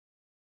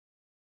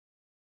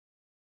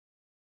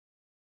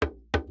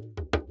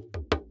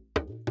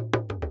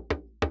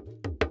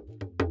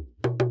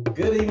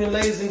Good evening,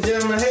 ladies and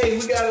gentlemen. Hey,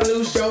 we got a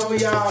new show for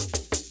y'all.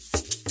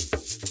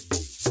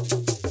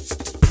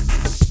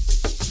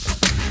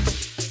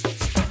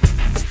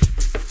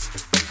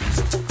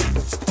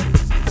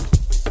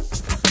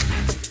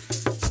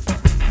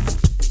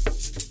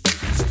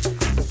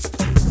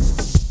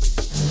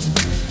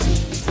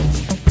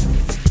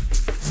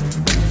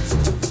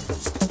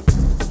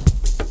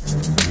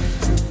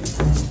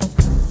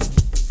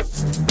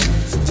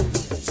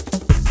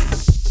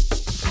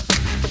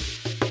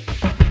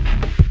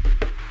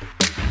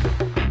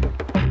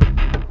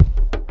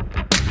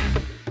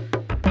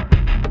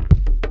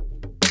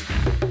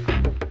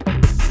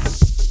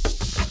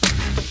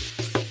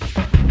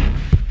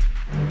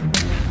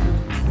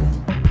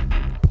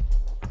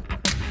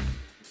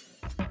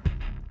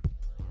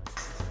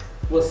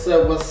 What's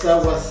up, what's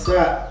up, what's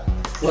up?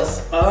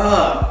 What's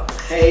up?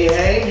 Hey,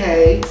 hey,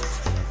 hey.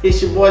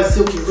 It's your boy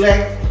Silky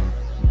Black.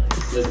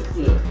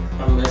 Look,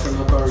 I'm messing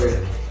up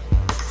already.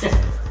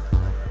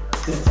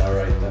 That's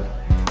alright though.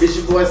 It's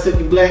your boy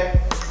Silky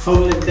Black.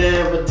 Holding it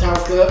down but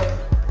talk up.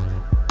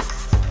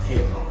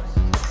 Here it goes.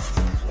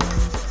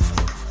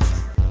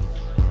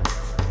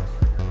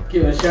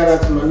 Giving a shout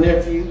out to my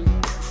nephew,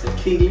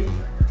 Akili.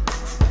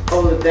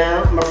 Hold it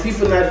down. My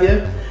people not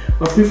here.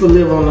 My people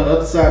live on the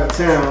other side of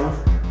town.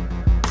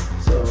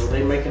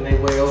 They making their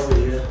way over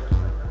here,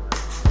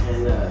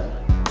 and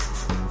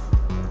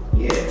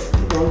yeah,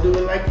 we're gonna do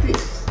it like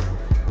this.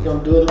 We're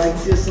gonna do it like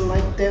this and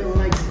like that and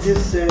like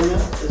this and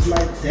it's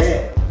like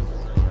that.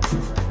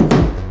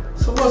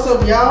 So what's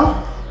up,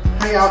 y'all?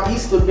 How y'all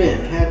Easter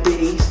been? Happy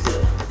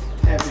Easter.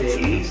 Happy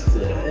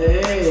Easter.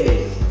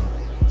 Hey.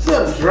 What's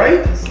up,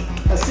 Drake?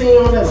 I seen you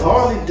on that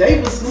Harley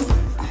Davidson.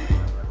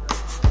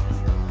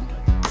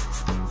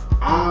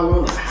 All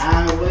on the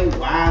highway,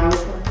 wide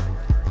open.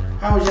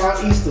 How was y'all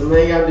Easter,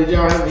 man? Did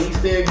y'all have an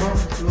Easter egg hunt?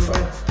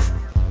 Nobody?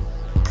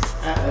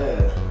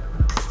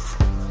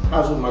 I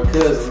was with my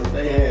cousin.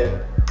 They had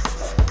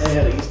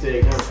an Easter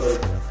egg hunt for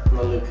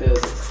my little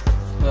cousin,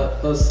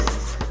 her son.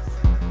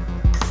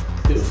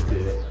 It was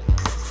good.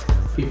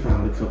 He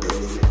found a couple of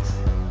eggs.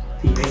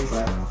 He ate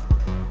like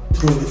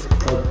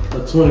a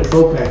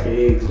 24 pack of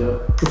eggs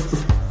though.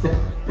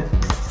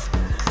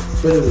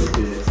 But it was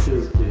good. It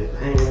was good.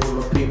 Hanging with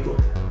my people.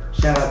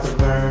 Shout out to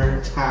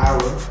Vern,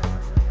 Tyra.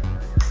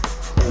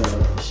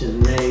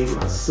 Shanae,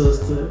 my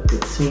sister,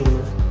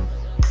 Bettina,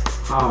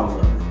 all of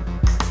them.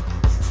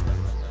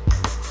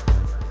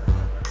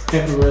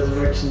 Happy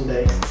Resurrection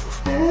Day.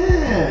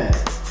 Yeah.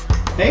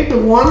 Hey,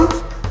 Dewana.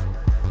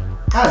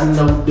 I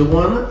know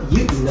Dewana.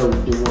 You know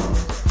Dewana.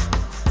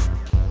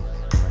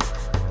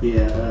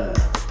 Yeah,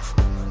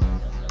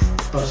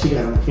 oh, she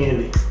got on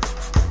candy.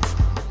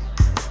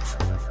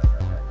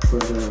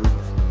 But,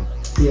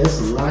 yeah, it's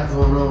a lot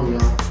going on,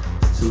 y'all.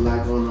 It's a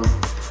lot going on.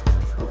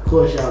 Of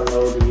course, y'all know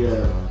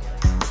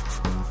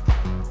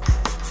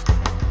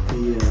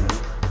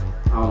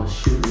all the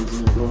shootings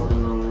and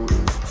going on.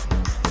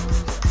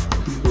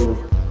 People,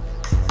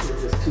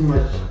 there's too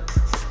much.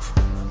 I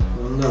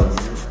don't know,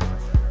 man.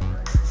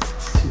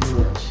 It's too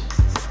much.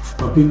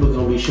 My people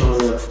gonna be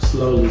showing up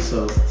slowly,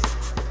 so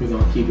we're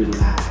gonna keep it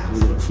live.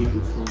 We're gonna keep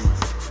it going.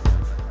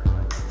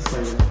 It's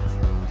like,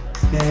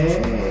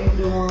 hey,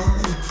 Dewan.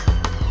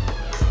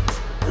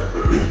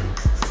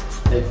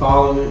 They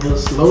following him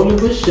slowly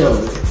but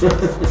surely.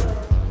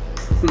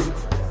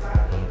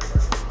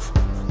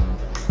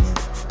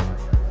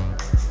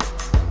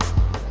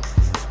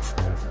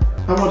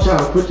 I want y'all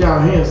to put y'all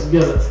hands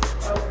together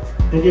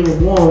and give a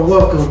warm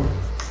welcome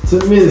to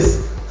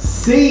Miss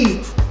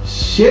C.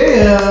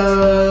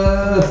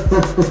 Shell.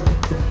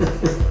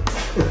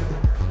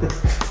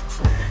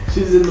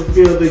 She's in the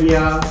building,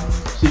 y'all.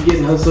 She's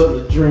getting her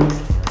something to drink,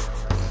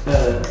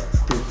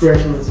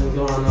 refreshments and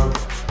going on.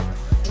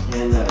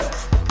 And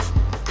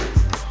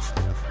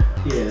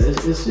yeah,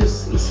 it's good.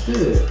 It's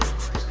good.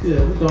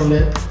 We're gonna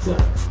let.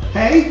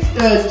 Hey,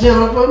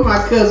 Jennifer, my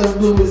cousin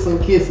blew me some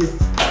kisses.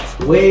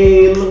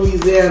 Way in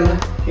Louisiana.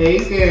 Hey,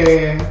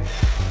 girl.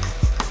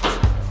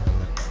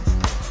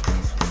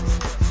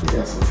 We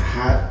got some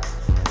hot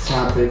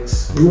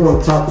topics. We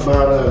want to talk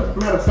about,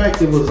 matter of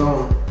fact, it was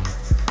on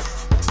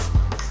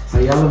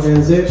Ayala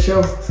Van Zet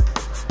show.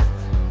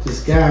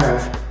 This guy,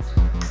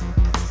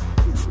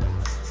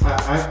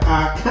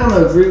 I kind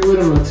of agree with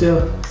him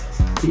until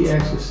he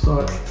actually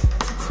started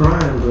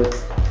crying, but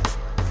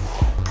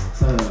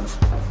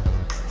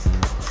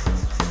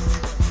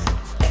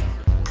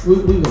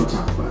we're gonna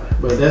talk about it.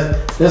 But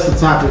that's the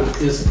topic.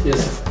 Is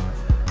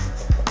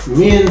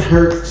men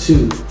hurt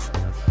too?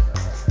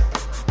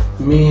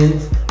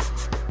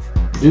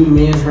 Do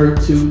men hurt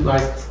too?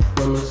 Like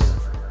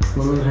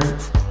women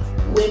hurt?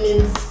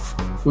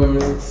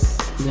 Women's,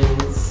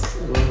 men's.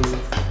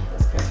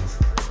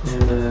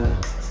 And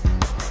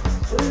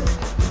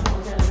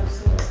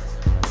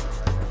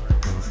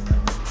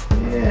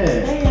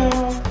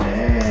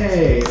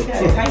hey. We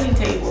got a tiny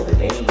table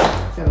today.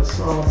 Got a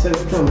small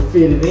table trying to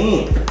fit it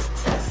in.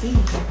 I see.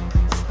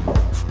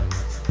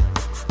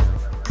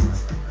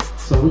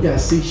 So we got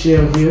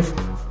Seashell here.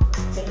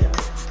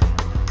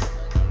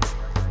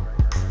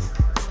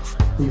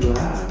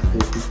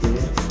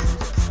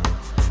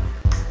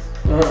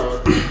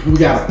 We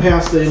got a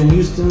pastor in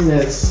Houston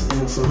that's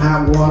in some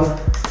hot water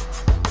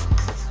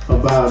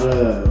about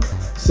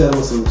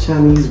selling some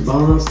Chinese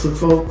bonds to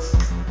folks.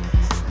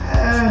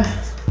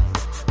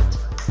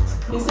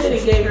 He said he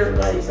gave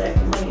everybody back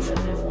the money that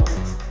they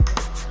wanted.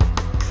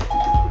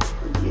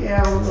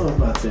 Yeah, I don't know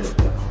about that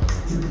though.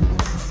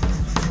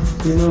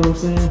 You know what I'm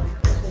saying?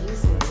 That's what he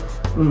said.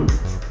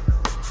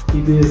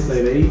 He did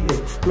say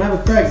that. Matter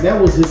of fact, that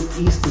was his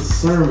Easter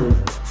sermon.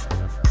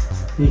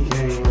 He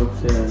came up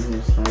there and he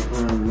was like,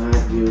 I'm not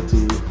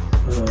guilty of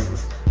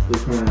the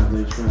crimes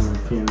they're trying to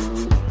pin on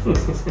me.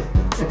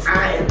 I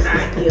am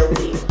not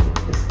guilty.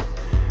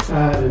 I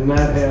did not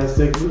have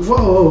sex with,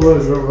 whoa,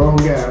 wrong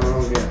guy.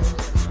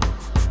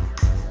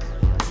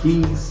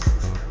 He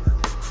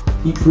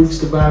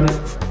preached about it.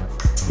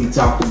 He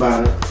talked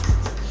about it.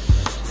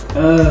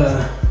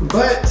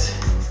 But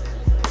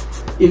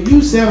if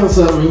you selling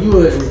something,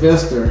 you're an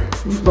investor,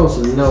 you're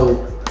supposed to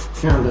know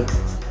kind of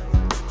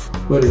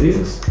what it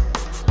is,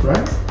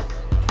 right?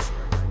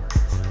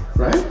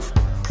 Right?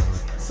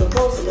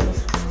 Supposedly.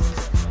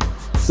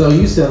 So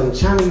you selling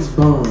Chinese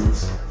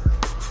bonds,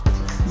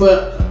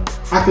 but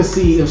I could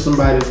see if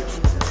somebody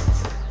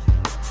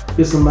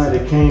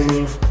came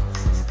in.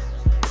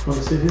 Want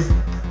to sit here?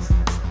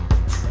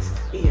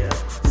 Yeah.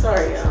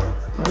 Sorry, y'all.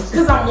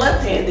 Because I'm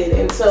left-handed,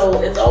 and so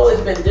it's always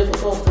been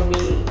difficult for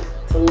me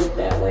to look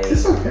that way.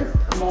 It's okay.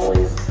 I'm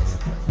always.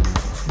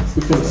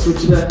 We're gonna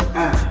switch it up.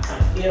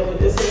 Yeah, with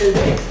this here.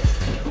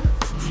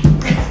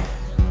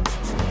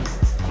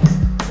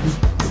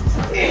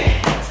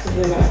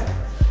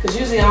 Because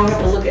usually I don't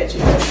have to look at you,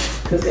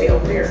 because they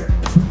over there,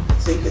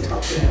 so you can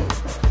talk to them.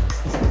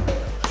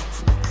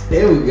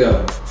 There we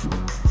go.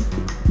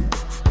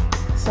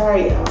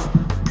 Sorry, y'all.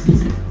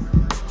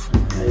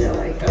 You're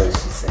like, oh,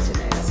 she's such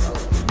an asshole.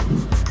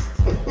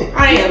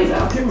 I am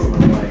though. Give me my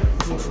mic.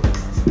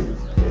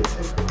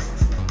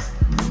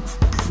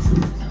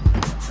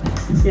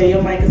 Yeah,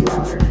 your mic is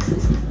louder.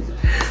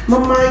 My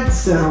mic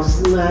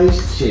sounds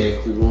nice, check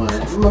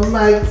one. My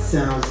mic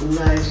sounds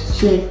nice,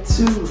 check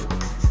two.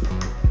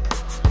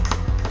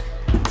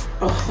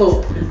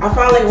 Oh, I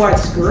finally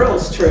watched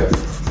Girls Trip.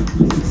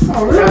 Oh,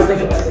 I was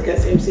thinking about it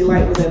because MC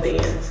Light was at the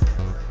end.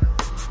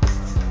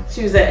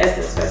 She was at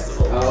Essence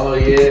Festival. Oh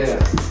yeah.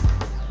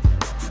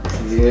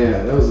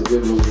 Yeah, that was a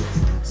good movie.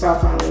 So I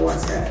finally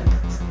watched that.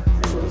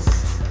 It was.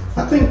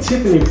 I think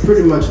Tiffany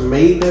pretty much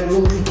made that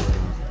movie.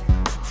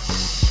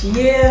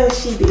 Yeah,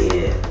 she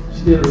did.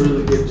 She did a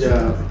really good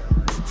job.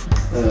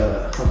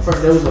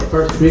 That was her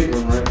first big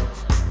one, right?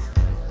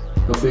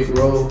 A big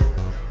role.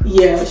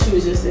 Yeah, she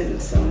was just in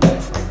some like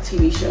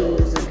TV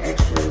shows and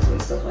extras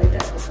and stuff like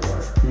that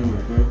before.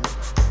 Mm-hmm.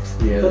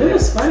 Yeah. But it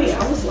was funny.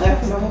 I was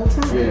laughing the whole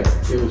time. Yeah,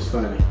 it was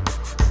funny.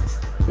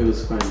 It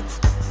was funny.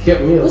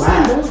 Kept me What's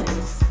that alive.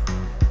 noise?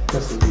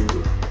 That's the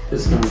music.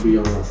 It's gonna be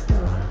on the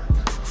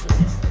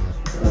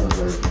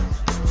version.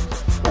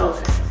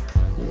 Okay.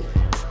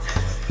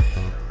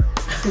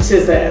 I'm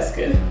just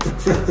asking.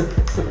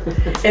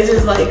 It's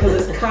just like, because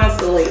it's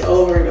constantly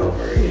over and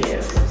over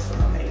again. So,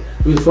 like,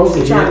 We were supposed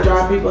to trying to hear.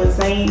 drive people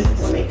insane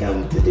when they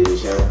come to do the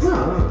show.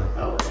 No.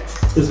 Oh, okay.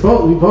 We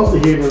supposed to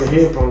hear it in the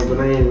headphones, but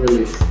I ain't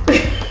really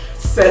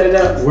Set it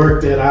up.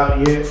 worked that out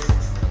yet.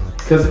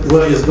 Cause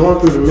it's going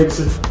through the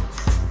mixer.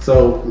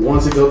 So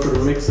once it goes through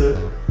the mixer,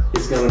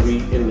 it's gonna be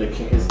in the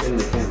camera.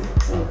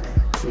 Okay.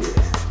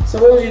 Yeah. So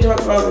what was you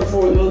talking about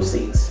before we moved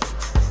seats?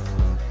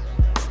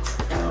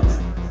 I don't know.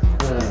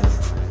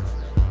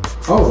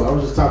 I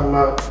was just talking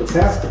about the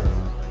pastor,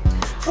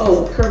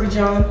 Oh, Kirby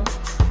John.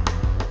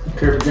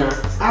 Kirby John.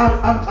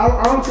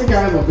 I don't think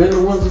I ever been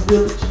to Windsor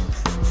Village.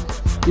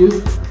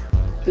 You?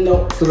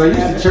 Nope. Cause I used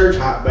to church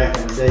hop back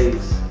in the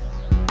days.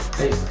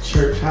 I used to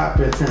church hop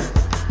and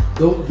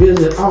go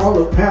visit all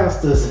the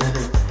pastors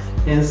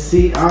and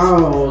see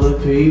all the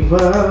people.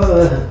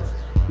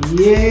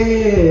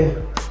 Yeah.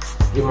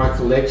 Get my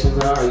collections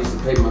out. I used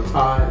to pay my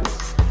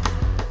tithes.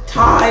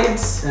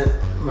 Tides. And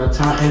my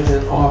tithes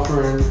and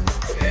offering.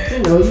 You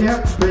know, you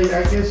have to pay.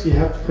 I guess you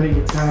have to pay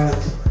your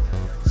tithes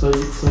so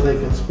they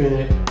can spend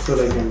it, so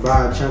they can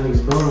buy a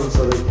Chinese bun,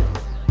 so they can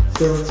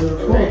sell it to the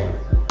poor. Right.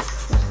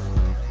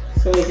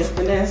 So they can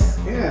finesse.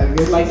 Yeah, I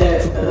guess Like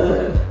that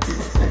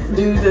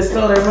dude that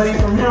stole their money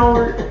from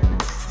Howard.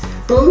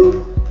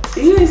 Who?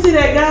 You didn't see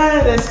that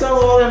guy that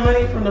stole all that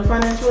money from the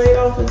financial aid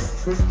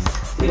office?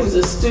 He was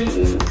a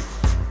student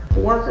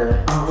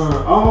worker.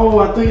 Oh,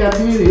 I think I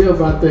did hear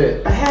about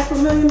that.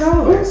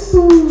 $500,000.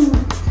 Ooh,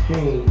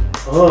 came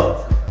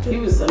up. He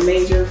was a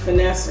major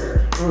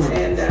finesser.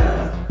 And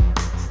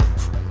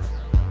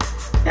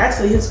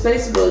actually his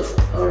Facebook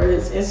or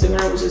his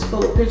Instagram was just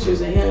full of pictures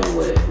of him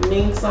with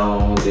minks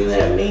on, do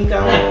that mink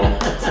on.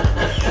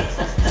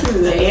 He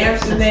was in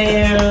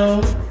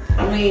Amsterdam.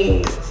 I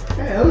mean,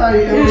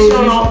 he was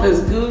showing off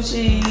his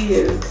Gucci,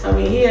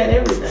 he had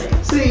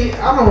everything. See,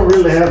 I don't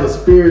really have a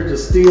spirit to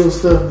steal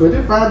stuff, but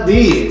if I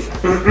did,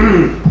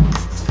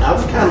 I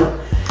would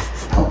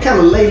kind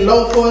of lay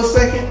low for a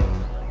second,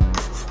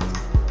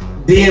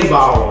 then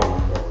ball on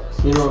them.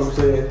 You know what I'm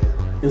saying?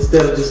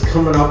 Instead of just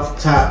coming off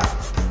the top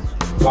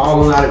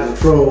balling out of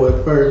control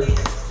at first.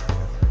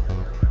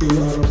 You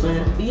know what I'm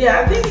saying?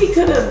 Yeah, I think he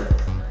could have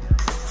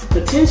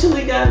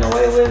potentially gotten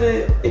away with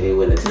it if he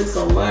wouldn't have took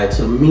so much.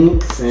 Some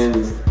mints and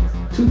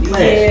too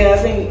flashy. Yeah,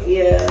 I think,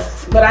 yeah.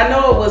 But I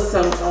know it was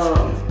some,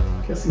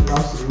 Guess he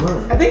lost his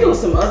mind. I think it was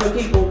some other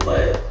people,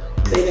 but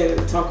they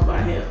didn't talk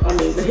about him. I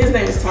mean, but his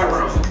name is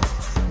Tyrone.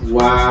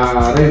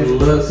 Wow, they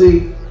love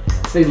to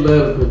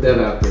put that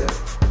out there.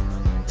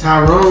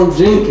 Tyrone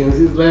Jenkins,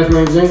 his last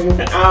name Jenkins?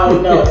 I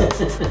don't know.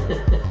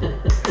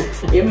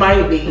 It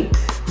might be.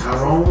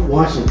 Tyrone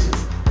Washington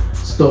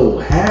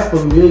stole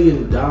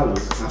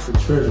 $500,000 out the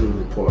Treasury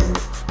Department.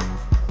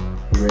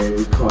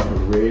 We caught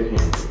him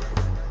red-handed.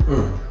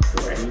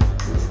 Right.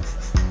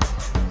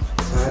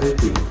 How did it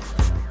be?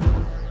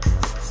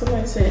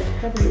 Somebody said,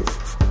 happy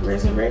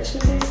Resurrection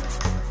Day?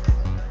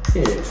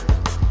 Yeah.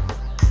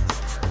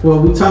 Well,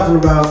 we're talking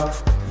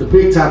about, the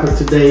big topic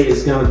today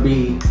is going to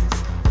be,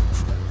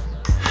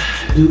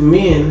 do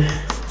men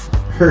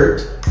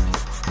hurt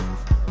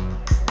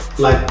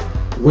like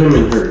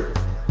women hurt?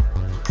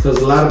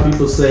 Because a lot of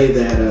people say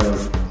that,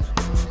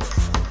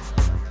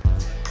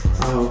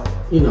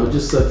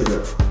 just suck it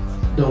up.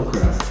 Don't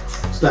cry.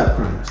 Stop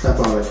crying. Stop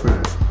all that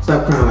crying.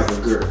 Stop crying like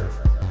a girl.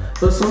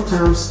 But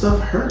sometimes stuff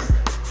hurts.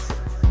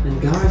 And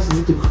guys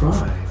need to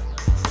cry.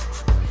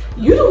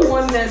 You the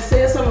one that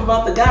said something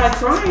about the guy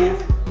crying.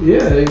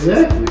 Yeah,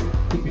 exactly.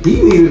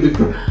 He needed to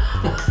cry.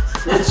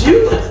 But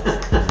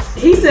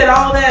he said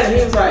all that and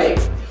he was like,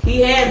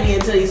 he had me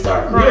until he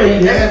started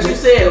crying. Yeah, that's what you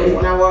said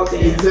when I walked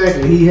in.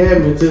 Exactly. He had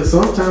me until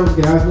sometimes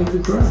guys need to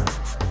cry.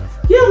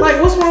 Yeah,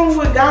 like what's wrong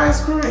with guys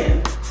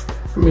crying?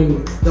 I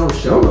mean, don't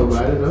show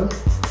nobody though.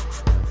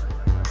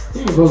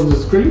 You ain't supposed to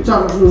just cry. You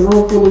talking to a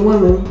room full of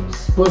women, you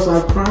supposed to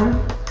start crying?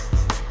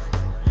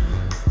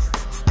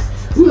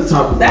 We'll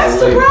talk about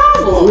That's it later. the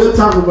problem. We'll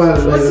talk about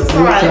it later.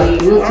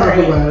 Society. We'll talk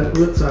about it.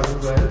 We'll talk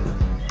about it.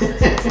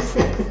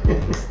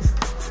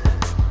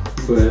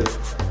 But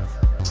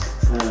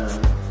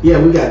yeah,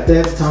 we got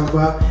that to talk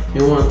about,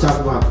 and we want to talk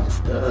about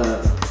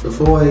the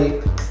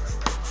boy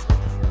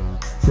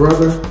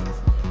brother.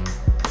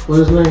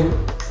 What's his name?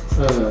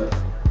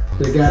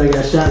 The guy that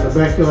got shot in the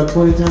backyard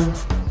 20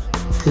 times.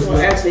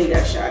 Well, actually, he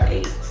got shot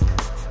 8.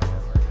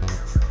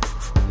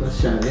 Got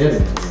shot at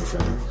him 20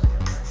 times.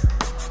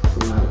 That's a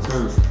lot of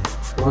times.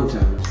 One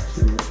time.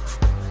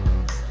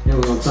 And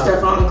we're gonna talk.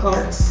 Stephon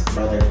Clark's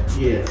brother.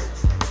 Yeah.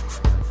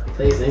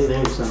 They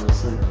names sound the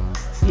same.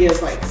 Yeah,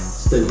 it's like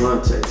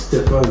Stephante.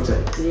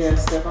 Yeah,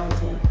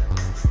 Stephante.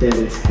 That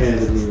it had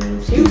to be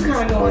named. He was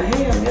kind of going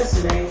ham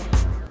yesterday.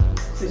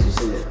 Did you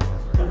see it?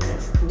 Okay.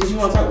 Did you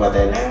want to talk about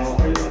that now,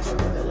 or you want to talk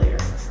about that later?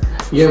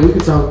 Yeah, we can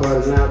talk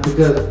about it now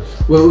because,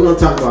 well, we're gonna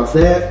talk about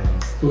that.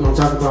 We're gonna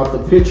talk about the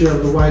picture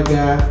of the white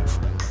guy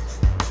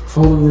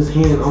holding his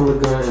hand on the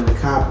gun and the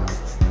cop.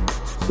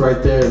 It's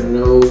right there.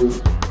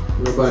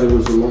 Nobody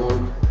was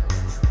alarmed.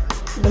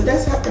 But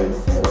that's happened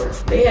before.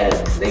 They had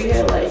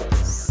like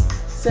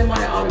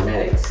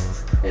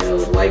semi-automatics, and it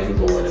was white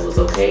people and it was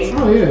okay.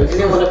 Oh yeah. And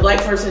then when a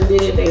black person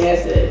did it, they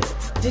had to.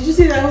 Did you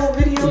see that whole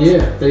video?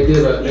 Yeah, they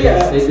did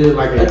they did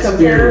like a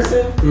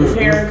comparison,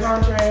 compare and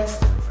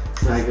contrast.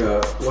 Like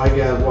white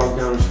guys walk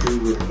down the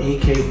street with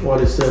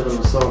AK-47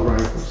 assault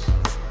rifles,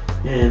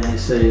 and they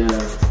say,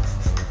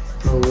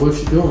 "Oh, what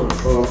you doing?"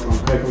 "Oh, I'm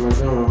packing my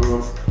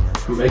gun.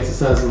 I'm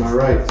exercising my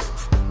rights."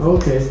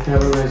 "Okay,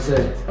 have a nice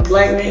day." A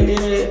black man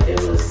did it. It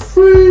was.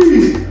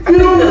 Freeze! I think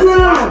the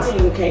SWAT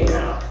team came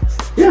out.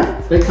 Yeah,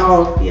 they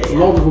called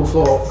multiple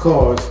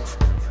cars,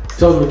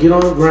 told them to get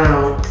on the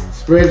ground,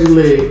 spread your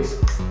legs,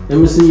 let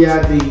me see your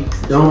ID,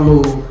 don't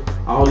move,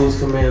 all these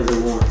commands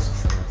at once.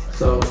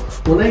 So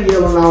when they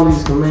yelling all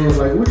these commands,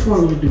 like which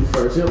one do you do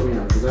first? Help me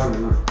out, because I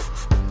don't know.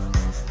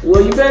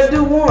 Well, you better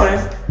do one.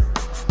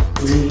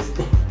 Me,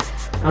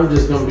 I'm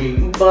just gonna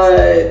be.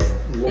 But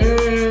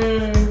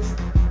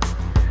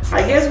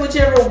I guess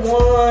whichever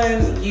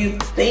one you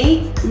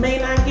think may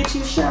not get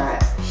you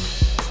shot.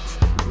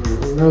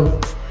 No.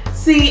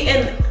 See,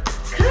 and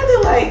kind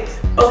of like,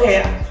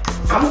 okay,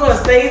 I'm gonna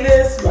say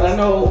this, but I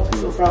know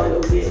people probably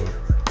will get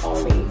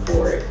on me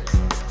for it.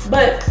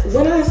 But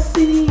when I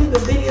see the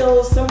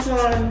videos,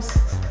 sometimes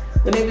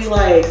when they be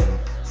like,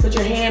 put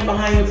your hand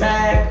behind your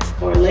back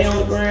or lay on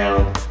the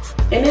ground,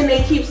 and then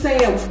they keep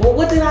saying, well,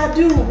 what did I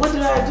do? What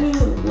did I do?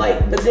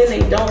 Like, but then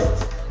they don't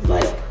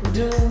like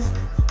do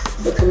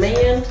the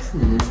command,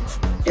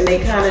 and they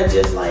kind of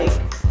just like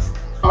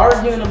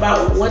arguing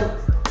about what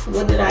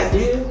did I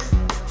do?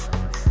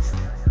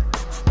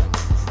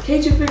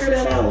 Can't you figure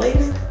that out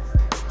later?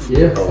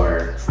 Yeah.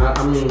 Or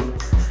I mean,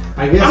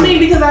 I guess. I mean,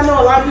 because I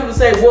know a lot of people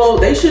say, well,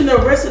 they shouldn't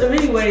have arrested him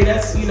anyway.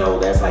 That's,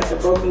 that's like the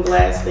broken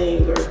glass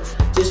thing, or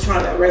just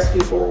trying to arrest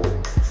people,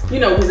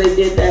 because they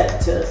did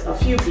that to a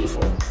few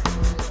people.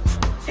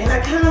 And I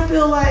kind of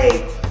feel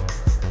like,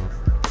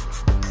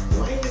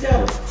 why you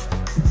gotta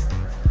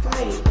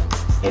fight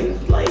and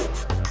like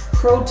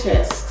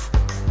protest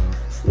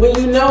when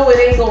you know it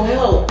ain't gonna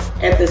help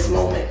at this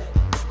moment?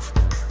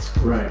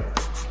 Right.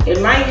 It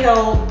might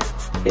help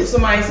if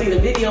somebody's seen the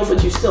video,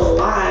 but you're still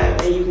alive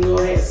and you can go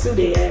ahead and sue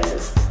their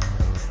ass.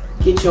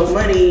 get your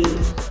money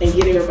and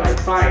get everybody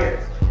fired.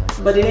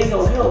 But it ain't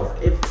gonna help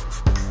if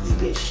you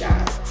get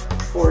shot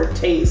or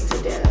tased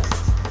to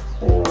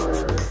death or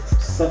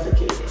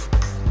suffocated.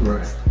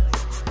 Right.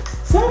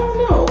 So I don't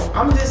know.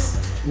 I'm just,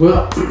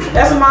 well,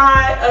 that's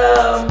my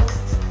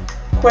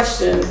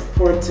question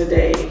for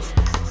today.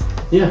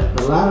 Yeah,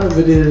 a lot of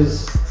it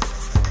is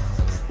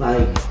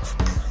like,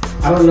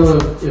 I don't know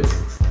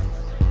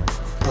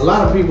if a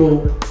lot of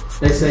people,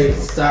 they say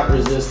stop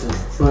resisting,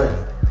 but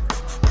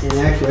in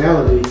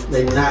actuality,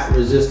 they're not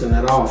resisting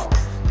at all.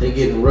 They're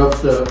getting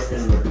roughed up,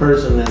 and the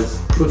person that's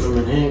putting them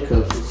in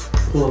handcuffs is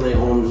pulling their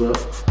arms up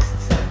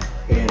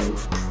and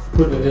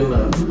putting it in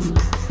the,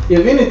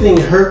 if anything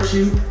hurts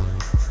you,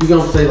 you're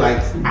gonna say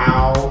like,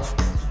 ow,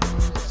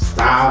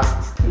 stop,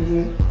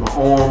 my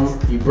arm,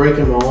 you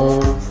breaking my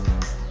arm.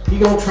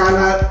 You're gonna try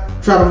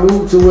to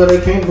move to where they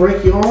can't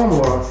break your arm,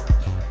 or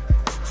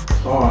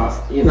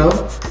you know,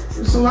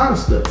 it's a lot of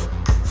stuff.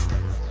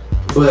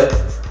 But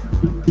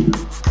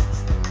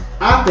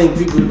I think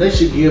they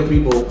should give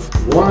people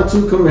 1 or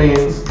 2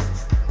 commands.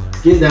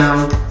 Get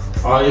down,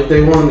 or if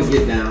they want them to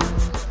get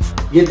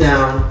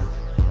down,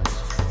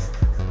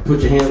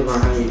 put your hands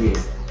behind your head.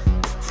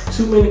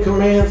 Too many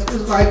commands,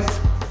 it's like,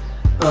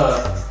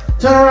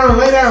 turn around,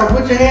 lay down,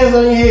 put your hands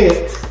on your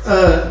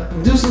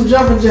head, do some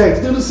jumping jacks,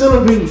 do the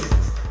centipede,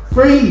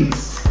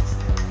 freeze.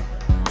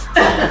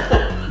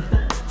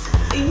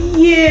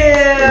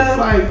 Yeah. It's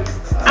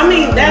like, I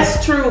mean,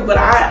 that's true, but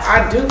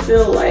I do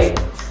feel like,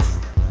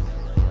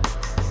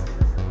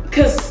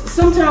 because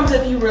sometimes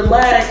if you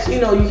relax, you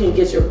know, you can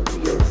get your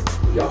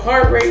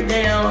heart rate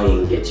down,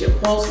 you can get your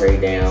pulse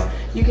rate down,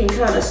 you can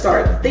kind of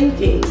start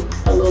thinking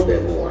a little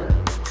bit more,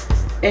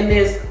 and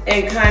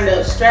kind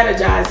of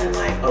strategizing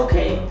like,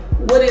 okay,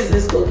 what is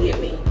this gonna get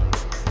me?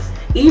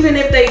 Even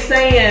if they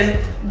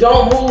saying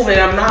don't move and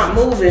I'm not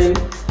moving,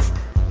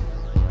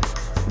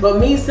 but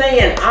me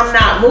saying I'm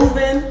not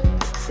moving,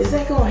 is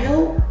that gonna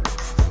help?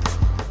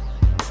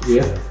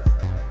 Yeah.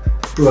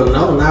 Well,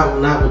 no,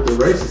 not with the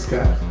racist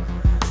cops.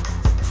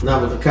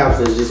 Not with the cops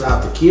that's just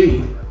out to kill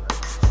you.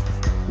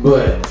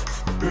 But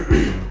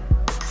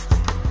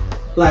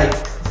like,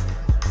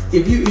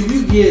 if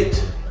you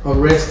get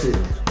arrested,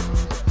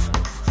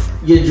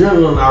 your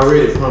adrenaline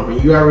already pumping.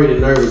 You already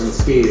nervous and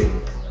scared,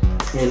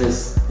 and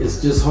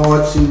it's just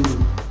hard to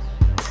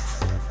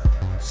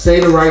say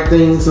the right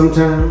thing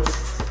sometimes.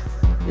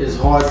 It's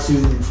hard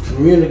to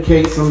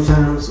communicate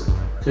sometimes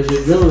because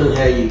your adrenaline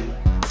had you.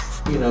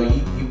 You know,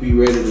 you be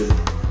ready to.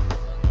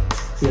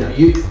 You know,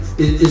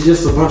 it's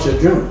just a bunch of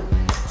adrenaline,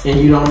 and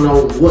you don't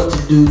know what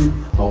to do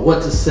or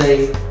what to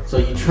say. So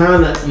you're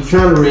trying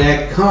to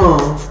react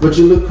calm, but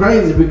you look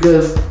crazy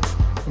because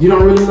you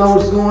don't really know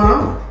what's going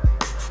on.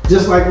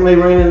 Just like when they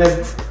ran in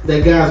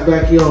that guy's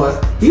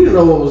backyard, he didn't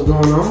know what was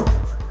going on.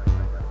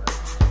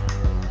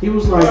 He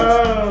was like,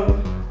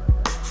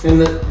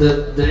 and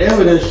the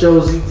evidence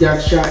shows he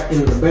got shot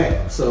in the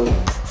back. So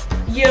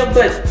yeah,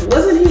 but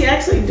wasn't he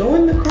actually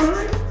doing the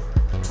crime?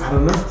 I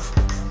don't know.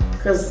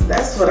 Because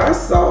that's what I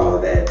saw,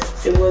 that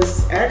it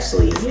was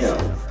actually him.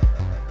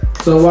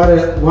 So why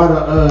the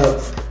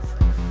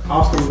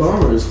Austin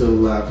Bomber is still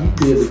alive? He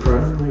did the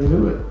crime. They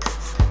knew it.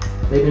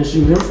 They didn't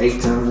shoot him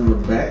 8 times in the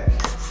back,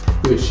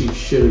 which he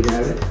should have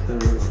got it.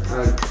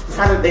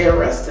 How did they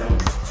arrest him?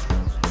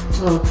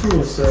 Oh, come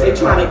here, sir. They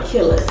trying to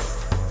kill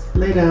us.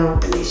 Lay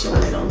down. And they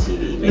showing it on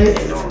TV,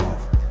 making it normal.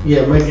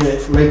 Yeah,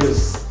 make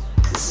us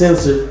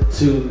censored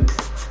to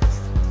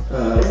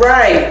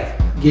right.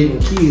 Getting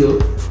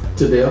killed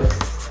to death.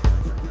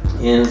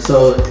 And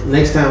so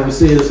next time we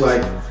see it, it's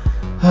like,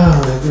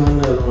 oh, let's do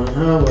another one.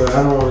 Oh, well,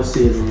 I don't want to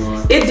see it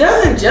anymore. It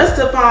doesn't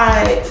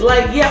justify,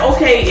 like, yeah,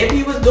 okay, if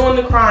he was doing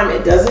the crime,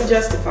 it doesn't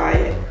justify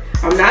it.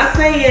 I'm not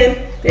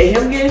saying that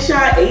him getting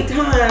shot 8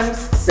 times,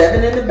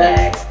 7 in the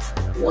back,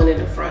 1 in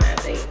the front, I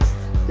think,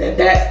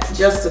 that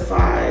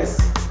justifies,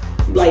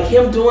 like,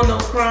 him doing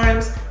those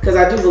crimes, because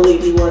I do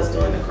believe he was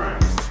doing the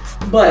crimes.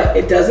 But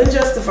it doesn't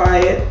justify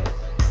it.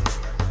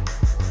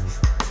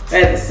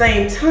 At the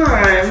same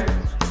time,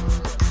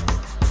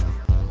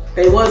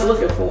 they was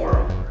looking for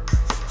him.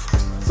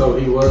 So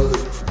he was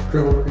the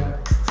criminal guy?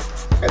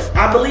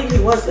 I believe he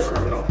was the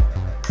criminal.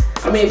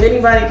 I mean, if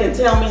anybody can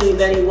tell me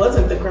that he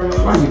wasn't the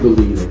criminal. Why do you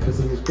believe that? Because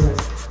he was black?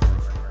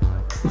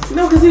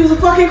 No, because he was a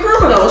fucking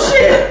criminal.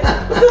 Shit.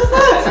 What the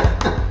fuck?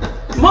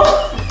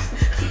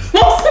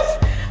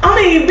 I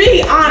mean,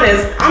 be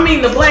honest. I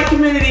mean, the black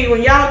community,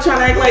 when y'all trying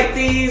to act like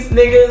these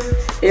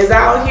niggas is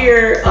out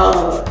here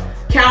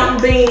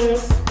counting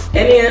beans,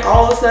 and then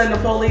all of a sudden the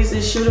police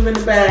just shoot him in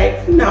the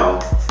back. No.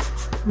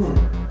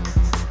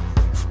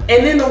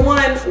 And then the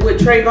one with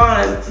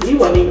Trayvon, he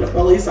wasn't even a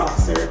police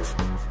officer.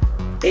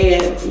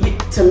 And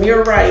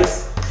Tamir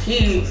Rice,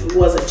 he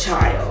was a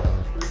child.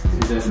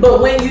 But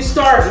when you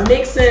start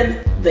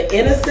mixing the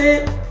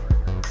innocent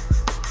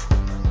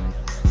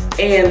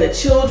and the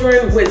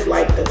children with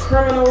like the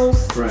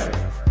criminals, right,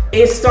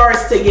 it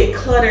starts to get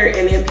cluttered,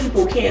 and then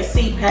people can't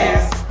see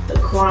past the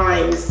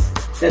crimes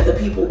that the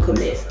people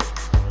commit.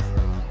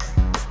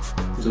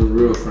 It's a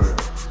real crime.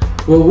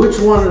 Well, which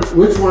one of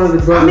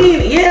the brothers? I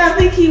mean, yeah, I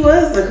think he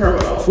was the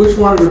criminal. Which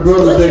one of the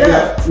brothers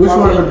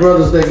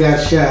that got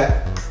shot?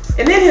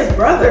 And then his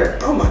brother.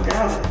 Oh my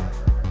God.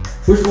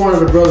 Which one of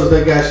the brothers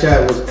that got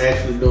shot was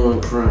actually doing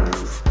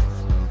crimes?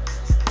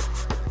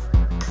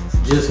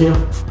 Just him?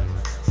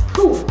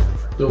 Who?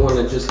 The one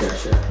that just got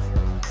shot.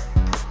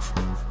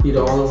 He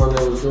the only one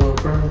that was doing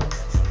crime?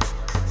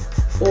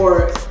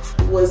 Or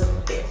was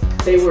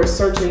they were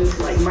searching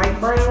like Mike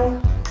Brown?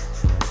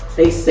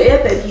 They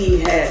said that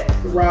he had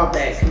robbed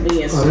that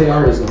convenience store. Oh, they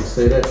always gonna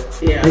say that.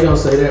 Yeah. They gonna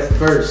say that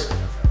first.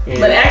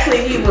 But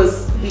actually he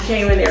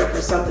came in there for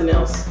something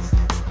else.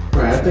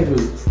 Right, I think it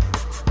was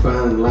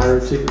buying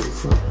lottery tickets or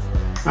something.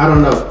 I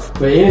don't know.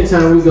 But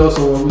anytime we go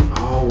somewhere, we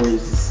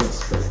always the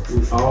suspect.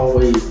 We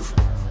always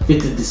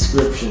fit the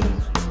description.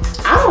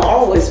 I don't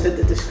always fit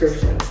the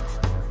description.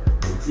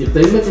 If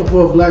they looking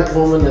for a black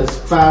woman that's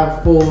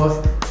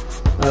 5'4",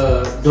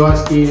 dark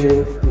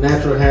skin,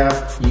 natural hair,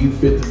 you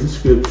fit the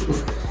description.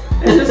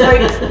 It's just like,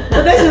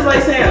 but that's just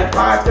like saying a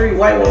 5'3"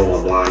 white woman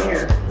with blonde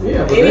hair.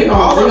 Yeah, but they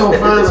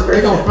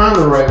gonna find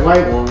the right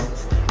white woman.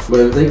 But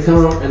if they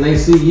come and they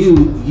see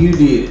you, you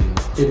did it.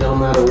 It don't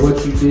matter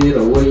what you did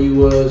or where you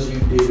was, you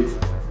did it.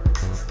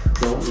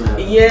 Don't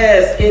matter.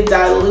 Yes, it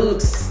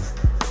dilutes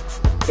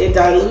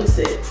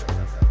it.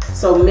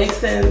 So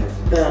mixing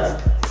the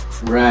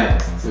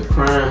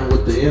crime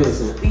with the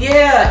innocent.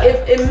 Yeah,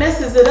 it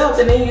messes it up,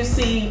 and then you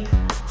see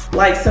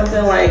like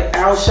something like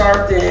Al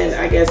Sharpton.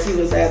 I guess he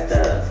was at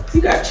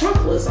you got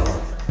chunkless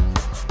on.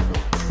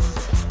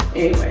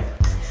 Anyway,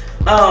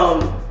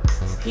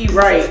 he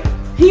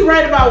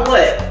right about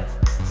what?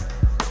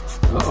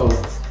 Uh-oh.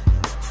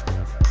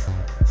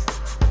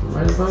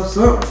 Right about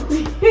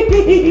something.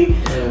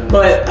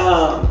 But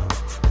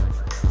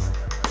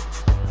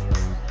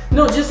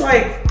no, just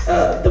like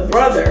the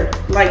brother,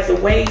 like the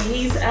way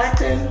he's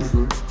acting.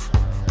 Mm-hmm.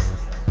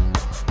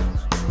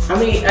 I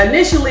mean,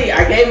 initially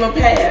I gave him a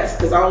pass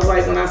because I was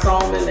like, when I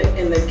saw him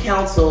in the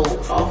council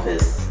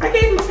office, I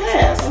gave him a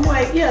pass. I'm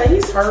like, yeah,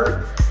 he's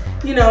hurt.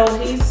 You know,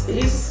 he's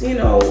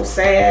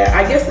sad.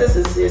 I guess this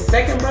is his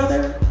second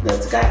brother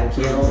that's gotten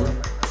killed.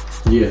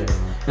 Mm-hmm. Yeah,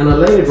 and the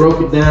lady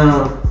broke it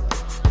down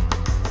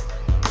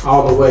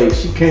all the way.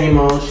 She came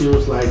on. She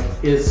was like,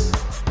 it's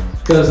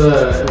because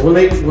when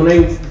they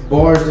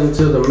barged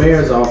into the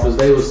mayor's office,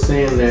 they was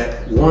saying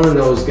that one of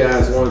those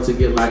guys wanted to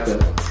get like a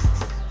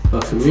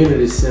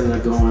community center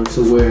going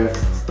to where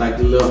like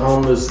the little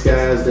homeless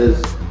guys that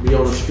be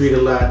on the street a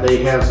lot,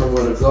 they have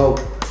somewhere to go,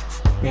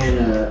 and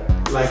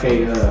like a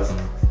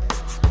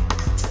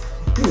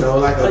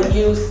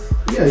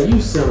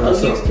youth center, a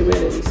youth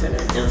community center.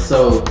 And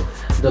so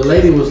the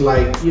lady was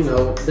like,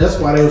 that's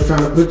why they was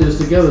trying to put this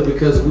together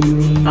because we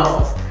need.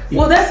 Oh,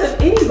 well, that's if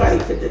anybody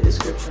fit the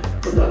description.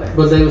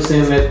 But they were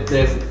saying that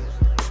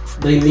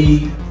they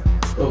need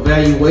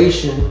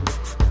evaluation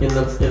in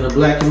the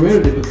black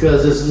community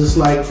because it's just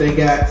like they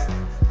got,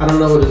 I don't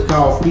know what it's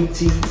called,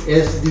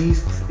 PTSD.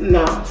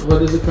 No.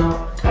 What is it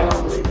called? I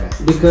don't believe that.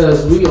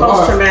 Because we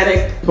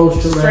post-traumatic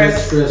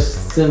stress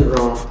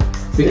syndrome.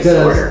 Because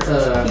disorder,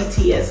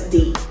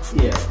 PTSD.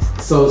 Yeah.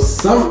 So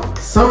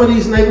some of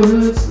these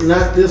neighborhoods,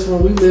 not this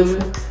one we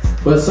live in,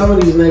 but some of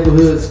these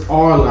neighborhoods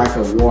are like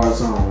a war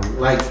zone,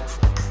 like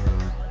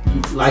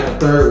a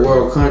third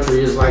world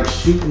country. Is like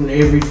shooting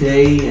every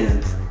day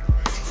and.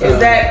 Is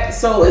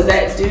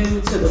that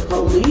due to the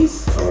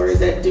police or is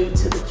that due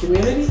to the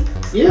community?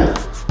 Yeah,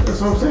 that's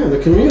what I'm saying. The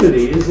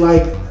community is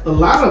like a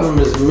lot of them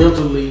is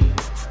mentally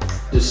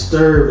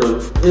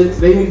disturbed.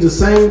 They need the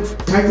same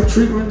type of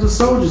treatment the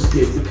soldiers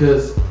get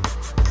because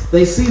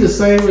they see the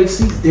same. They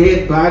see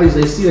dead bodies.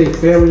 They see their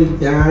family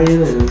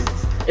dying. And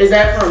is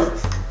that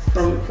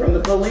from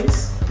the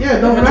police? Yeah,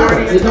 it don't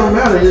matter. It don't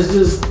matter. It's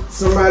just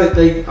somebody.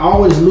 They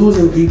always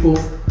losing people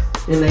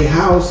in their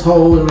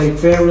household and their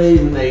family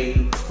and their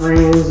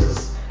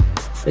friends.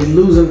 They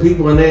losing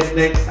people, and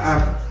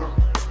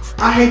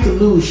I hate to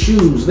lose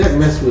shoes. That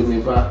mess with me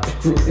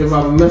if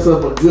I mess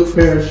up a good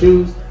pair of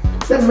shoes.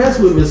 That mess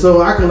with me.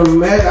 So I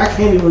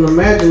can't even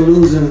imagine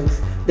losing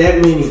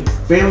that many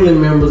family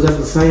members at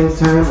the same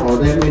time, or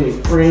that many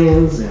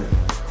friends and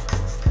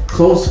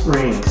close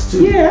friends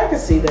too. Yeah, I can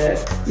see that.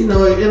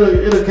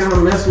 It'll kind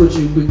of mess with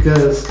you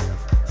because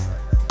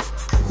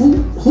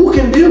who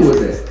can deal with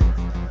that?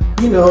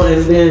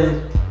 And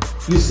then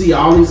you see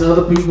all these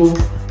other people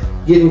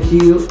getting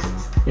killed,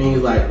 and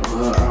you're like,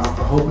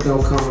 I hope it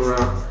don't come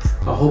around.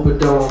 I hope it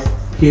don't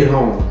hit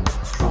home.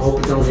 I hope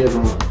it don't hit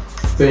home.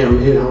 Bam,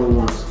 it hit home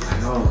once.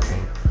 Like, oh,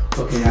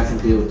 okay, I can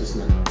deal with this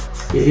now.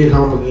 It hit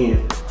home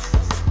again.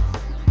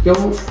 Your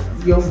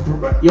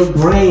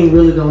brain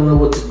really don't know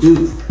what to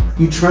do.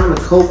 You trying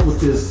to cope with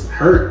this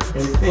hurt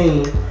and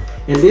pain,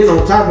 and then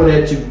on top of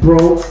that, you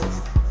broke.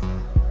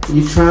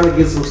 You trying to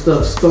get some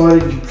stuff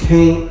started, you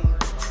can't.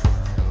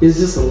 It's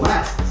just a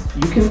lot.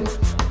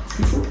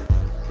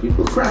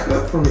 People crack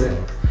up from that,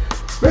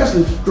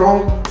 especially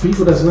strong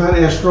people that's not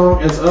as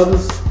strong as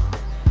others.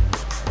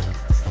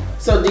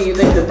 So, do you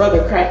think the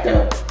brother cracked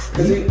up?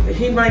 Because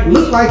he might be.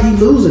 Look like he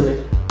losing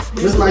it.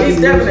 Just like he's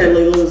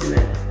definitely losing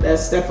it.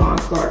 That's Stephon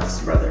Clark's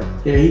brother.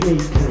 Yeah, he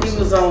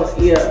was on.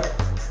 Yeah,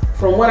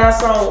 from what I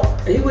saw,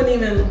 he wouldn't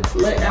even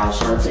let Al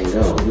Sharpton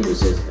go. He was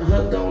just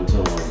hugged on to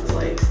him.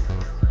 Like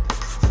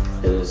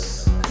it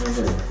was kind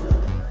of.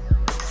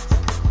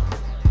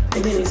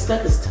 And then he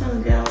stuck his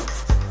tongue out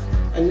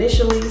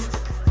initially.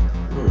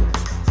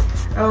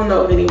 I don't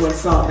know if anyone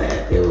saw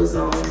that. It was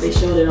on. They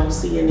showed it on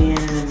CNN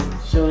and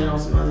showed it on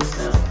some other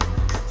stuff.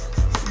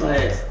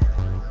 But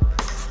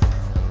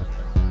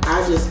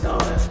I just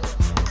thought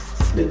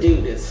the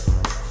dude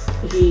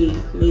he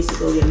needs to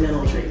go get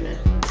mental treatment.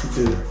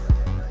 Dude.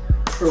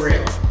 For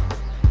real.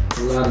 A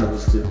lot of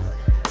us do.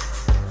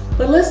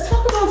 But let's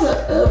talk about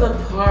the other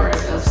part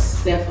of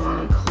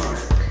Stephon Clark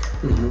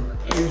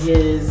and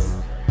his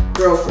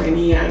girlfriend.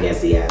 I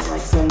guess he has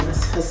like some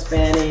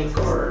Hispanic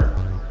or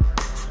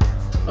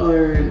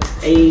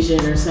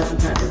Asian or something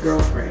type of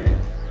girlfriend.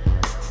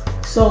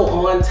 So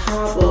on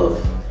top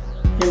of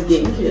him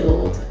getting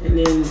killed, and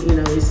then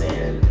he's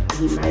saying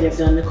he might have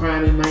done the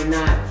crime, he might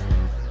not.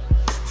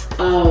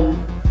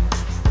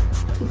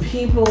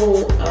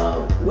 People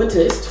went to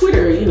his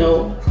Twitter,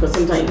 because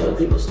sometimes you go to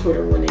people's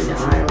Twitter when they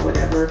die or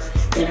whatever,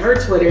 and her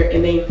Twitter,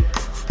 and they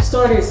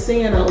started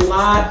seeing a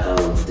lot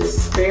of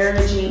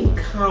disparaging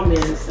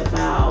comments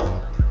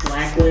about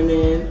black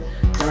women,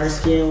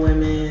 dark-skinned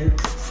women.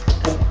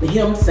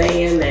 Him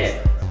saying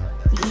that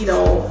he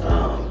don't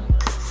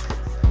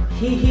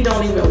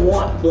even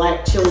want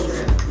black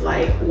children.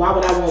 Like, why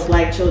would I want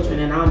black children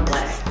and I'm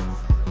black?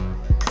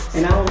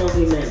 And I don't know if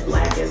he meant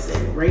black as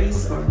in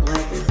race or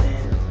black as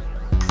in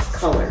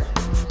color.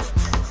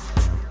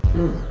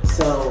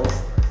 So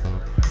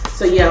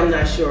yeah, I'm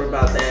not sure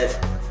about that.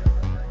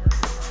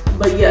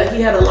 But yeah,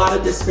 he had a lot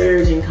of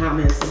disparaging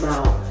comments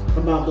about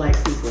black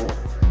people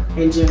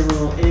in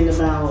general and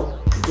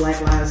about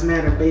Black Lives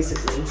Matter,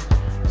 basically.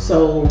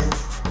 So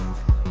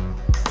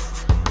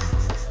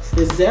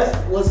his death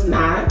was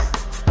not,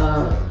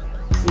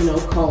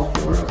 called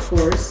for, of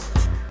course.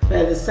 But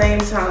at the same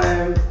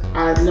time,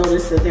 I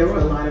noticed that there were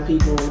a lot of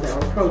people that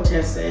were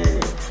protesting,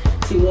 and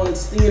they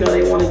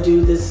want to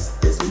do this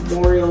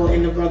memorial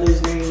in the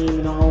brother's name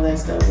and all that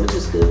stuff, which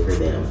is good for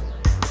them.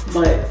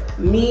 But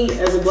me,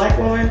 as a black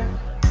woman,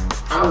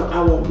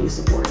 I won't be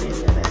supporting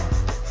any of that.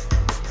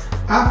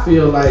 I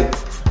feel like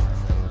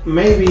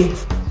maybe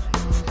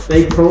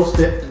they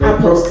posted it.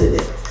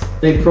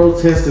 They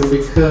protested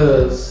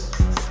because,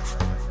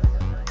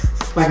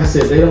 like I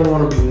said, they don't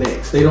want to be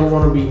next. They don't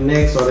want to be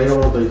next, or they don't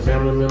want their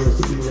family members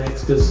to be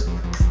next. Because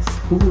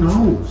who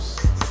knows?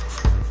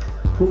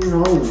 Who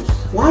knows?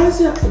 Why is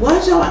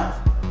y'all?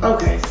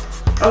 Okay,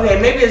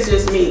 maybe it's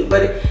just me,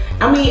 but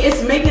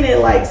it's making it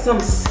like some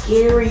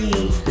scary.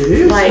 It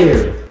is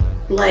scary.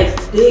 Like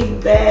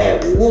big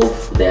bad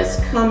wolf that's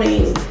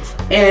coming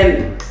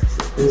and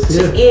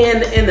to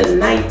end in the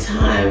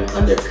nighttime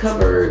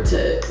undercover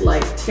to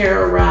like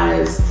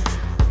terrorize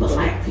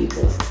black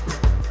people.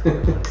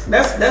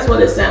 That's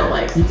what it sounds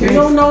like. You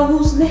don't know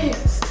who's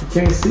next. You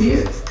can't see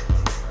it.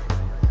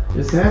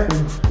 It's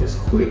happening. It's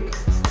quick.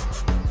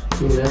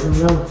 You never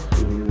know.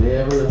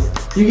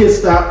 You get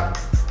stopped,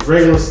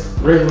 regular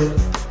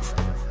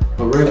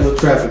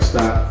traffic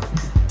stop.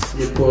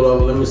 You pull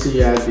over. Let me see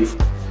your ID.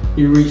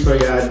 You reach for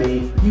your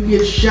ID. You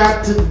get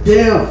shot to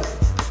death.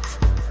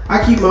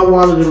 I keep my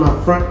wallet in my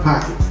front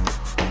pocket,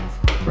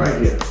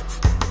 right here.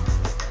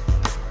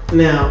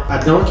 Now, I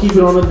don't keep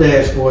it on the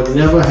dashboard.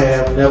 Never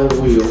have, never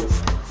will,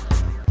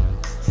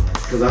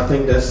 because I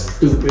think that's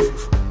stupid.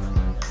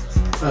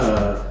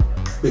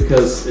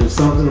 Because if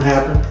something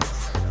happened,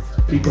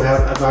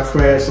 if I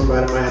crash,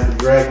 somebody might have to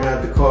drag me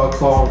out the car,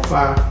 call on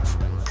fire.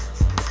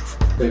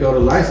 They go to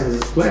license,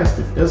 it's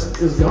plastic. It's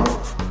gone.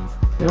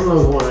 They don't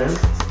know who I am.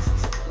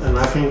 And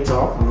I can't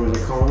talk. I'm in a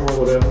coma or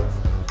whatever.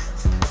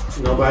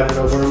 Nobody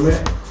knows where I'm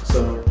at.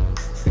 So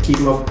I keep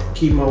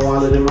my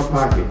wallet in my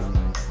pocket,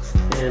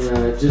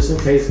 and just in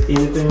case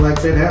anything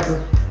like that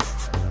happens.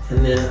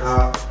 And then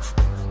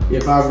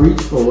if I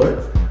reach for it,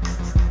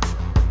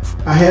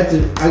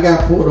 I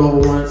got pulled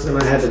over once, and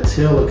I had to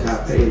tell the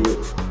cop, "Hey,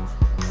 look,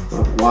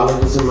 my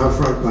wallet is in my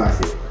front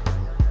pocket.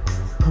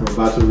 I'm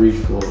about to reach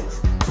for it."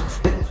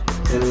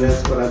 And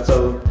that's what I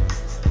told him.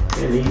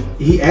 And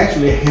he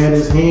actually had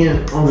his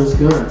hand on his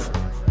gun.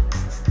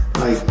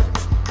 Like,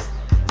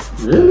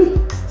 really?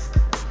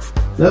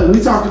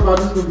 We talked about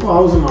this before. I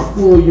was in my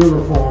full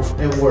uniform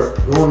at work,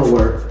 going to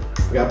work.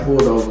 I got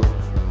pulled over.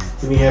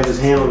 And he had his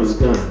hand on his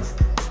gun.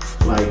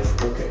 Like,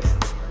 okay.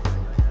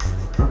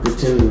 I'm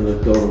pretending to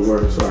go to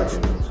work so I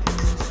can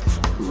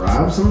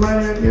rob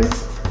somebody, I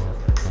guess.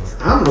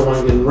 I'm the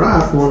one getting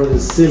robbed for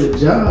this silly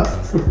job.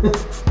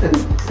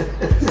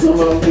 Some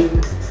of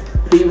them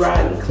be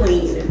riding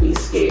clean and be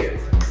scared.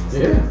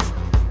 Yeah.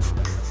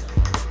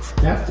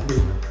 Have to be.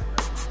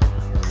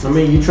 I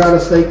mean, you try to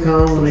stay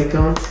calm when they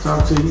come,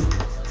 talk to you.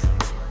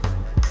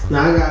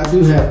 Now, I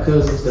do have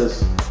cousins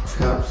that's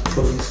cops,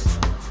 police.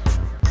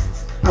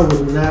 I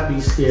would not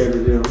be scared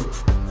of them,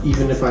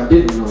 even if I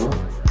didn't know them,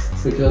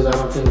 because I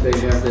don't think they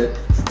have that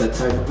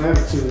type of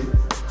attitude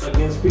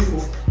against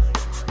people.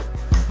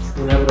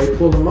 whenever they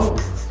pull them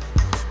over.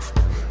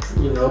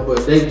 You know,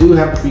 but they do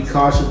have to be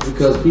cautious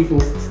because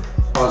people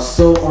are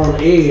so on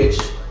edge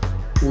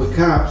with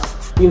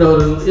cops. You know,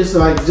 it's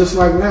like just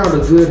like now, the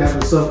good have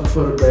to suffer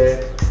for the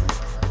bad.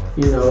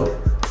 You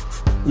know,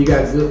 you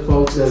got good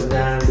folks that's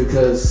dying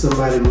because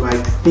somebody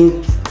might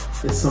think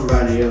it's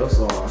somebody else,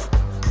 or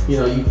you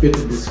know, you fit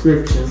the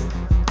description.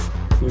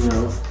 You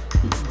know,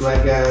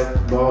 black guy,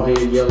 bald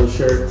head, yellow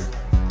shirt.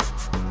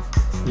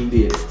 He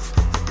did it.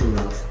 You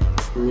know,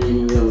 a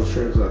million yellow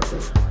shirts out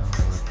there.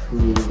 A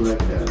million black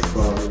guys,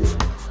 bald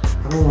head.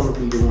 I don't want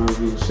to be the one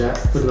getting shot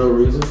for no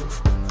reason.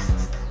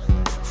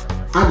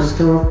 I just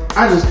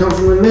come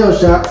from a nail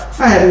shop.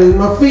 I had to get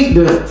my feet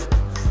done.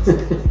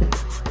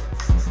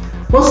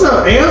 What's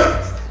up,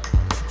 Amp?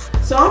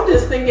 So I'm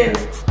just thinking,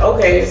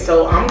 okay,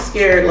 so I'm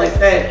scared like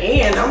that,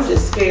 and I'm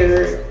just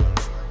scared,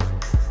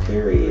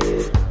 period,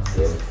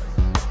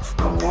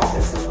 if I'm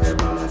walking somewhere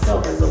by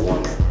myself as a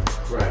woman.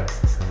 Right.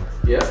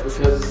 Yeah,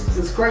 because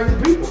it's crazy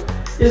people.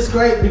 It's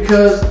great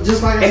because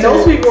just like I said,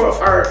 those people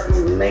are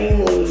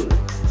mainly,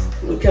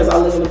 because I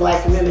live in the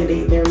black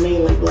community, they're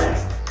mainly black.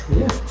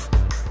 Yeah.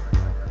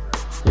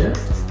 Yeah.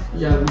 You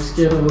gotta be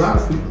scared of a lot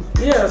of people.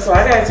 Yeah, so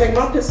I gotta take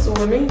my pistol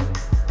with me.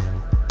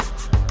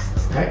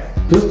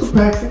 Pistol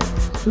packing.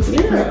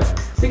 Yeah.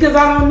 Because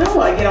I don't know.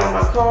 I get out of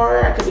my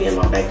car, I could be in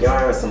my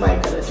backyard, or somebody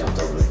could have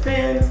jumped over the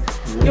fence.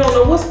 Mm-hmm. You don't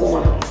know what's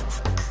going on.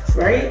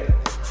 Right?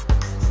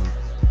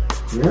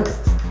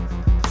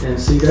 Yeah. And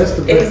see, that's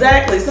the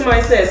exactly.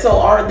 Somebody said, so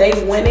are they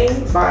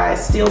winning by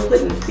still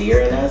putting fear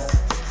in us?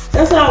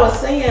 That's what I was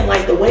saying.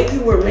 Like the way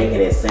you were making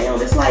it sound,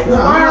 it's like, no,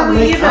 why are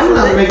we even? I'm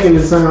not making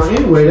it sound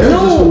anyway. That's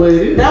just the way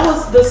it is. That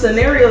was the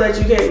scenario that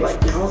you gave.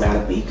 Like, y'all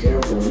gotta be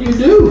careful. You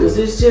do, because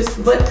it's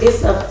just, but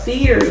it's a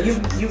fear.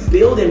 You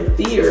build in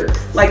fear.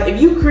 Like if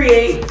you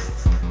create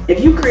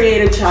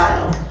a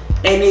child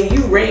and then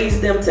you raise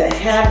them to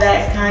have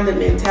that kind of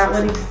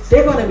mentality,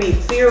 they're gonna be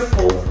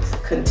fearful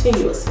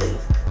continuously.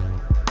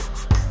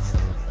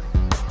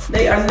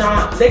 They're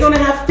gonna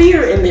have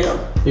fear in them.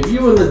 If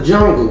you in the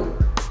jungle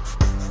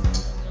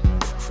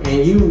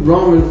and you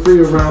roaming free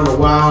around the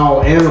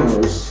wild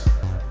animals,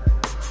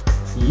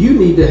 you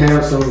need to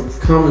have some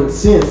common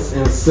sense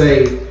and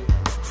say,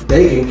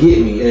 they can get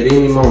me at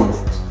any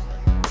moment.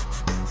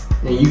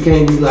 And you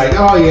can't be like,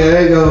 oh yeah,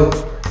 there go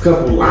a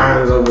couple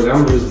lines over there.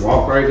 I'm just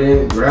walk right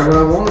in, grab what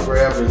I want to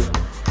grab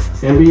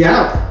and be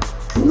out.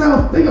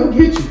 No, they gonna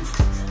get you.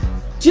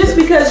 Just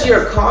because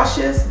you're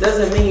cautious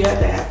doesn't mean you have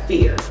to have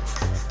fear.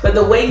 But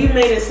the way you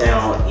made it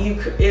sound,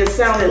 it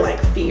sounded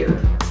like fear.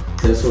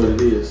 That's what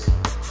it is.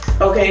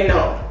 Okay,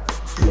 no.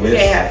 Yes. We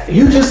can't have fear.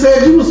 You just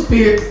said you was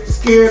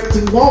scared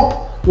to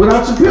walk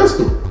without your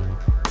pistol.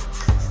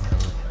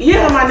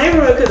 Yeah, my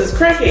neighborhood, because it's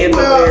crackheads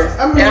over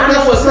there. I mean, and I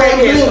know what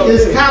crackheads do.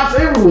 There's cops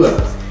everywhere.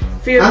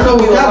 Fear I know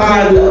what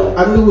cops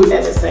do.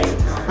 At the same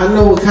time. I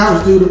know what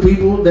cops do to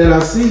people that I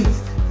see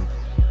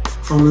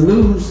on the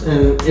news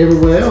and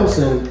everywhere else,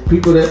 and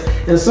people that,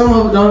 and some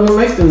of them don't even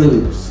make the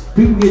news.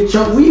 People get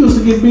choked. We used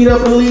to get beat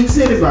up in League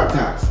City by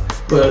cops.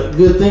 But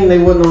good thing they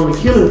wasn't on the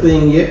killing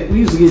thing yet. We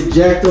used to get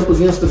jacked up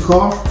against the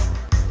car,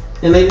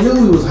 and they knew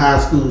we was high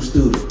school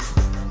students.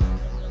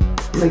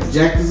 And they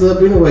jacked us up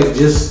anyway,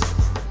 just,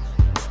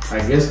 I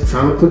guess,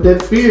 trying to put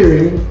that fear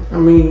in you. I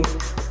mean,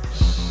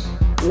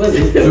 was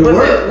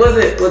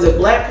it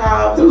black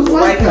cops? It was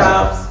white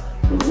cops.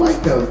 It was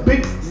white cops,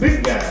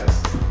 big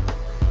guys.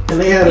 And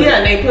they had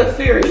and they put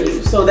fear in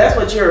you. So that's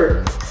what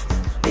you're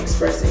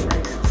expressing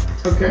right now.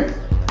 Okay.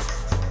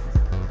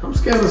 I'm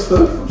scared of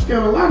stuff. I'm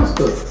scared of a lot of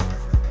stuff.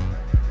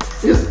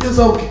 It's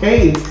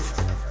okay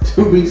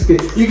to be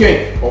scared. You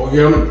can't, oh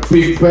yeah, I'm a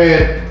big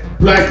bad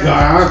black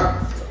guy.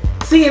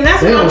 See, and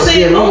that's what I'm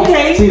saying.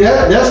 Okay. See,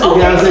 that's the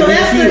guys so that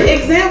that's an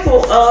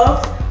example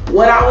of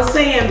what I was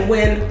saying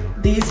when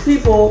these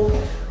people,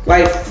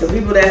 like the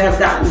people that have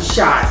gotten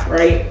shot,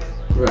 right?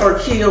 Or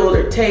killed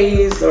or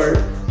tased or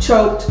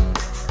choked.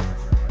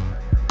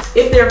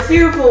 If they're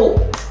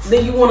fearful,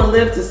 then you want to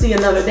live to see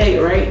another day,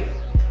 right?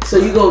 So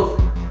you go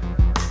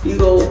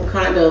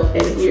kind of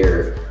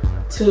adhere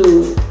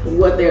to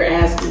what they're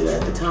asking you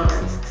at the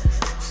time.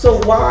 So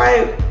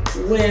why,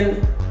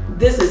 when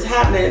this is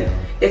happening,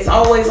 it's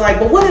always like,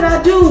 but what did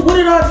I do? What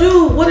did I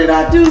do? What did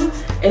I do?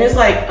 And it's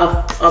like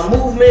a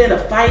movement, a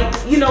fight,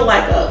 you know,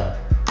 like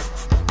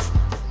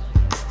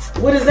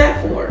what is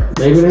that for?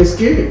 Maybe they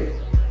scared.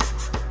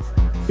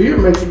 Fear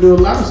makes you do a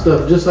lot of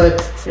stuff. Just like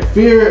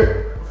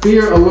fear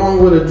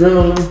along with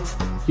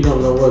adrenaline, you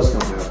don't know what's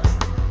gonna happen.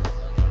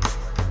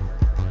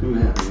 You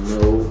have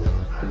no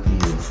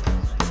idea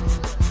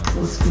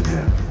what's gonna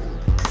happen.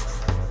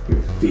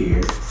 Your fear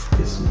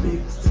is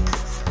mixed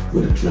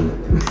with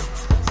adrenaline.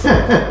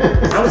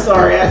 I'm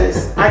sorry, I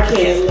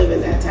can't live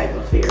in that type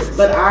of fear.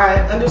 But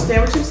I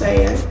understand what you're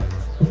saying.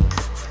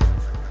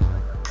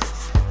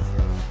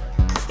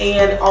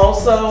 And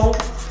also,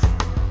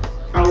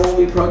 I won't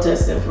be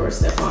protesting for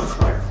Stephon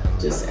Clark.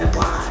 Just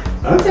FYI.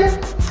 Okay.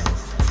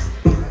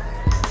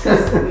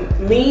 Because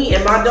me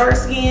and my dark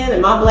skin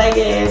and my black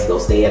ass go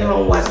stay at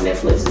home, watch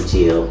Netflix and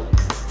chill.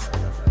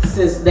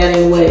 Since that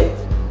ain't what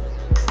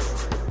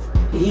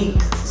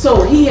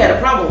he had a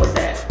problem with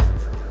that.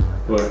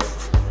 What?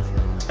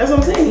 That's what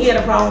I'm saying. He had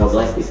a problem with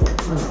black people.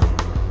 Oh.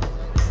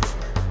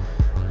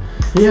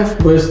 Yeah,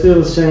 but it's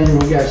still a shame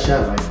he got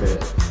shot like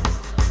that.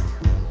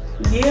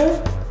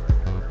 Yeah.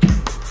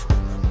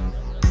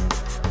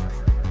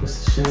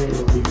 It's a shame.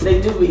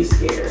 They do be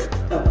scared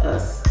of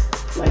us,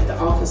 like the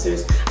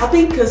officers. I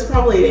think because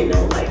probably they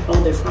know, like,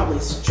 oh, they're probably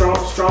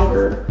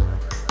stronger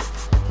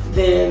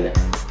than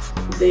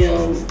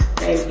them,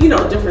 and you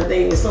know, different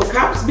things. So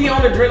cops be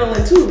on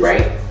adrenaline too,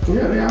 right?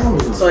 Yeah, they own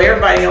it. So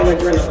everybody on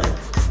adrenaline.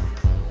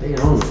 They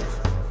own it.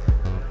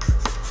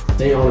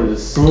 They own it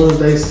as soon as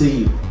they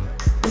see you.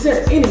 Is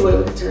there any way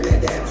we can turn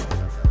that down?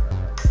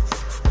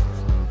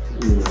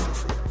 No.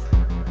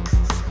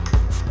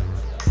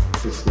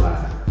 It's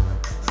live.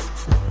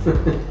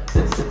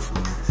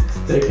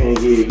 They can't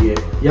hear it yet.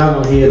 Y'all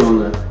gonna hear it on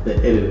the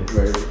edited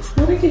version.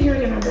 No, they can hear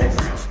it in our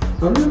background.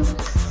 Oh, no?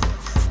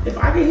 If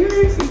I can hear it,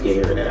 you can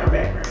hear it in our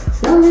background.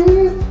 Y'all can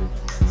hear it?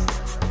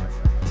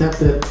 Tap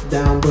that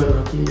down button.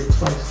 I'll hear it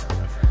twice.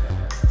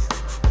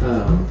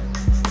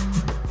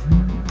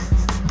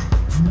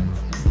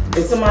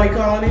 Is somebody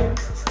calling in?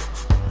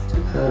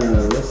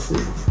 Let's see.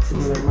 Give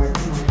me that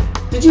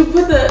microphone. Did you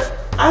put the?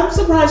 I'm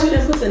surprised you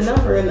didn't put the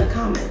number in the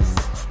comments,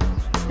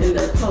 in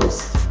the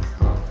post.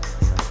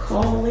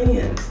 Call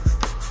in.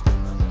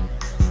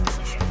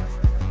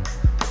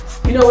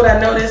 You know what I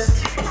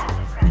noticed?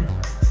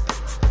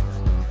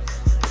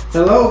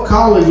 Hello,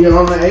 caller. You're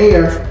on the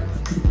air.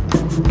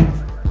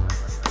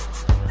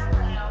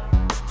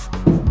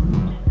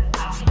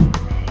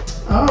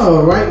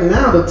 Oh, right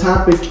now the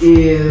topic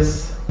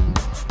is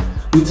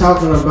we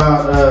talking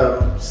about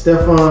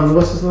Stephon.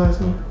 What's his last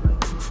name?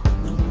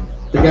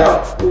 The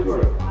guy. We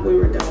were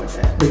done with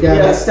that. The guy.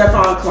 Yeah,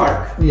 Stephon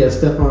Clark. Yeah,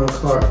 Stephon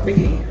Clark.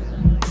 Begin.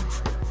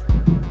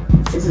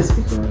 Is it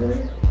speaker over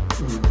there?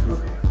 Mm-hmm.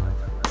 Okay.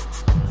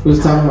 We was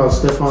talking about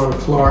Stephon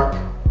Clark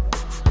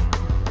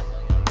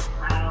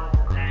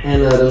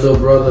and the little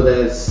brother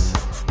that's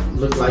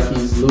looked like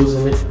he's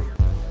losing it.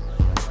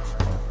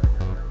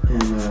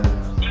 And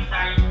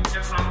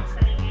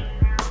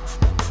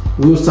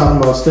we was talking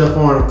about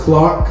Stephon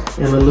Clark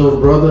and the little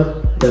brother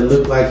that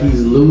looked like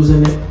he's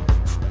losing it.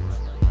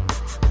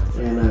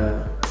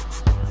 And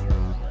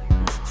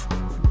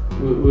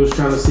we was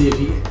trying to see if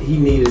he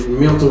needed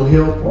mental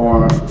help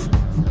or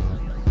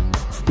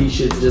he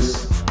should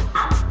just.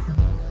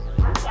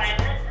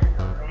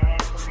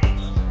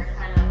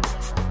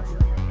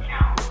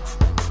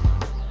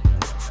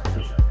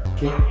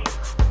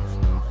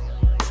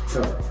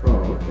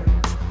 Oh, okay.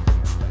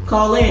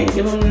 Call in.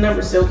 Give them the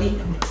number,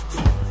 Silky.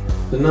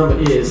 The number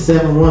is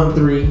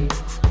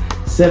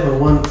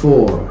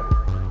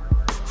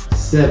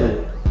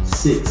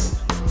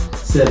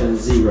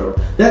 713-714-7670.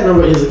 That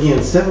number is again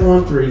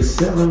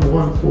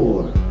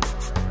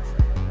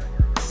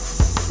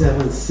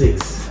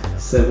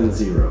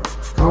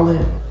 713-714-7670. Call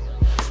in.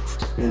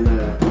 And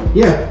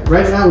yeah,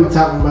 right now we're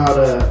talking about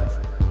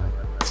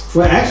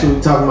well, actually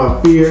we're talking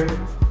about fear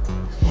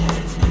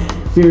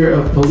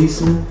of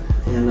policemen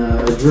and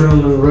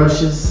adrenaline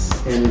rushes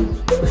and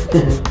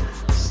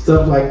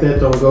stuff like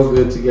that don't go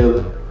good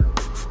together.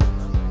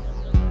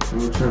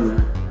 I'm trying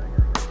to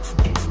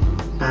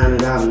iron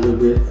it out a little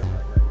bit.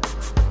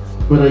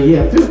 But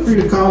yeah, feel free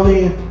to call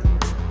in.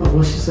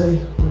 What'd she say?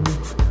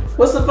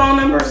 What's the phone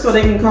number so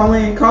they can call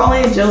in? Call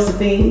in,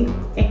 Josephine.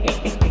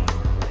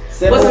 What's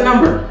the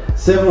number?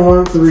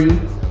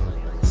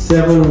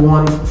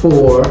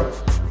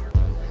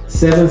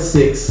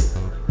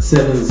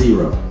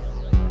 713-714-7670.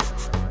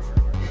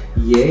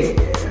 Yeah.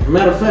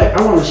 Matter of fact,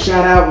 I want to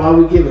shout out while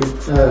we're giving.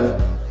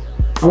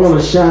 I want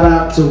to shout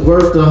out to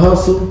Worth the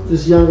Hustle.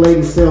 This young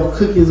lady sells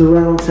cookies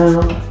around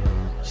town.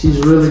 She's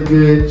really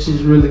good.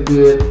 She's really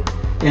good.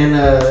 And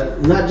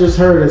not just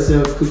her that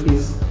sells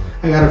cookies.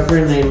 I got a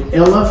friend named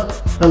Ella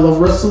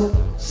Russell,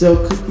 sell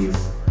cookies.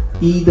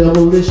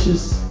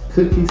 E-Double-licious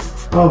cookies.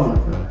 Oh my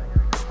God.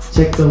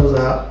 Check those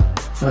out.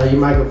 You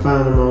might can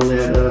find them on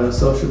that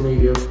social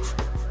media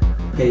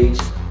page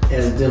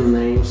as them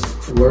names.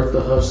 Worth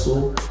the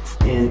Hustle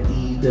and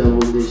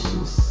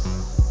E-Double-licious.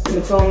 And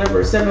the phone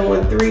number is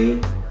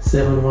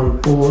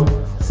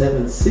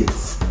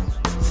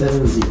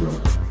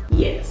 714-714-7670.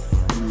 Yes.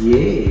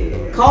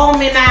 Yeah. Call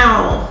me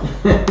now.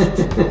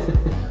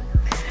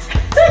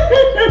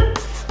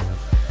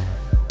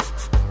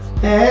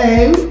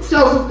 Hey,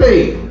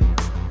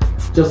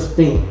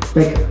 Josephine,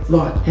 Baker,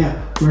 Lord have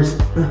mercy.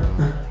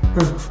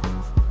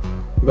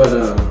 But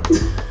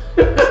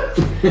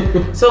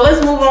so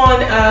let's move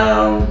on.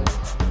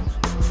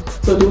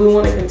 So do we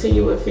want to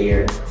continue with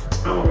fear?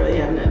 I don't really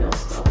have nothing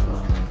else to talk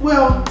about.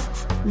 Well,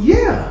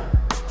 yeah.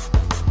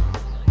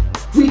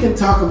 We can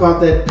talk about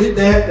that.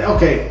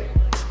 Okay,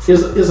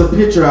 there's a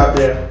picture out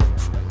there,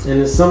 and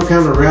there's some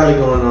kind of rally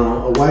going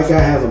on. A white guy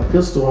has a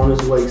pistol on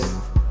his waist,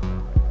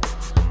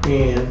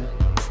 and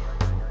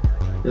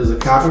there's a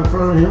cop in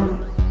front of him.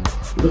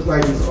 Looks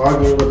like he's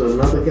arguing with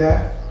another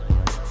guy,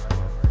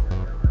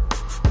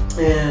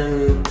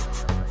 and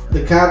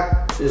the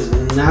cop is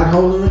not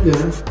holding a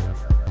gun.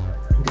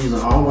 These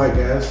are all white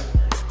guys,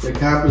 The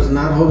cop is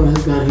not holding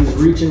his gun. He's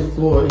reaching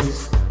for it.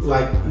 He's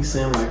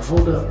saying like,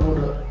 hold up.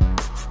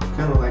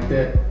 Kind of like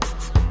that.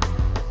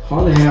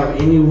 Hardly have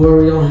any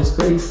worry on his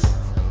face.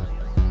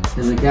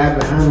 And the guy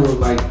behind him was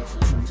like,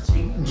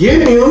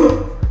 get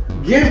him.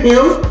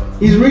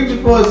 He's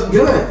reaching for his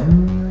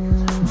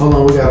gun. Hold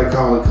on, we got a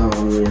caller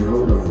calling in.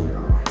 Hold on,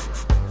 y'all.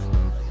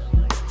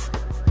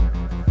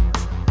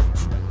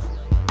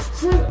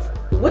 So,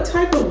 what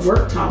type of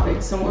work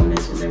topics? Someone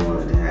mentioned they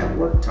wanted to have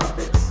work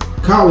topics.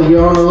 Caller,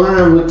 you're on the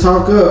line with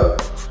Talk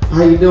Up.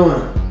 How you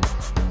doing?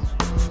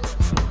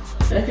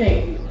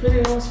 Okay, put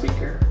it on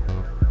speaker.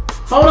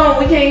 Hold on,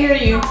 we can't hear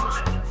you.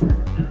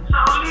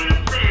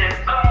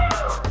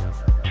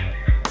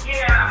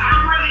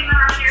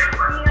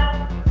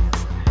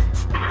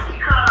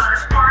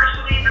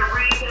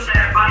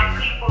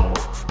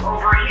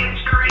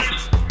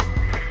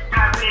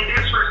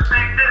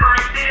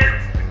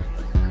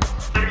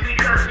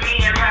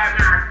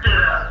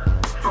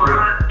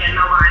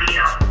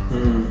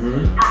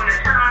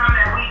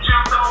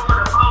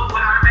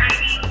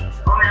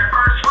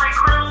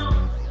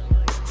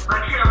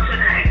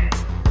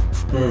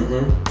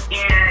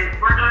 And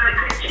we're going to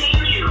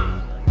continue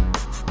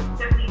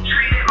to be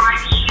treated like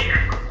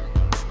shit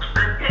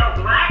until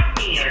black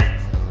men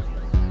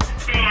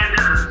stand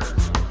up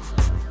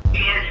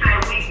and say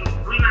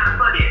we not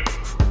for this.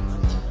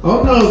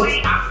 Oh no.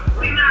 We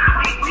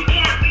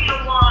can't be the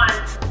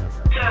ones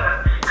to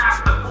stop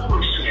the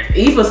bullshit.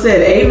 Eva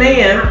said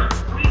amen.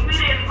 We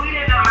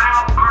didn't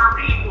allow our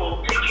people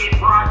to get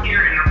brought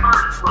here in the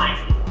first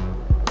place.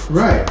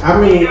 Right. I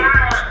mean,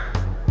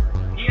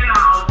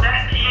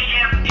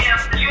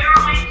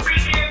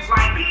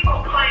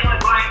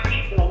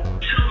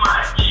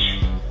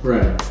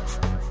 right.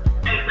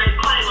 They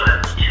play with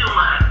us too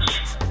much.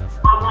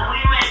 But when we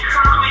make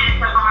comments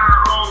about our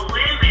own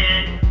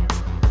women,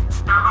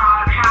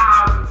 about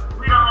how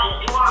we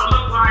don't want to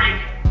look like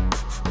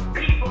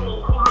people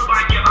who look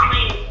like you. I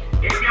mean,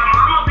 if your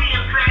mama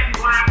being fat and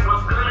black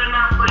was good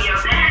enough for your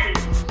daddy,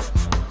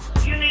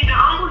 you need to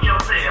humble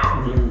yourself.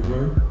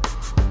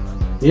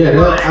 Yeah,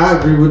 I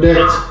agree with that.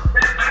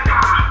 That's how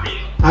I feel.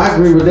 I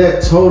agree with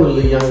that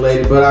totally, young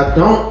lady. But I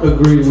don't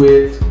agree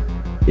with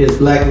is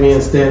black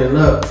men standing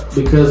up,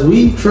 because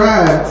we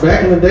tried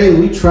back in the day.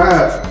 We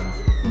tried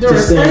to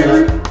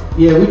stand up.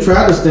 Yeah, we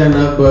tried to stand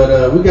up,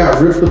 but we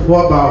got ripped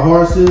apart by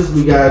horses.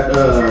 We got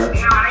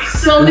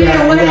so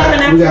then what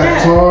happened after that? We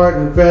got tarred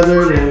and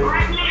feathered and.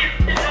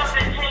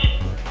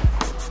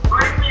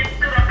 Black men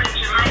stood up in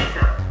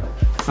Jamaica.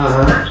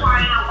 That's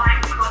why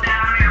white people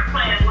down there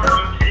playing with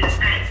them to this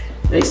day.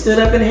 They stood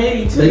up in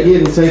Haiti too. They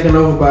getting taken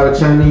over by the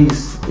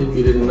Chinese, if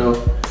you didn't know.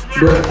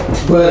 But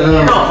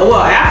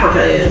well,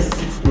 Africa is.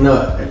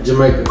 No,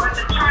 Jamaica.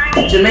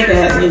 Jamaica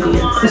has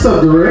Indians. What's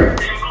up, Darrell?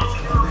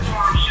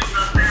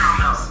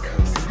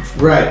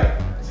 Right.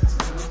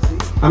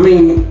 I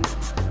mean,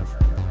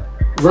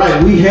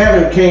 right. We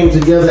haven't came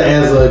together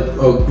as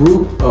a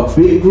group, a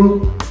big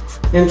group,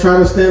 and try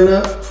to stand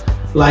up.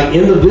 Like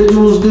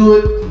individuals do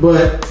it,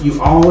 but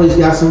you always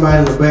got somebody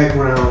in the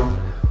background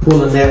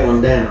pulling that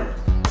one down.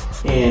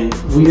 And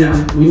we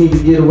need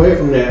to get away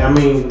from that. I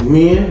mean,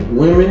 men,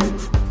 women,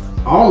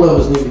 all of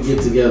us need to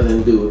get together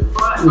and do it.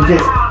 But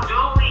how do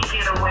we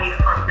get away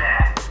from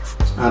that?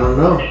 I don't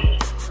know.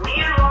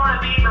 Men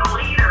want to be the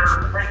leader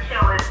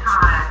until it's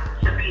time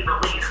to be the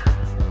leader.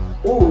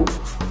 Ooh.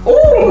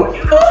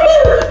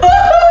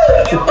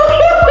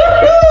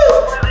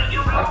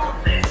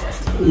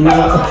 No.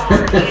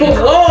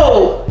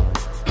 Whoa.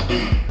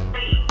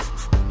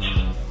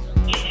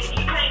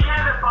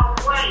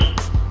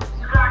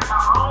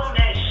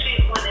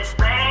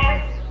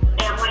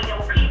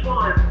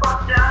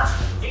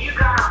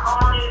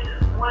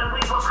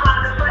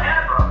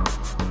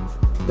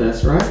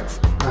 That's right.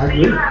 I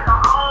agree. You have to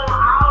own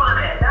all of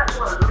that. That's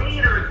what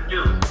leaders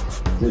do.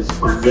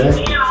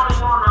 Exactly. Men only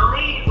want to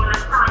lead when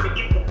it's time to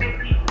get the big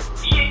piece of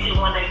chicken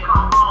when they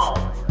come home.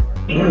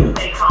 If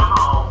they come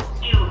home,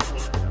 excuse me.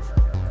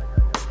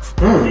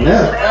 Now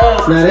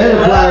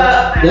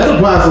that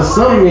applies to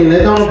some men.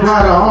 That don't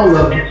apply to all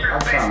of them.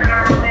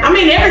 I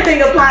mean,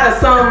 everything apply to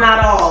some, not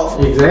all.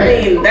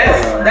 Exactly. I mean,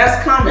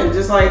 that's common.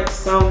 Just like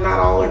some, not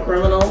all are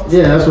criminal.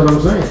 Yeah, that's what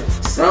I'm saying.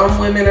 Some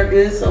women are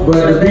good, some But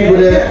women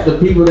are bad. the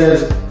people that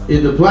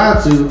it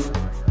applied to,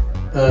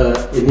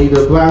 it need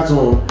to apply to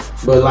them.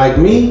 But like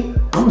me,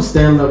 I'm a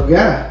stand-up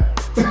guy.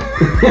 So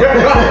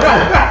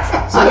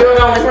you're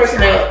the only person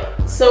that.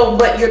 So,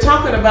 but you're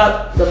talking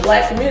about the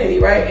black community,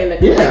 right? And the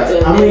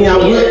collective. I mean, I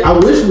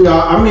wish we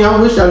all. I mean,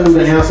 I wish I knew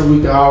the answer. We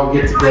could all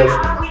get together.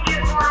 How do we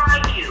get more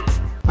like you?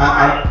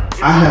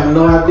 I have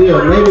no idea.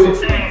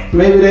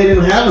 Maybe they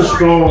didn't have a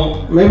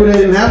strong. Maybe they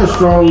didn't have a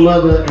strong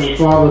mother and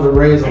father to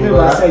raise them.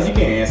 I I said you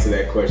can't answer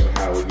that question.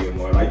 How we get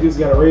more? Like you just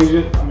gotta raise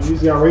it. I mean, you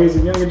just gotta raise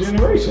the younger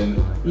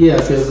generation. Yeah,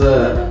 because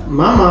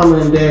my mama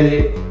and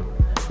daddy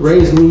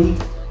raised me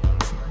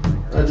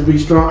to be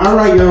strong. All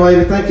right, young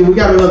lady. Thank you. We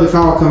got another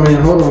call coming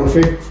in. Hold on,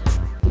 okay?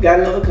 We got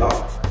another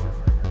call.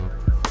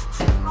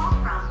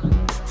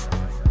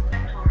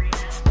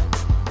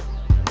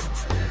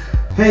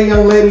 Hey,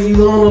 young lady,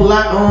 you on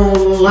the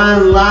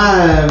line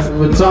live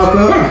with Talk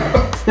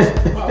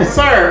Up?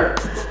 Sir.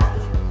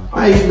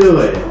 How you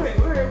doing?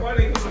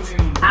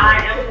 I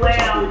am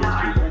well.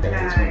 How are you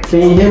guys? Can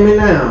you hear me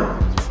now?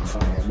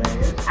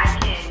 I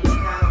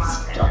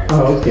can.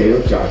 Oh, okay.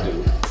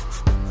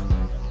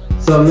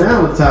 So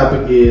now the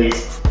topic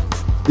is,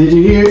 did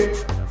you hear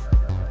it?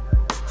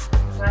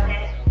 Go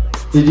ahead.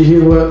 Did you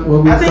hear what we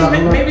were I think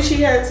talking about? maybe she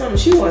had something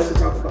she wanted to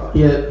talk about.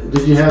 Yeah,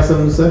 did you have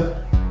something to say?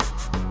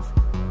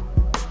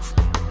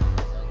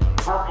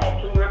 Okay,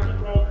 can you repeat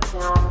that?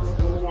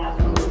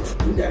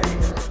 You got it.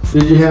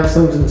 Did you have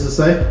something to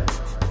say?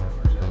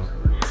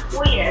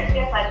 Well, yes, I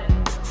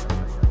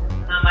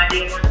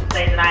did want to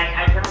say that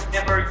I don't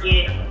ever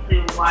get to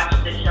watch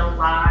the show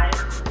live,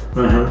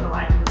 so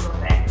I can go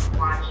back and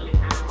watch it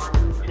on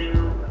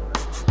YouTube.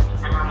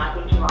 I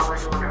think you all are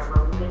doing a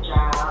really good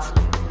job.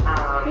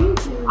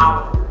 Thank you. You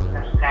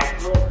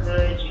guys look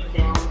good, you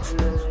sound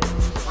good.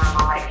 I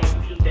like how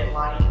you keep it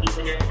light,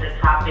 even if the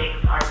topics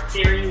are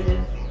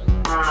serious.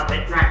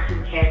 It's not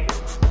too heavy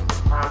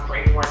for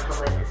anyone to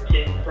listen to.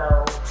 So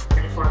I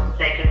just want to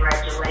say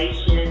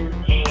congratulations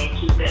and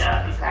keep it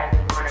up. You guys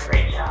are doing a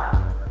great job.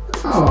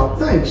 Oh,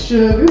 thanks,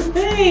 sugar.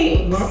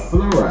 Thanks.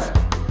 Well, all right.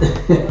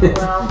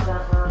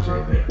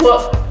 Welcome.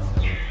 Well,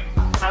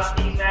 I'll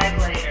see you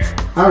guys later.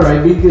 All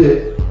right, be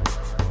good.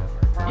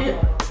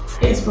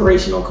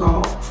 inspirational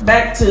call.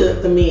 Back to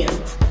the men.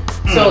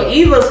 So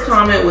Eva's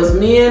comment was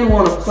men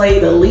want to play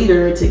the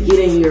leader to get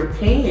in your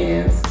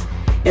pants.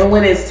 And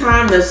when it's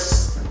time to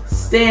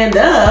stand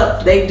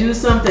up, they do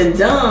something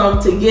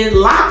dumb to get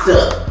locked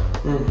up.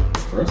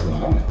 First of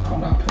all, I'm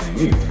not playing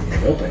anything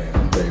in your pants.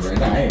 I'm telling you right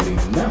now, I ain't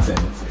leaving nothing.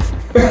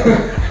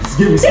 Just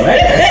give me some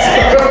ass.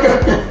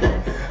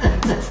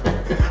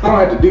 I don't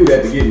have to do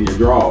that to get in your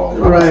drawers.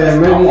 Right,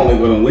 I'm maybe. only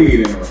going to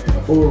lead in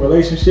a full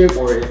relationship,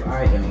 or if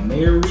I am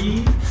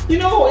married. You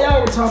know,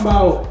 y'all were talking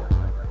about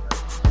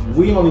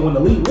we only want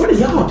to lead. What are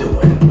y'all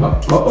doing?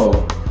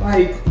 Uh-oh.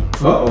 Like,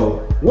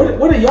 Uh-oh. what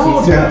are y'all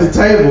He's doing? at the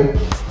table.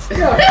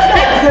 Yeah,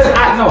 because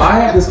I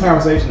have this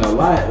conversation a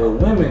lot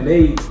with women.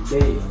 They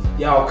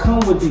y'all come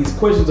with these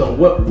questions on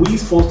what we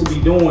supposed to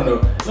be doing,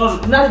 or no,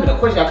 not even a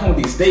question. Y'all come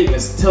with these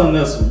statements telling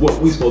us what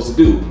we supposed to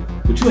do,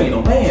 but you ain't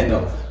no man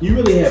though. You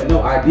really have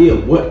no idea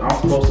what I'm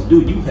supposed to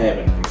do. You have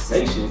a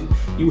fixation.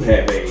 You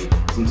have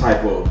some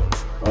type of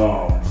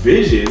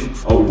vision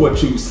of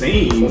what you've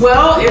seen.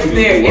 Well, if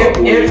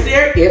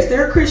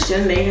they're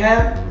Christian, they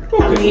have.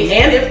 I mean,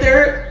 and if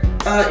they're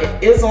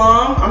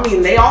Islam, I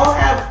mean, they all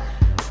have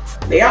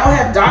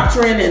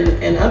doctrine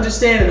and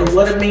understanding of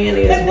what a man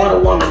is, what a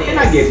woman is. And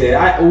I get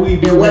that. We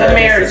do and what have a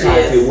marriage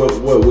society, is.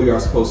 what we are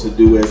supposed to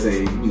do as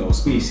a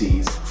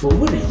species. But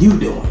what are you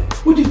doing?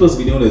 What you supposed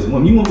to be doing as a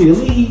woman? You want me to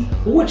lead?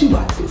 Well, what you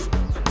about to do?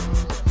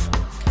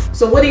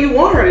 So what do you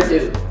want her to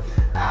do?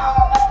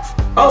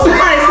 Oh,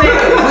 somebody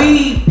said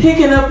we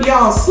picking up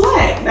y'all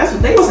slack. That's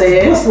what they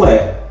said. What's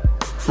slack?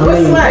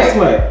 What's slack? What's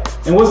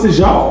slack? And what's this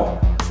y'all?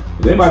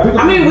 Is anybody picking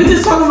up? I mean, we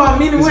just talking about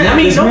men and women. I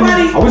mean,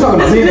 nobody. Are we talking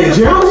about men in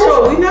general?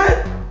 Show. We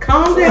not.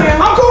 Calm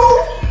down. I'm cool.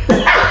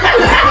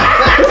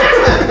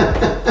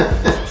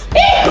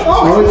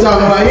 Are we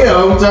talking about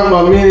Are we talking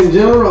about men in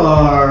general,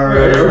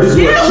 or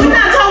Yeah, we're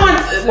not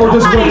talking. Or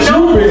just what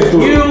you've been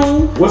through.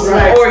 You. What's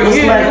slack? Or What's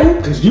you. slack?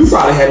 Because you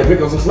probably had to pick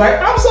up some slack.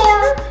 I'm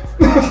sorry.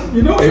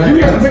 You know, if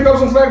you had to pick up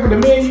some slack for the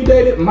men you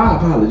dated, my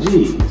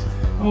apologies.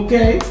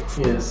 Okay.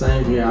 Yeah,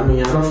 same here. I mean,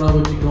 I don't know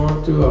what you're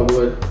going through or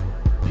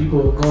what people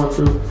are going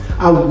through.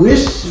 I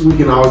wish we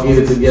can all get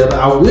it together.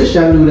 I wish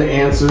I knew the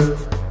answer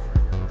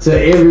to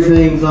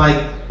everything. Like,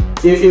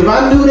 if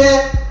I knew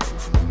that,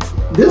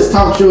 this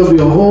talk show would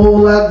be a whole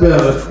lot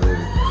better.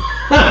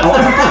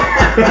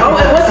 Oh,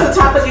 and what's the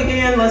topic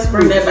again? Let's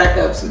bring that back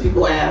up. Some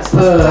people ask.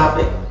 What's the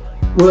topic?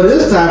 Well,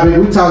 this topic,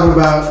 we're talking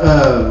about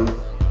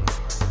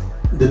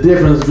the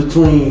difference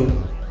between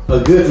a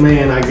good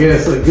man, I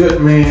guess, a good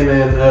man,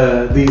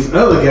 and these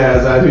other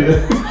guys out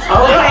here.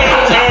 Okay,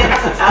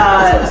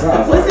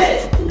 and what's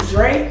that?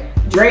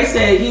 Dre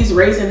said he's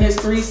raising his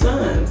 3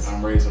 sons.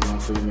 I'm raising my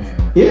 3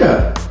 men.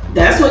 Yeah.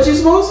 That's what you're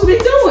supposed to be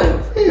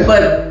doing. Yeah.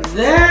 But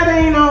that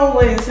ain't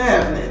always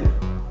happening.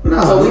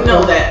 No, So we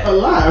know that. a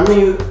lot. I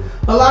mean,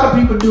 a lot of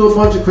people do a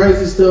bunch of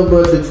crazy stuff,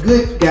 but the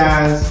good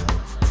guys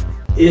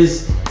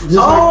is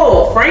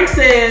just Frank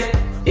said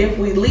if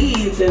we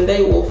lead, then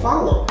they will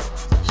follow.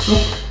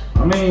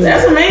 I mean,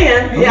 That's a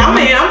man. Yeah, I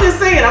mean, I'm just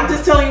saying. I'm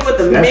just telling you what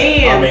the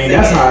man. I mean,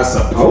 that's how it's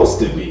supposed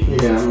to be.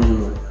 Yeah, I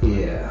mean,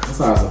 yeah. That's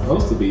how it's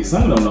supposed to be.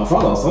 Some of them don't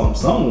follow.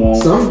 Some won't.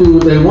 Some do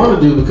what they want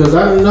to do because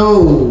I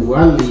know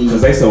I lead.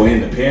 Because they so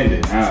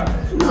independent now.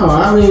 No,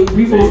 I mean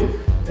people.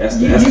 That's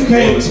You the can't.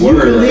 famous You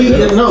word can right lead.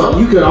 there. No,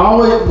 you could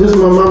always. This is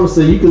my mama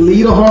said. You can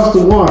lead a horse to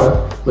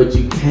water, but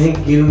you can't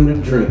get him to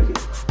drink it.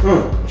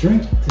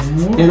 Drink.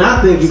 And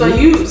I think So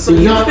you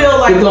feel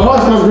like if the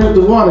horse don't drink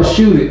the water,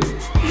 shoot it.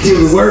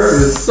 It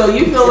works. So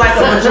you feel like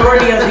a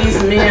majority of these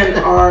men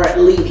are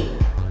leading,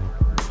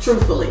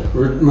 truthfully.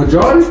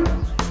 Majority?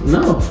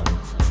 No.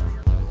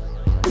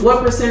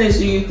 What percentage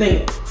do you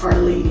think are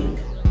leading?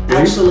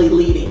 Actually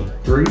leading.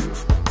 3.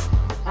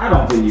 I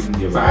don't till you can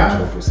give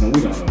an 5%.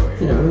 We don't know where.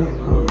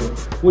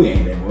 Yeah, we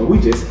ain't anywhere. We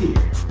just here.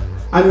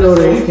 I know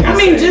So that. we can't I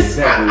mean, say just,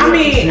 exactly I what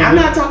mean, percentage. I'm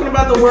not talking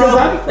about the Because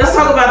world. Let's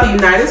talk about the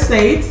United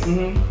States.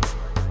 Mhm.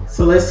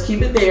 So let's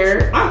keep it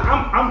there.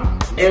 I'm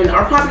And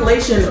our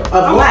population of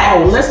I'm black.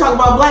 always- Let's talk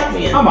about black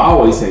men. I'ma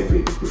always say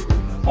 50-50.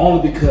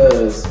 Only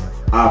because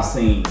I've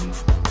seen,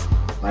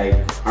 like,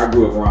 I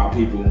grew up around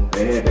people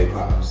that had their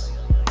pops.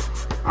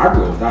 I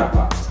grew up without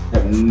pops. I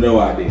have no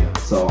idea.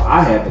 So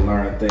I had to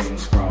learn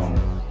things from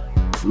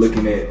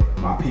looking at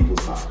my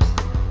people's pops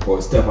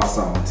or stuff I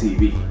saw on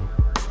TV.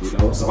 You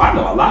know, so I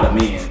know a lot of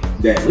men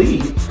that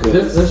lead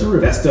because That's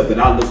real. that's stuff that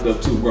I looked up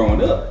to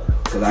growing up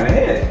because I didn't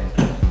have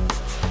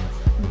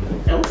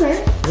that.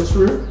 Okay. That's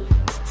real.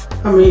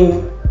 I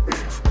mean,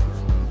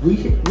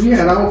 we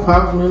had our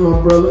pops, me and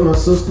my brother, my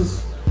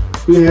sisters.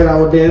 We had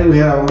our daddy, we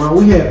had our mom.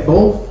 We had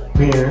both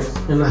parents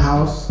in the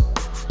house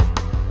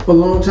for a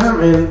long time,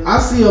 and I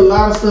see a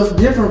lot of stuff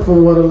different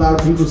from what a lot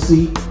of people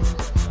see,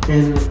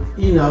 and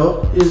you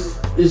know, it's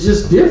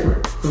just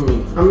different for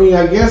me. I mean,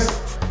 I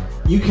guess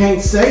you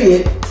can't say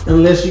it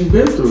unless you've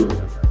been through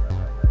it.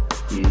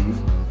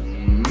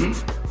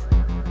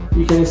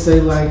 You can't say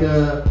like,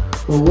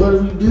 well, what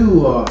do we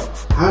do, or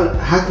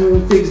how can we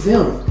fix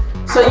them?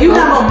 So you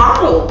have a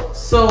model.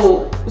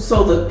 So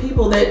the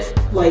people that,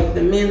 like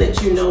the men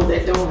that you know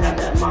that don't have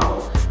that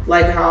model,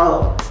 like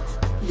how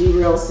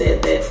D-Real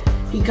said that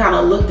he kind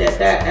of looked at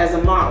that as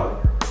a model.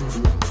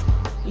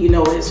 You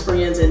know, his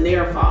friends and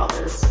their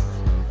fathers.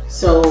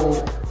 So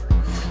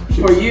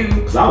for you,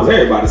 Cause I was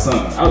everybody's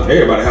son. I was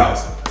everybody's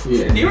house.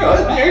 Yeah. D-Real,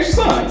 that's my extra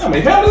son. You know how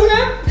many families I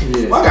got?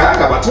 Yeah. Well, I got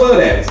about 12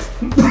 daddies.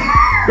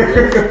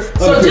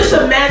 so just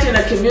imagine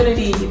a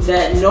community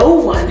that no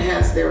one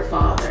has their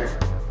father.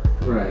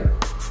 Right.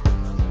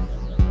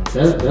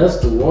 That's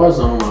the war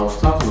zone I was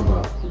talking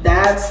about.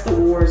 That's the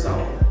war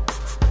zone.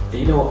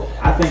 You know,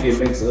 I think it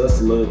makes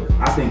us look,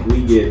 I think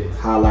we get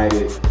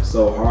highlighted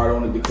so hard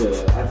on it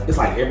because it's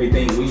like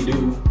everything we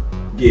do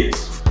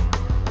gets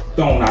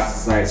thrown out to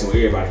society so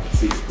everybody can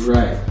see it.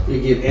 Right.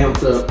 You get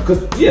amped up.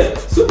 Cause yeah,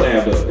 super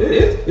amped up.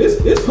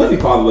 It's plenty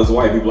fatherless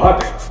white people out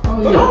there.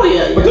 Oh, But, yeah. Oh,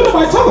 yeah, But yeah. don't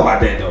nobody talk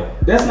about that though.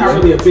 That's not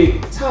really a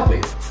big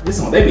topic.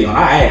 They be on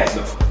our ass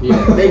though.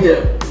 Yeah, They do.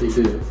 they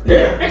do.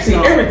 Yeah, actually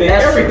No, everything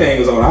that's true.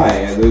 is on our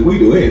ass. If we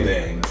do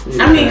anything.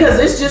 I mean, because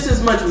it's just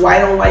as much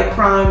white on white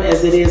crime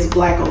as it is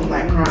black on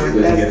black crime.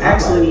 It doesn't That's get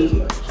actually,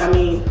 highlighted. I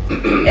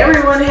mean,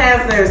 everyone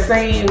has their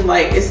same,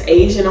 like, it's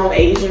Asian on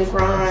Asian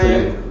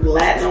crime,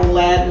 Latin on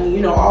Latin, you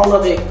know, all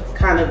of it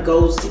kind of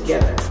goes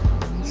together.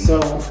 So,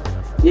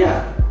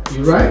 yeah.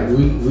 You're right.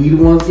 We the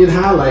ones get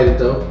highlighted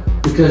though,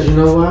 because you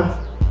know why?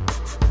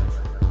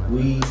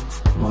 We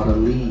are the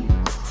leads.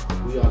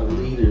 We are the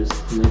leaders,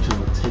 and they're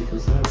trying to take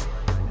us out.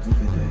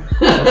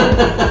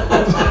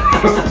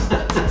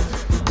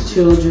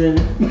 Children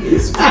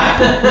is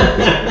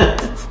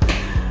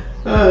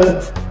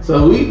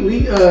So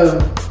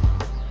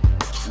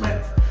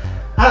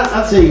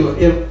I tell you,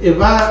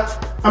 if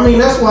I mean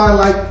that's why I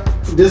like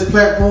this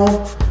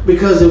platform,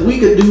 because if we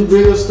could do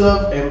bigger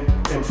stuff and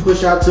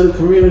push out to the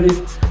community,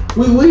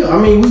 we will.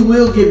 I mean, we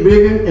will get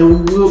bigger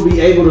and we will be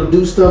able to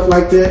do stuff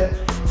like that.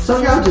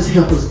 So y'all just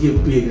help us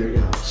get bigger,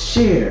 y'all.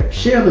 Share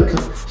the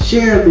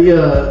share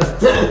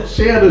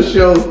the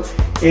show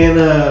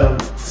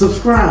and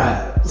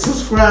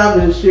subscribe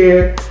and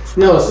share.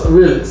 No,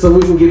 really, so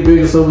we can get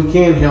bigger, so we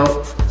can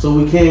help, so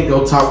we can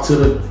go talk to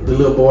the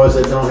little boys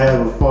that don't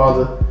have a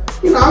father.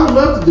 You know, I would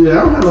love to do that.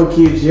 I don't have no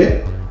kids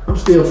yet. I'm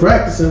still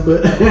practicing,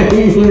 but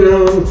you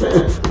know what I'm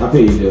saying? I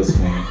feel you,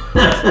 Josephine.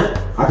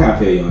 I can't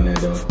feel you on that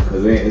though,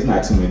 because it's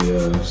not too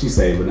many. She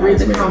said, but not Read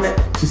as the many.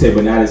 comment. She said,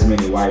 but not as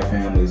many white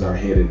families are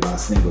headed by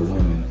single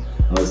women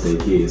unless their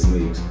kids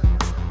mixed.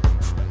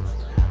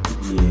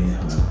 Yeah,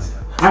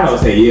 I know.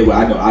 Say yeah, but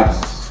I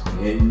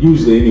know.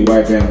 Usually any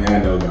white family I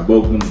know got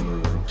both of them.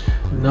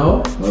 No.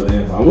 Mother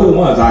and father. Well, the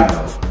ones I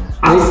know.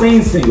 I've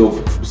seen single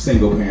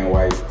parent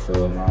white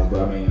moms,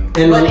 but I mean.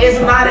 But it's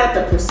not at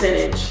the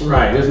percentage.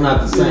 Right, it's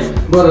not the same.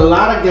 But a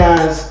lot of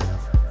guys,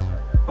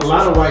 a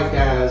lot of white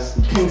guys,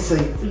 you can't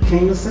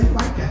even say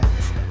white guy.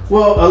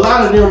 Well, a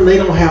lot of them, they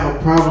don't have a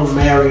problem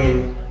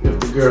marrying if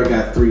the girl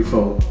got 3,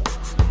 4,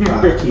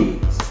 5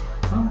 kids.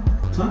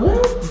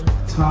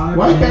 Time.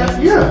 White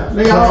guys, yeah,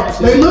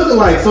 they look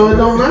alike, so it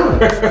don't matter.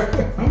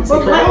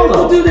 But black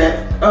people do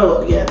that.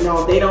 Oh yeah,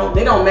 no, they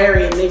don't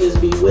marry and they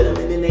just be with them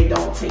and then they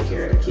don't take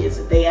care of the kids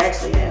that they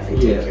actually have. They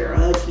take care of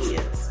her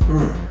kids.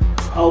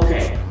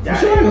 Okay, got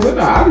Sure, it.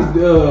 I just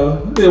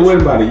did a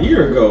wedding about a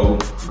year ago.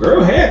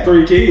 Girl had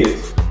 3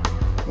 kids.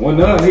 One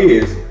none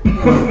his.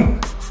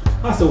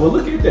 I said, well,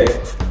 look at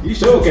that. You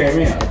sure came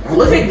in.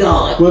 Look at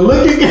God. Well,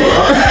 look at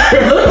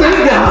God. Look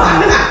at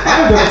God.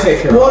 I'm gonna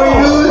take care of What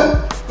are you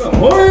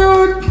doing? What are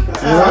you doing?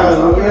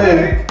 Oh,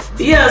 man.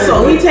 Yeah,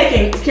 so he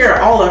taking care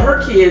of all of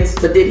her kids,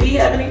 but did he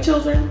have any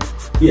children?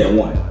 Yeah,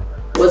 one.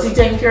 Was he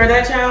taking care of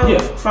that child? Yeah.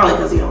 Probably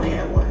because he only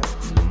had one.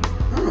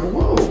 Oh,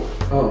 whoa.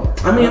 Oh.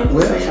 I mean, I'm just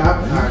Well, saying.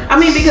 I- I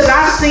mean, because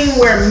I've seen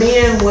where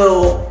men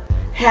will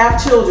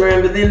have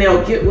children, but then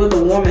they'll get with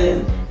a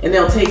woman and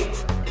they'll take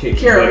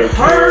care of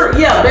her,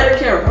 better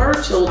care of her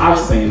children. I've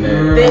seen that.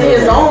 Than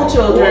his own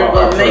children,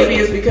 Well, but maybe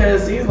it's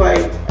because he's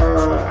like,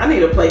 I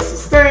need a place to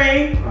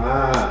stay.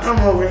 Ah. I'm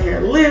over here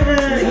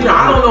living. You know,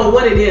 I don't know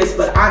what it is,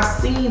 but I've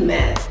seen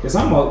that. It's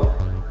almost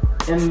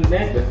in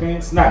that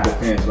defense, not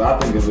defense, but I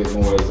think of it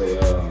more as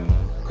a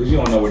because you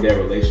don't know what their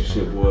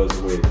relationship was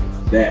with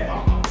that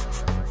mama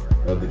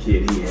of the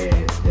kid he had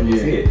that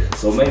was his.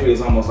 So maybe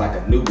it's almost like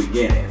a new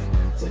beginning.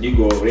 So you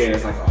go over there and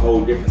it's like a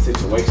whole different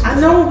situation. I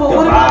know, but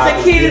what about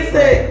the kids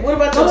that? What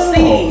about your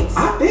seeds?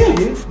 I feel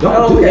you.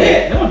 Don't do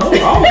that. No.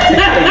 Always take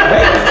care of your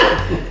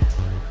babies.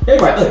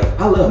 Everybody, look,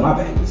 I love my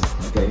babies.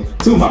 Okay,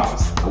 2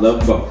 mamas. I love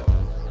them both.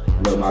 I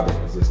love my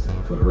babies, just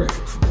for the record.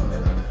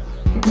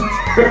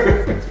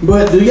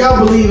 But do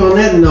y'all believe on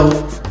that note,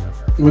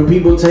 when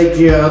people take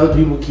care of other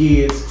people's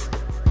kids,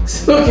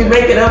 So you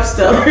making up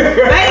stuff.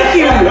 Thank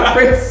you,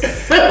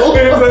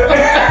 Priscilla.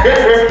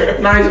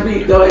 Nigel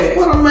P, go ahead.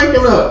 what I'm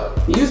making up?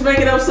 You was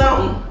making up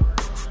something.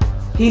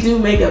 He do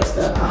make up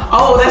stuff.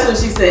 Oh, that's what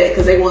she said,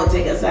 because they want to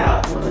take us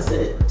out. When I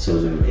said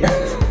children,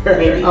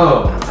 maybe.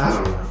 Oh,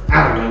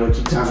 I don't know what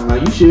you're talking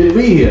about. You should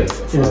be here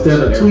instead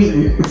of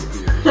tweeting.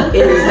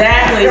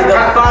 Exactly.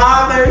 The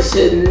father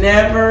should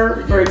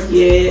never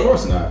forget Of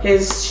course not.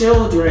 his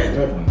children.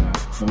 Definitely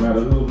not. No matter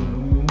who,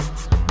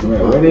 no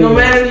matter where they No at.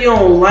 matter if you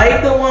don't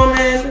like the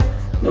woman,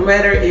 no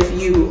matter if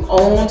you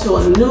own to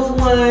a new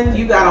one,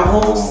 you got a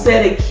whole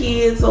set of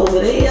kids over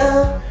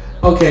there.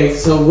 Okay,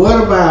 so what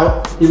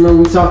about, you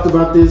remember we talked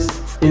about this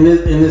in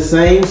the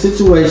same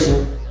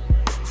situation.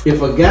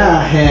 If a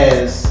guy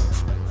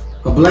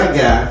a black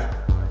guy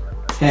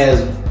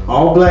has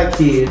all black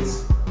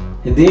kids,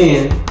 and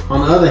then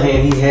on the other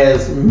hand he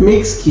has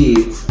mixed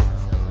kids,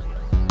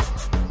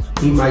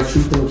 he might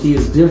treat them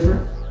kids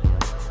different.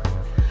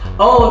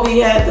 Oh, if he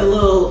had his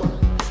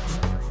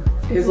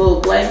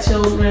little black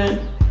children,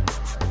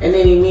 and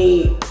then he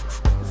meet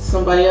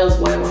somebody else,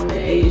 white woman,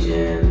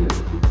 Asian,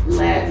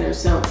 Latin or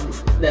something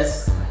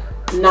that's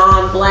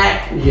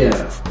non-black. Yeah,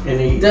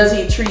 and Does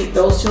he treat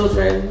those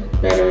children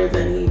better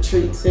than he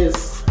treats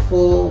his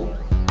full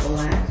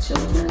black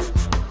children?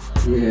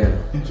 yeah,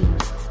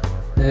 Interesting.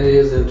 that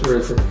is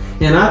interesting.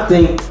 And I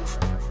think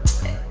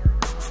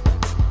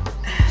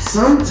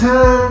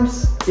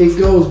sometimes it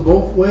goes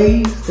both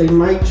ways. They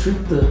might treat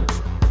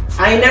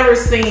I ain't never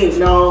seen.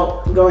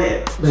 No, go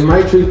ahead.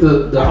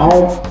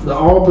 the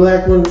all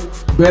black one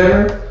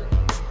better.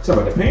 So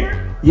about the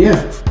parent?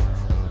 Yeah.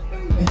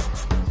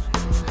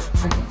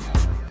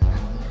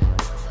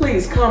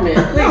 Please comment.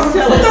 Please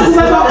tell us.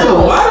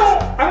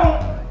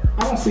 I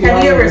don't see.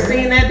 Have you ever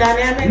seen that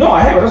dynamic? No,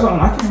 I haven't. That's why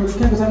I can't really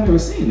count because I've never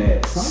seen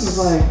that. So I'm just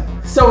like,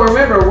 So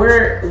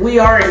remember, we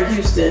are in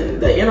Houston.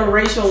 The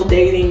interracial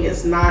dating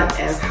is not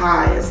as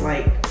high as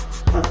like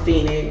a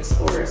Phoenix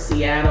or a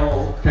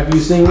Seattle Have you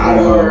seen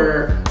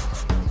or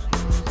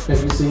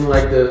Have you seen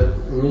like the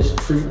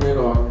mistreatment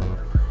or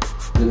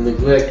the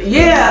neglect?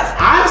 yeah,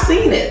 I've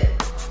seen it.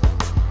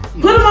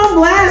 Put them on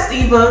blast,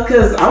 Eva,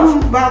 because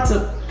I'm about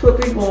to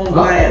put people on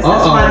blast.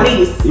 That's my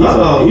niece. he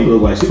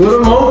look like she Put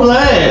them on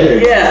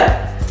blast.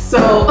 Yeah.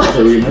 So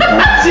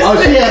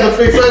Oh, she had to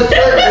fix her shirt,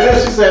 and then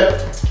she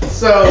said,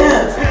 "So."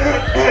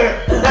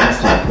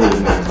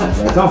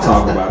 Don't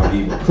talk about it,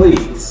 Eva,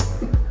 please.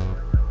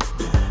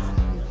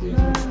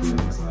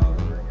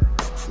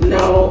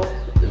 no,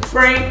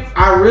 Frank,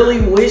 I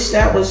really wish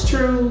that was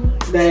true.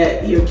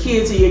 That your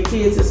kids are your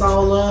kids. It's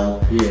all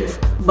love. Yeah.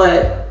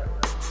 But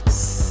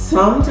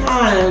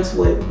sometimes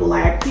with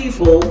black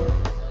people,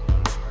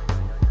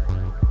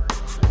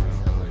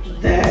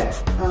 that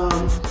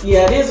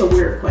it is a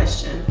weird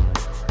question,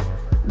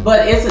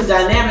 but it's a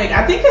dynamic.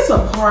 I think it's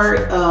a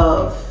part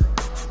of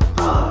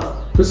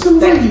But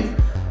somebody,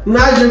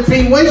 Nigel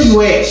P, where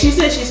you at? she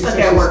said she's stuck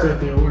at work.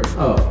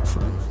 Oh,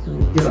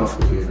 get off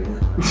of here then.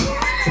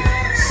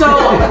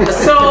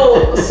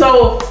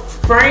 So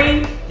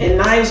Frank and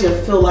Nigel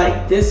feel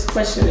like this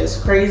question is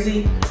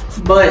crazy,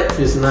 but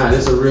It's not.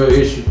 It's a real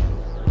issue.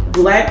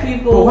 black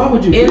people Well, why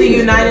would you in do the that?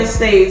 United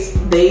States,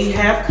 they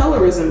have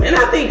colorism, and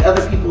I think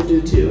other people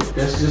do too.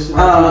 That's just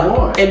like you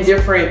want. In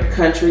different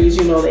countries,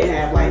 you know, they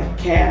have like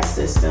caste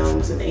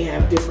systems and they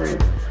have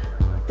different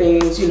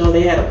things. You know,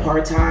 they had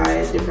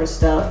apartheid, different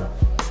stuff.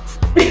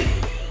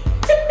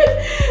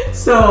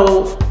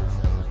 So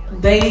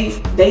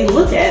they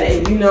look at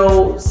it. You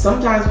know,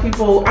 sometimes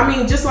people. I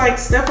mean, just like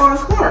Stephon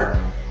Clark,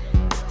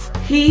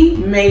 he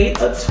made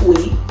a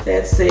tweet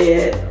that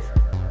said.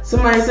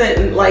 Somebody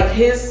said like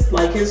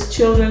his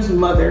children's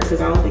mother,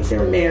 because I don't think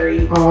they're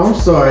married. Oh, I'm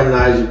sorry,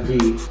 Nigel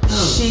P.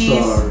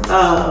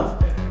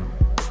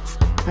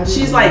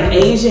 She's like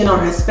Asian or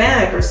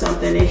Hispanic or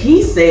something, and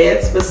he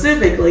said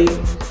specifically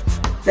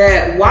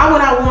that why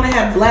would I want to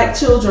have black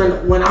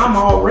children when I'm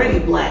already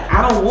black?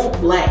 I don't want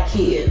black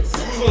kids.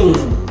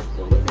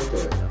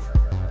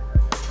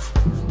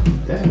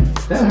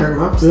 That hurt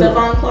my feelings.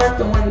 Stephon Clark,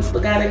 the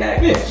guy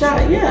that got shot,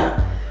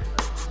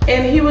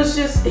 and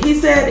he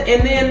said,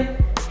 and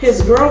then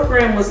his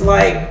girlfriend was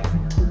like,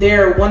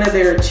 one of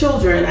their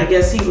children, I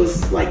guess he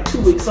was like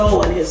 2 weeks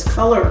old, and his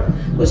color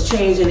was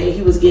changing and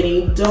he was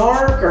getting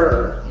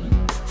darker.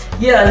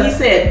 Yeah, he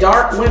said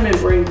dark women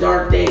bring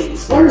dark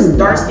days.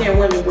 Dark skinned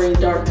women bring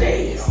dark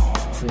days.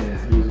 Yeah,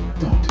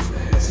 Don't do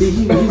that. see,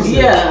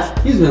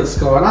 he's been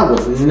scarred. I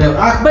would never.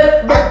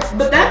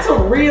 But that's a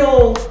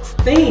real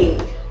thing.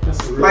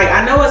 That's a real. Like,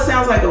 I know it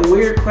sounds like a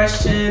weird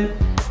question,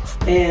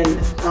 and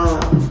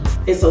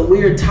it's a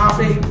weird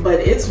topic, but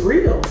it's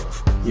real.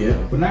 Yeah.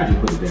 But now you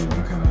put it there,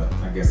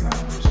 I guess I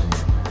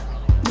understand.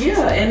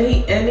 Yeah, and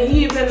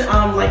he even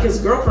like his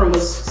girlfriend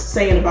was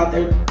saying about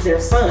their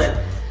son,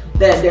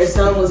 that their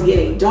son was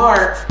getting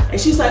dark, and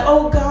she's like,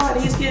 oh God,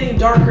 he's getting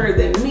darker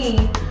than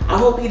me. I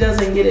hope he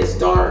doesn't get as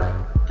dark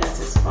as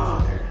his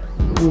father.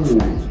 Ooh.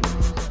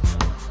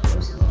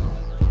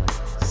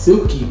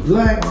 Silky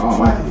black. Oh,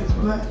 my is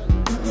black.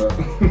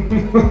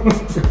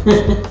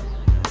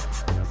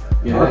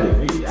 Yeah.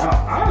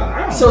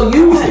 I don't. So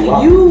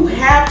you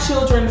have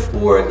children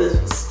for the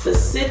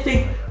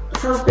specific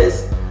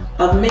purpose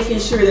of making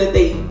sure that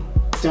they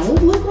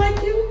don't look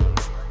like you?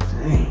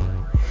 Dang.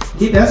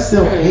 That's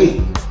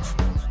self-hate.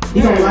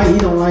 He didn't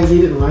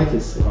like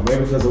himself. Or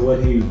maybe because of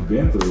what he's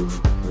been through.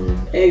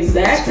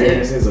 Exactly.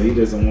 Experiences, so he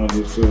doesn't want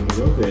his children to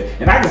go there.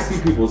 And I can see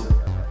people's,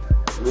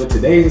 with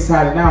today's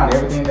society now and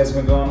everything that's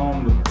been going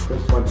on,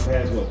 especially for the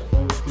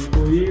past,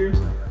 4 years,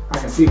 I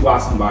can see why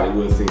somebody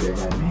would say that,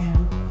 like,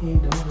 man, he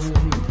ain't don't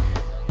let me.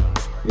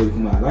 They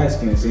become like light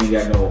skin, so he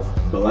ain't got no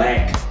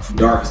black,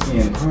 dark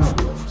skin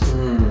problems.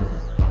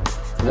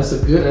 That's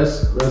a good.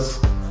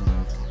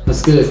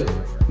 That's good.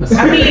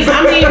 I mean,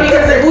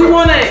 because if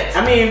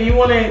you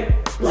wanna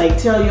like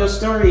tell your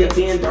story of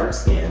being dark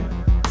skinned.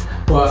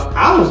 Well,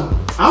 I was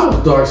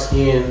dark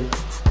skinned,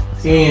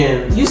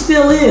 and You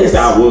still is.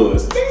 I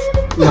was.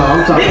 no,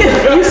 I'm talking.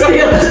 You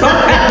still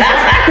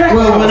dark.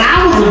 Well, when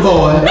I was a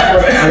boy,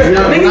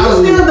 Nigga, you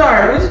still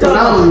dark. What you when I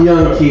talking was a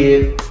young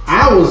kid,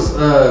 I was,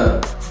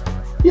 a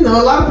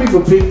lot of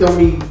people picked on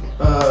me,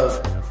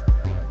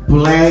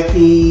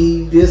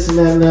 Blackie, this and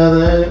that and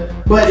other.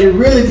 But it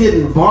really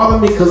didn't bother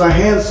me because I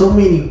had so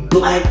many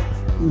black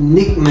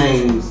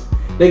nicknames.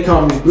 They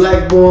called me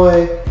Black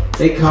Boy.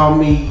 They called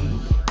me,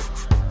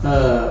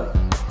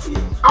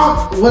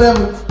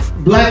 whatever,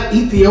 Black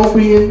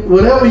Ethiopian,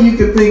 whatever you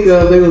could think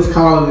of, they was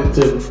calling it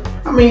to me.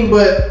 I mean,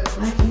 but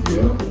Black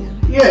Ethiopian.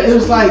 yeah, it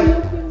was like,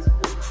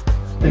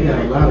 they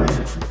got a lot of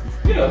that.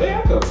 Yeah, they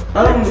have to.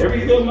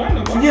 Every little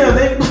minor.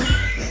 Yeah,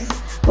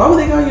 why would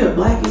they call you a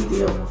Black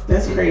Ethiopian?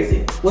 That's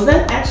crazy. Was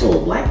that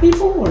actual black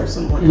people or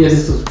someone else? Yeah,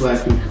 this was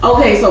black people.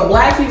 Okay, so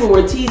black people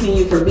were teasing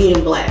you for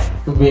being black.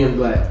 For being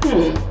black.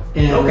 Hmm.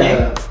 And,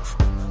 Okay.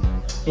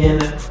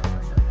 And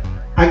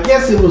I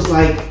guess it was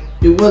like,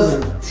 it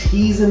wasn't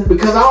teasing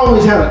because I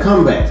always had a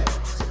comeback.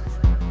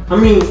 I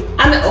mean,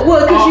 I know,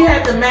 well, because you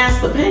had to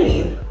mask the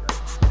pain.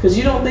 Because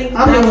you don't think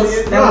that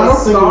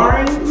was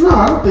scarring?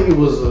 I don't think it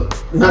was,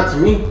 not to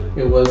me,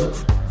 it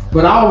wasn't.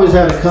 But I always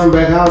had a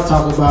comeback. I would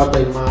talk about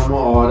their mama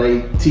or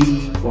their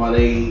teeth or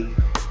their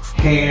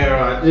hair.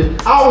 I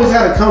always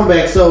had a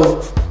comeback.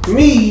 So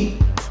me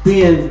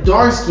being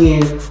dark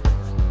skinned,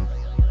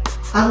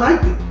 I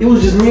liked it. It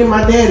was just me and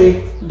my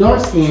daddy, dark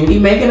skinned. You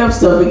making up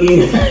stuff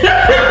again.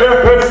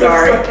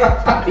 Sorry.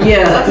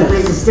 Yeah.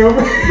 This is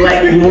stupid.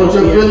 Black You want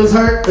your people. feelings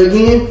hurt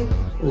again?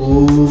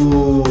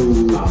 Ooh.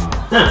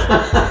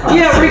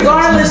 Yeah,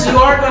 regardless, you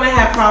are going to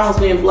have problems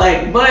being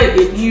black. But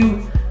if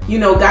you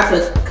got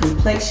the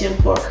complexion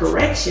for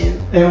correction,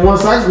 And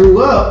once I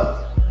grew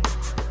up,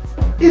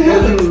 it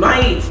then happened. you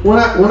might. When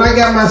I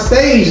got my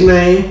stage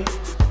name,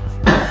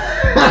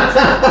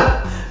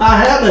 I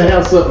had to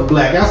have something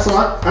black.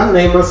 I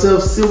named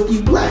myself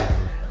Silky Black.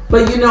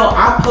 But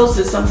I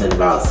posted something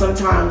about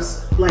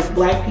sometimes like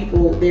black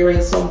people,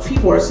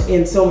 people are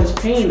in so much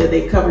pain that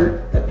they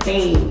cover the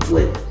pain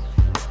with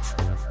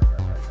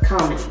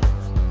comedy.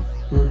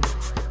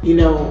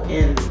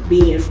 And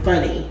being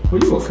funny.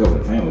 Well, you gonna cover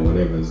the pain with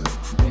whatever.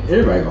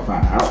 Everybody gonna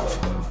find out.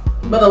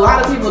 But a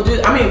lot of people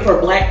do. I mean, for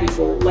black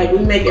people, like we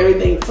make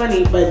everything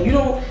funny, but you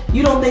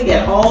don't think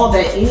at all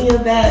that any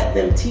of that,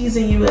 them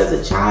teasing you as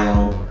a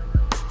child,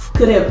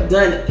 could have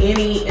done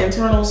any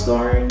internal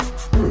scarring?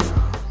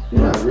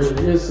 Not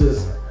really. It's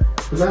just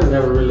because I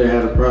never really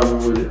had a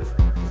problem with it.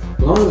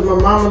 As long as my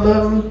mama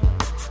loved me,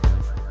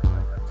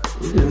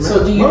 it didn't So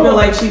matter. do you feel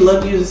like she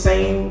loved you the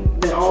same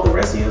than all the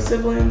rest of your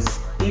siblings?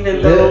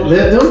 Even though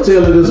Let them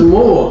tell it is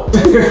more.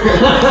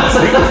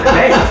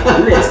 hey,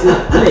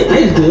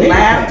 listen,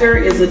 laughter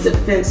is a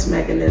defense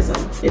mechanism.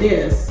 It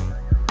is.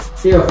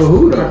 Yeah, for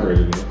who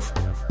though?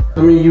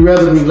 I mean, you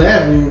rather me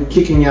laughing than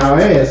kicking y'all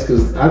ass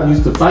because I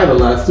used to fight a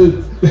lot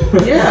too.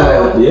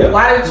 Yeah. Yeah.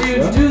 Why did you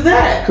do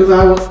that? Because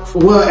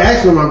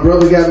actually my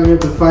brother got me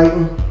into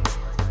fighting,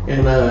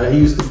 and he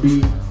used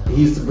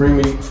to bring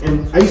me,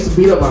 and I used to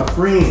beat up my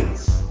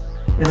friends,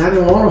 and I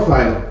didn't want to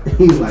fight him.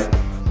 He was like,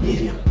 "Hit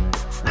him,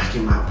 knock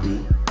him out, D,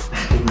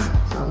 knock him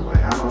out." So I was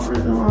like, I don't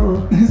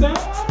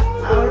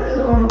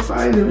really want to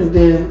fight him, and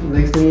then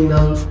next thing you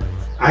know,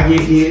 I get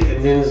hit,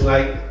 and then it's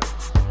like,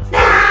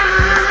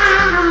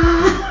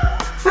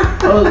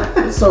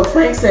 So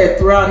Frank said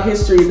throughout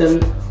history, the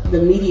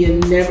media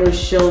never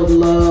showed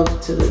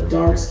love to the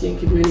dark skin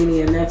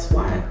community, and that's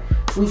why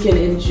we can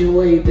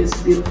enjoy this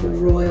beautiful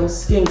royal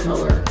skin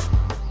color.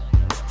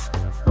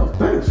 Oh,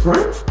 thanks,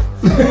 Frank.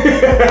 I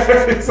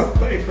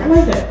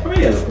like that. I mean,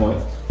 he has a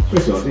point. For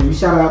sure.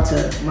 Shout out to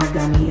my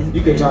Ghanaian.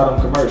 You can try them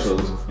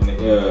commercials, and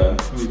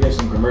you get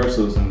some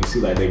commercials, and you see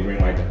like they bring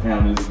like the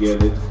families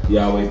together. You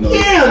always know,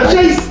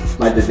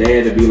 like the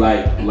dad to be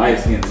like light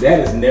skinned. The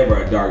dad is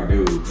never a dark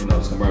dude in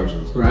those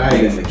commercials, right?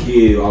 And then the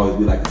kid will always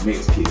be like a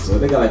mixed kid. So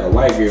if they got like a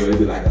white girl, it'd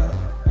be like a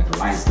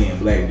light skinned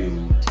black dude.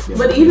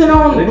 But even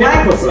on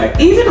black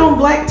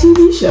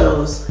TV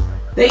shows,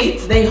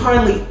 they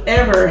hardly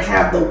ever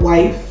have the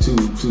wife two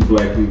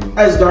black people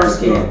as dark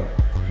skinned.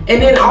 And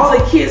then all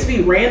the kids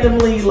be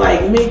randomly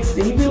like mixed,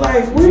 and you be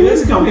like, where did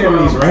this come from?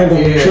 These random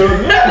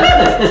children.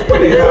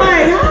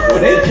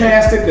 They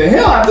casted the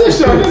hell out of this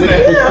show, didn't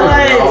they?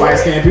 All light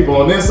skinned people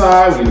on this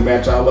side, we need to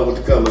match y'all up with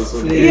the colors.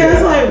 So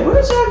it's like,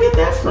 where'd y'all get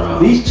that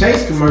from? These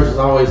Chase commercials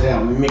always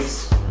have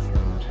mixed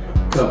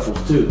couples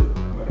too.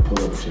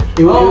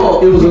 It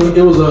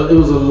was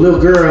a little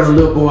girl and a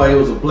little boy. It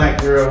was a black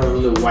girl and a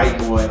little white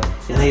boy,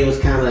 and they was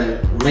kind of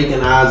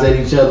making eyes at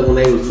each other when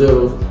they was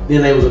little.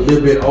 Then they was a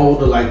little bit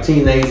older, like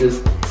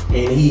teenagers,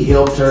 and he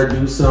helped her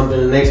do something.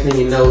 The next thing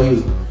you know,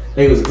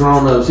 they was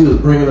grown ups. He was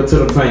bringing her to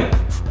the bank.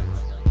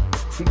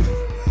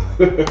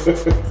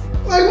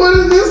 Like, what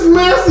is this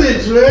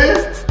message,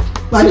 man?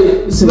 Like,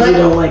 so you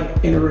don't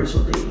like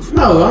interracial dating?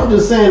 No, I'm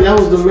just saying that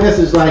was the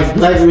message. Like,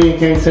 black men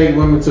can't take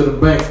women to the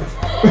bank.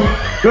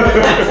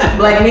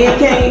 Black men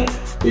can't?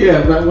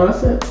 Yeah, what I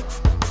said?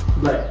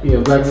 Black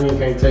men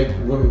can't take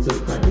women to the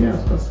bank.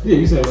 Yeah,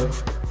 you said that.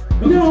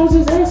 No, I was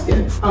just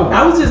asking. Oh.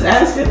 I was just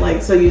asking,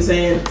 like, so you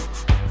saying?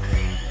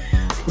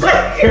 What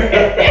you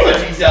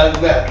talking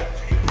about?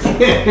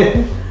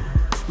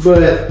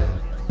 But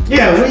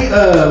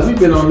yeah, we've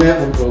been on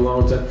that one for a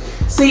long time.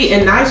 See,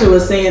 and Nigel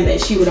was saying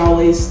that she would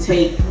always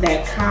take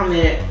that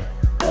comment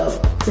of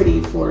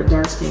pretty for a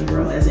dark skinned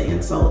girl as an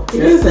insult.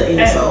 It is an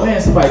insult. Man,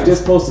 somebody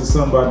just posted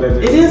something about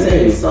that. It is an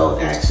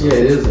insult, actually. Yeah,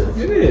 it is.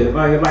 It is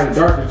like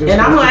dark.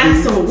 And I'm gonna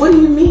ask them, what do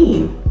you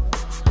mean?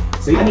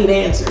 See, I need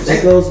answers.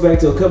 That goes back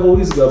to a couple of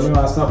weeks ago. Remember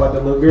I was talking about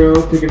the little girl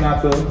picking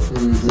out the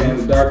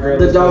dark girl,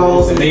 the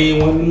dolls, the mean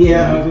one.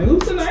 Yeah,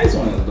 who's the nice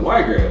one? The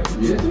white girl.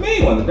 Yeah, the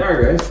mean one. The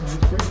dark girl. That's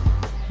great.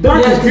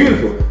 Dark is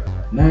beautiful.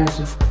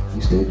 Nasha,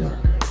 you stay dark.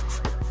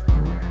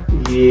 All right.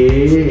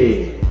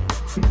 Yeah.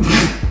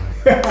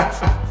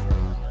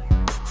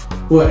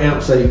 What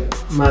Amp say?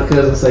 My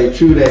cousin say,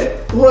 true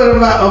that. What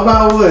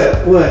about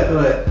what? What?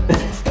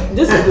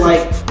 This is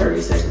like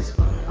 30 seconds.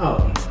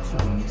 Oh,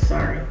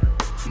 sorry.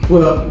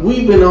 Well,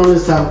 we've been on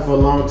this topic for a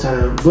long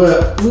time,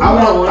 but I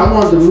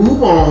want to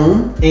move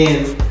on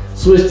and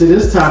switch to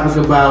this topic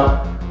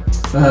about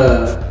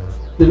the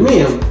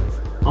men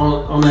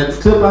on that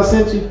clip I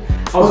sent you.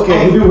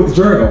 Okay, you do with the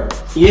journal.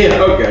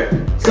 Yeah. Okay.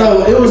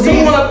 So it was. Do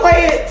you want to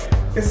play it?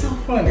 It's so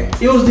funny.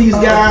 It was these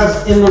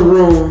guys in the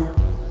room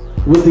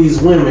with these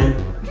women,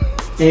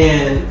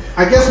 and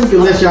I guess we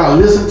can let y'all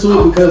listen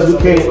to it because we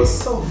can't. It was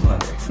so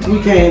funny.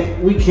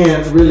 We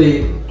can't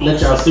really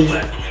let y'all see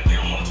it.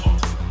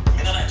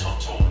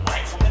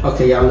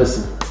 Okay, y'all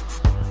listen.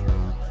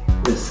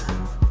 Listen.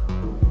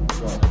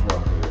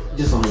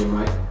 Just on your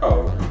mic.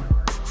 Oh.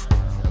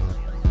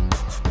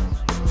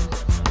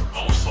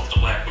 Always talk to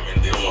black women.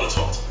 They don't want to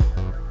talk to me.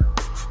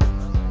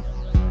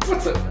 What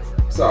the?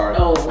 Sorry.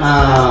 Oh. When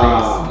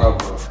I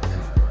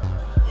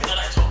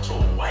talk to a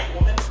white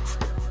woman,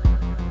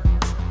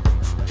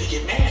 they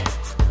get mad.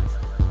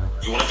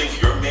 You want to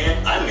think you're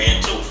man? I'm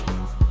man too.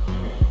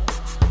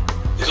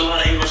 There's a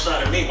lot of English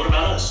side of me. What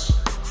about us?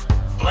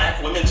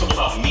 Black women talk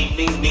about me.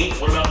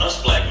 What about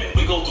us black men?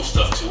 We go through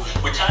stuff too.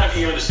 We're tired of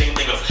hearing the same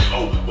thing of,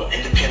 oh, we're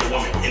independent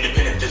women, we're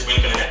independent this, we're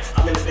independent that.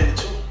 I'm independent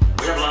too.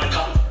 We have a lot in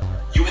common.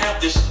 You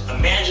have this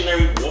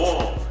imaginary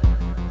wall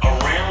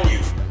around you.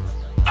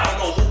 I don't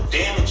know who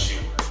damaged you.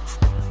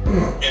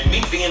 And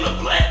me being a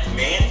black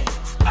man,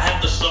 I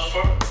have to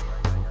suffer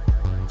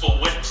for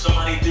what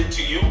somebody did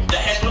to you?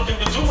 That has nothing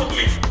to do with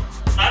me.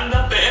 I'm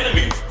not the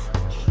enemy.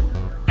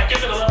 I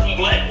get that a lot from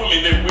black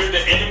women that we're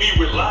the enemy,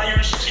 we're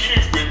liars,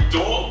 cheaters, we're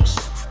dogs.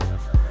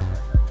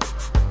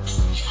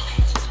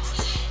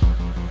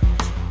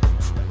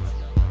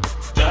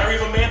 Diary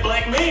of a Mad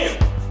Black Man.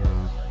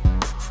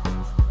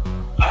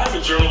 I have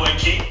a journal I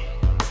keep.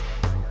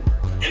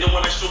 And then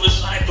when I show this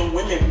side to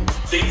women,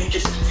 they think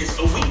it's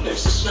a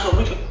weakness. It's not a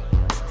weakness.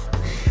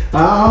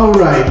 All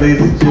right,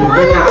 ladies and gentlemen.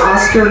 And our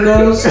Oscar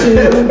goes to.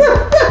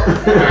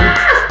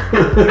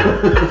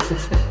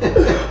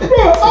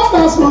 Bro, I'm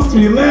not supposed to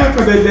be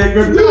laughing at that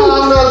girl.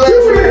 No, I'm not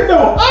laughing.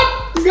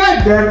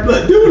 God damn it.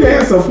 Look, dude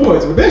had some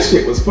points, but that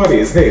shit was funny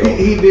as hell.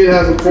 He did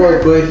have some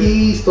points, but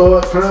he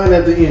started crying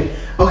at the end.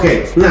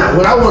 Okay, now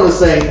what I want to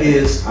say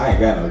is, I ain't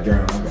got no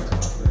journal. I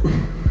got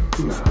something.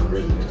 nah,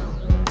 really, no.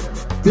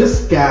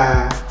 This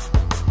guy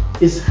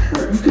is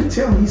hurt. You can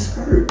tell he's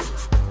hurt.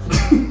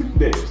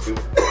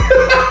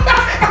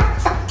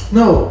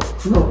 No,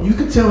 you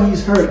can tell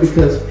he's hurt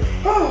because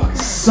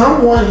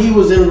someone he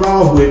was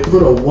involved with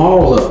put a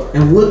wall up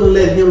and wouldn't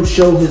let him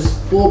show his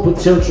full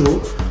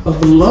potential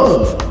of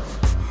love.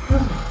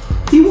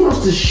 He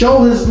wants to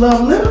show his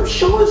love. Let him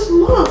show his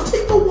love.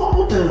 Take the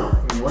wall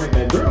down. You write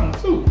that journal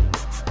too.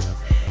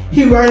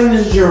 He writes in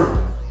his journal,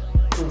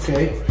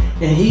 okay,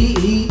 and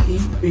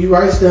he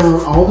writes down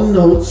all the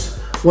notes,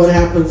 what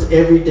happens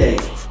every day.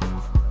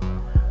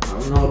 I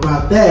don't know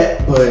about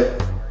that,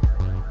 but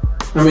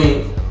I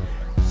mean,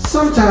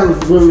 sometimes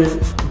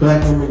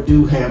black women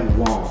do have a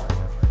wall.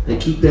 They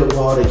keep that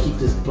wall. They keep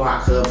this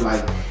block up,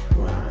 like,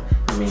 well,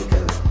 I mean,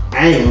 cause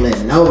I ain't gonna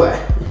let nobody.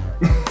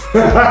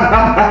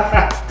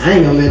 I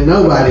ain't gonna let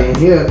nobody in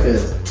here,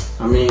 cause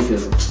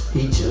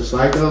he just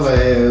like the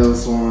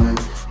last one.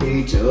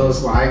 He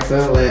just like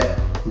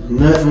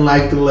nothing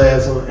like the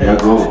last one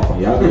at all.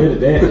 Y'all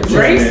good at that.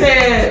 Drake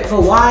said,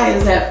 but why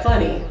is that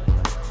funny?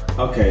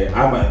 Okay,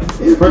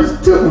 It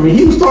first took me.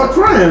 He would start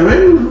crying,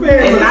 man.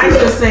 And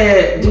Nigel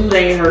said, dude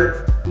ain't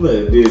hurt.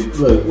 Look, dude,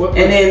 look.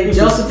 And then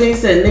Josephine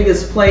said,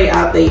 niggas play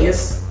out they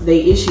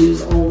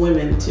issues on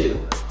women too.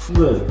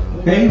 Look,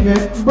 hey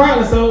man,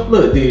 probably so.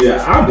 Look, dude,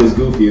 I'm just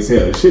goofy as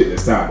hell. Shit that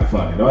sounded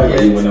funny. Don't act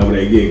like you went over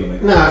there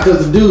giggling. Nah,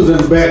 cause the dudes in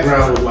the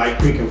background was like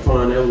picking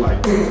fun. They were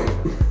like,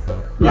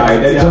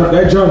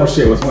 that journal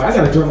shit was funny. I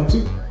got a journal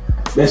too.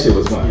 That shit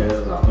was funny.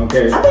 Yeah,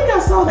 okay. I think I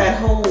saw that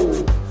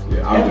whole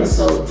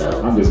episode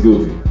though. I'm just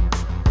goofy.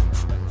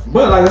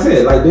 But like I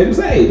said, like David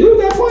said,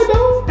 dude got a point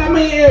though. I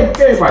mean,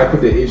 everybody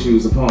put their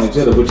issues upon each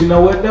other. But you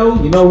know what though?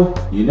 You know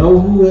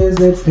who has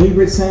that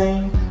favorite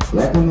saying?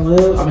 Black women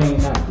love. I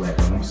mean, not black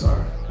women. I'm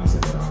sorry, I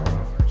said that all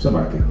wrong.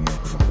 Somebody pick me up.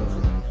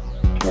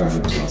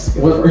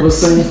 What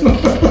saying?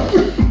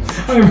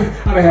 I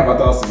didn't have my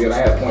thoughts together. I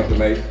had a point to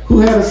make. Who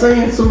had a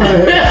saying? Somebody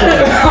had a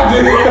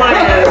Somebody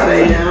had a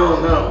saying. I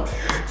don't know.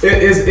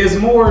 It's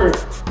more.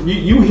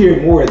 You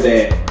hear more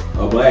that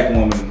a black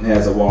woman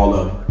has a wall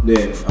up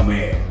than a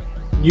man.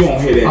 You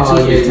don't hear that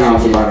too many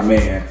times about a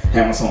man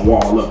having some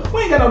wall up.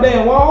 We ain't got no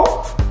damn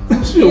wall.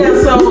 Shoot,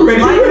 yeah, so we're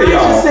ready like to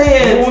y'all.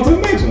 said, on to the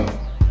next one.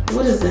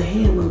 What is the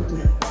hand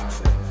movement? I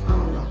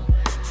don't know.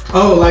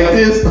 Oh, like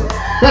this?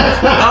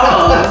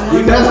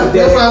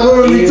 That's how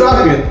women be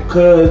talking.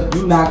 Cause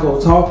you not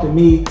gonna talk to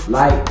me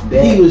like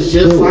that. He was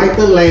just like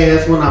the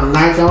last one. I'm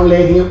not gonna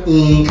let him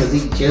in because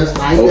he just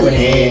like the last.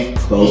 Hand,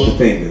 close the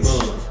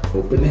fingers.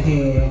 Open the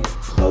hand,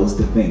 close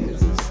the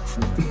fingers.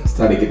 That's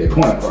how they get their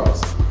point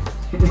across.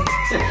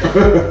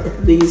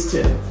 These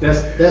two.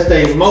 That's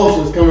the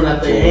emotions coming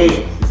out their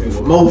hands.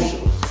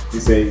 Emotions. You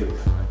say,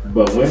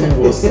 but women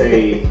will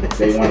say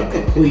they want a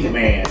complete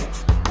man.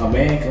 A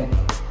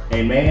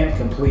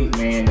complete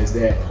man is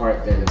that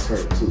part that is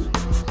hurt too.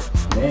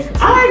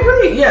 I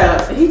agree.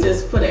 Yeah, he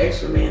just put an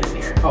extra man in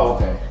there. Oh,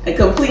 okay. A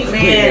complete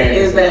man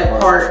is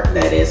that part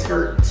that is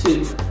hurt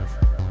too.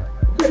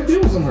 Okay,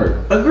 deal with some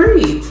hurt.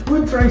 Agreed.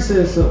 What Drake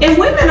says so. And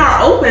women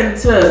are open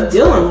to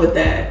dealing with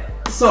that.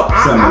 So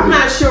I'm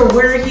not sure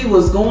where he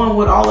was going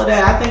with all of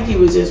that. I think he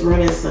was just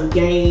running some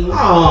game.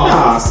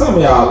 Nah, some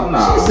of y'all,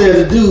 nah. She said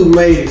the dude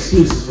made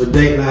excuses for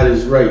dating out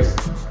his race.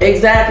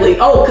 Exactly.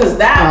 Oh, because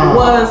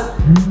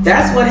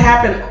that's what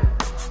happened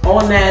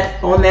on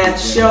that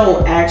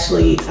show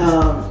actually.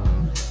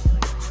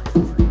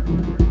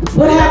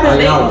 What happened?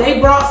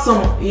 They brought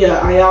some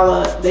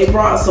Ayala. They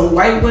brought some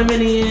white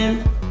women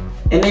in,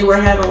 and they were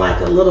having like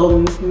a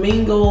little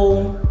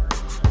mingle.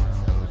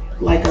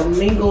 Like a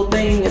mingle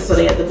thing, and so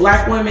they had the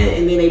black women,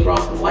 and then they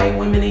brought the white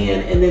women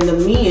in, and then the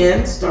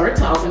men started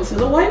talking to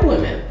the white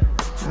women.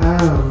 I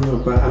don't know,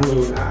 but I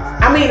think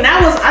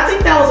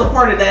that was a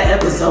part of that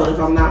episode, if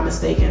I'm not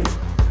mistaken.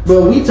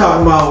 But we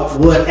talking about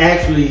what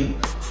actually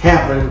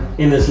happened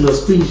in this little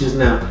speech just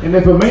now. And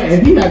if a man,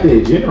 and he not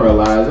there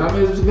generalized, I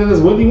mean, it's because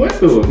it's what he went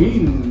through. If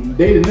he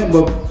dated nothing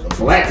but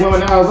black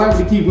women all his life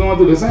to keep going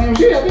through the same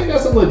shit, I think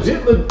that's a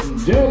legit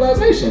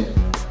generalization.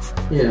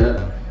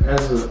 Yeah,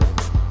 that's a.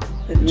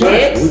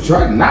 We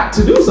try not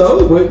to do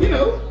so, but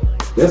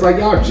that's like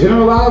y'all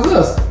generalize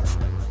us.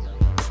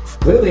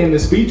 Clearly in the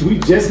speech we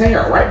just had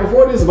right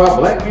before this about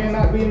black men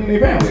not being in their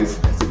families.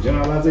 That's a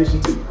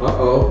generalization too.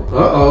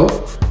 I'm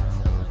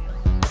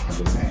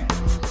just saying.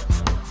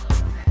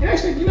 And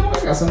actually, you know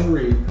what? I got something to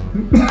read.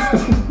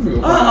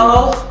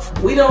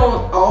 We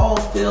don't all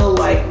feel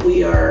like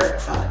we are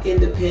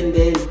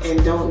independent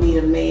and don't need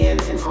a man,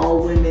 and all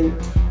women.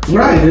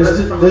 Right, that's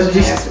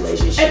just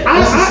relationship. I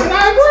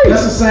agree.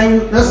 That's the same.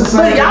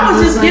 But y'all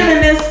was just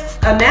giving this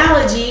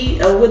analogy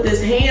with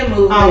this hand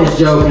movement. I was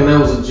joking. That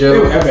was a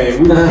joke. I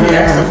mean, we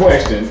asked a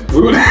question.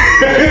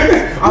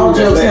 All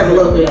jokes have a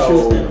little bit of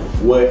truth in them.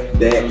 What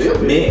that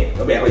meant?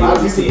 I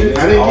didn't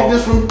get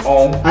this from.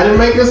 I didn't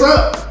make this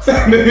up.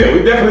 Yeah,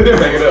 we definitely didn't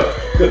make it up.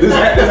 This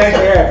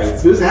actually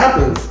happens. This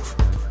happens.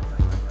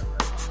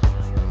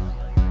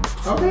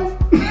 Okay.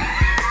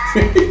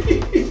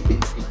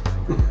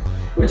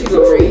 What you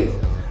gonna read?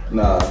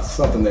 Nah,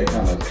 something that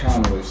kind of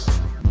counters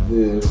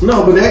this.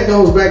 No, but that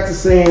goes back to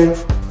saying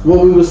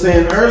what we were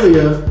saying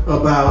earlier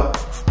about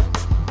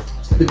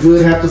the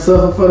good have to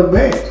suffer for the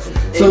bad.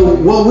 So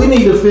what we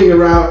need to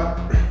figure out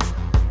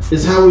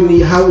It's how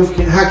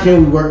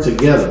can we work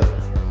together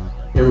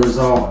and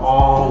resolve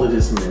all of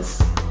this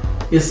mess.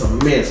 It's a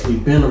mess.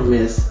 We've been a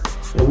mess,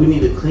 and we need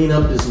to clean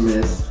up this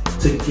mess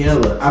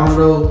together. I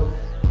don't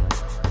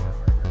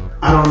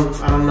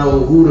know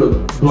who to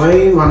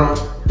blame. I don't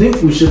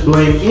think we should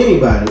blame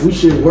anybody. We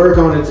should work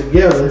on it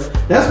together.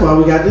 That's why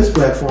we got this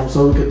platform,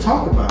 so we could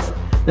talk about it.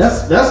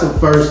 That's the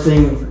first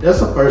thing.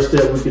 That's the first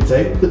step we could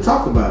take. We could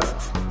talk about it.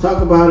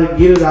 Talk about it.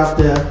 Get it out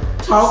there.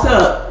 Talk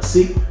up.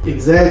 See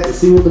exactly.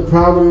 See what the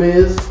problem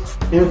is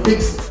and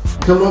fix it.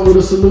 Come up with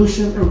a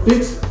solution and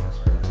fix it.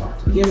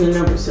 Give them the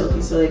number,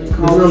 Silky, so they can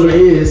call The number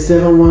is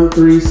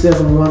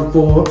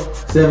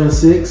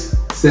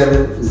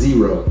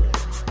 713-714-7670.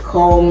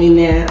 Call me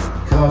now.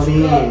 Call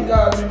in.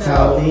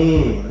 Call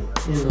in.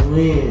 In the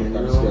wind.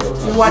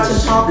 You watching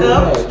Talk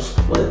Up?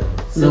 What?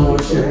 No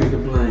one should be to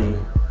blame.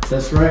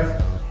 That's right.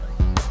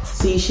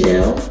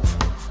 Seashell.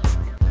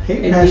 Hey,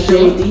 And Passion.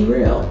 DJ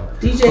D-Rail.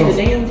 DJ the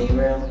damn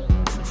D-Rail?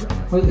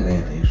 What you gonna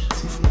have to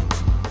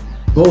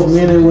Both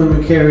men and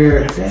women carry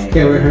her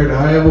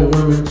however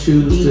women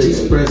choose to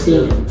express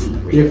their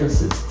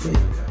differences.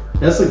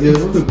 That's a good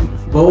one.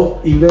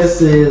 Both, Yvette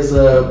says,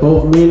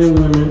 both men and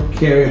women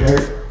carry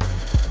hurt.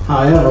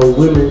 However,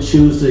 women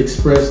choose to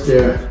express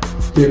their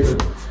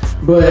different.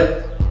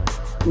 But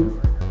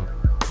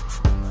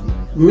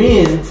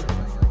men,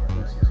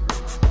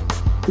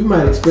 we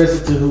might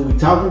express it to who we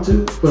talking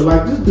to. But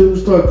like this dude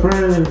start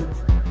crying in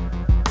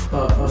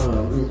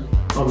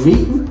a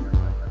meeting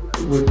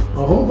with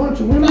a whole bunch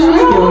of women. It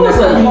was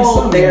a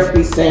whole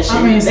therapy session.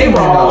 I mean, they were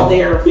all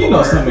there for you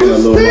know, some of a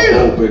little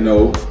more open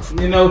though.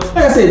 You know, like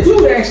I said,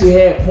 dude actually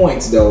had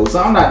points though,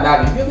 so I'm not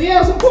knocking him. He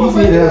had some points.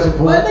 He did have some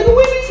points. Like, nigga,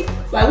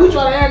 we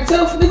try to act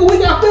tough. Nigga, we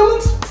got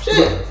feelings.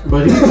 Shit.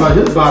 But he thought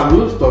his body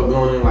would start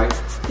going in like.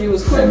 He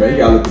was Hey man, you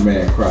gotta let the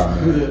man cry,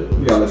 man.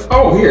 You gotta let.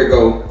 Oh, here it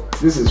go.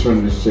 This is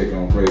from this chick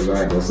on Fraser.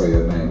 I ain't gonna say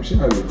her name. She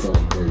might be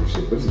posting crazy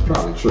shit, but this is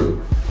probably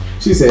true.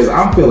 She says,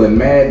 "I'm feeling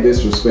mad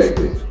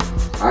disrespected.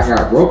 I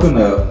got broken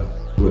up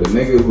with a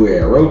nigga who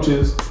had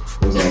roaches,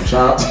 was on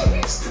child."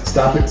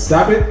 Stop it. Okay,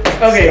 Stop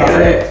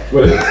go it.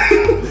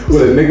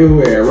 With a nigga who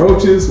had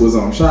roaches, was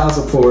on child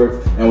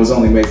support, and was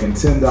only making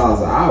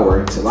 $10 an hour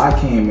until I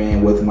came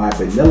in with my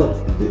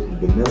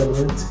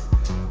benevolent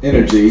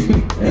energy,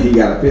 and he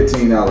got a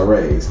 $15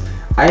 raise.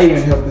 I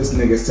even helped this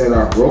nigga set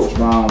off roach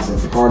bombs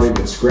and parted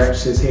and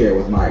scratched his hair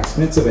with my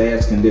expensive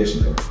ass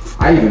conditioner.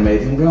 I even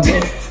made him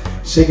gumbo.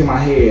 Shaking my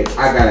head,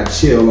 I gotta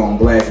chill on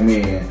black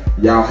men.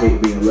 Y'all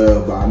hate being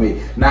loved by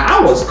me. Now I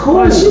was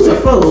cool. She's a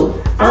fool.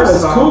 I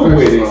was cool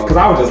with it because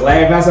I was just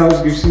laughing. I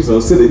said, she's so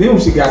silly. Then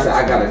when she got to,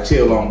 I gotta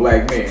chill on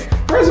black men.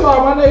 First of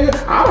all, my nigga,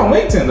 I don't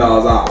make $10 an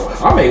hour.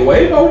 I make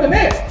way more than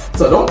that.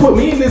 So don't put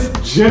me in this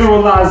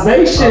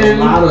generalization. A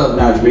lot of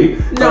not me.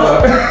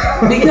 No,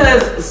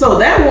 because so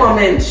that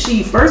woman,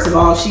 she first of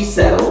all, she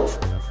settled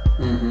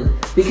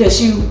because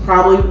she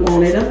probably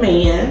wanted a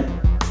man,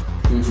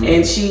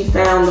 and she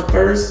found the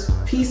first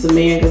piece of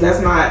man because that's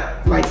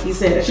not like he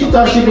said. A She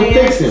thought she could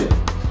fix him.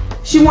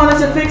 She wanted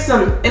to fix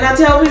him, and I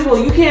tell people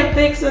you can't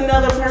fix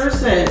another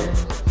person.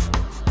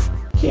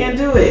 Can't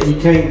do it. You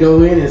can't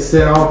go in and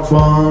set off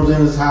bombs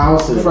in his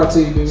house and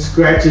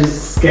scratch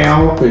his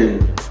scalp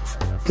and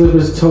clip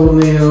his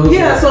toenails.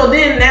 Yeah, so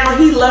then now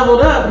he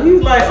leveled up. He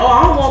was like, "Oh,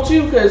 I don't want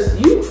you because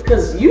you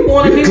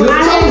wanted me when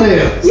I had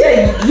toenails.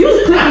 Yeah,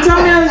 you clipping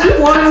toenails. You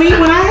wanted me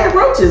when I had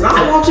roaches. I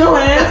don't want your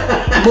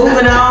ass.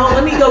 Moving on.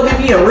 Let me go give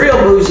me a real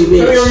bougie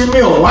bitch. Let me give me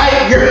a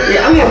white girl.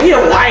 Yeah, I'm gonna be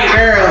a white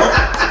girl.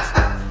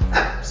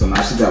 So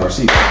now she thought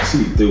she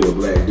threw with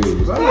black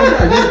dudes. I mean,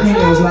 your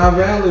opinion was not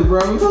valid,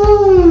 bro.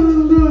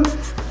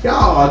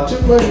 Y'all are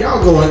too much.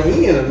 Y'all going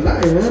in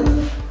tonight,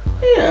 man.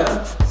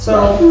 Yeah.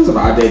 So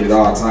I dated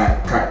all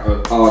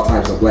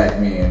types of black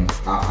men.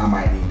 I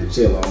might need to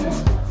chill on them.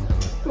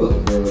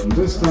 Look, bro,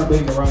 just stop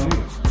dating around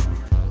niggas.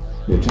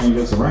 Yeah, change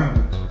your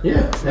surroundings.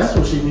 Yeah, that's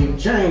what she need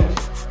to change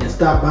and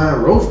stop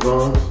buying roast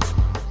bombs.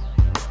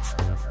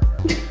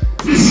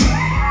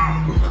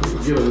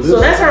 So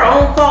that's her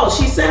own fault.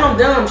 She sound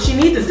dumb. She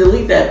needs to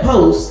delete that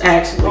post.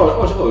 Actually.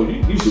 Oh,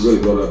 you should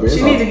really go to bed.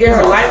 She needs to get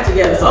her life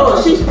together.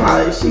 Oh, she's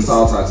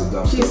all types of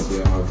dumb stuff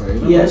being on her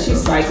page. Yeah, she's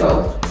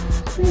psycho.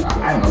 I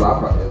ain't gonna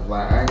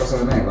lie, I ain't gonna say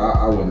her name, but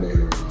I wouldn't date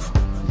her.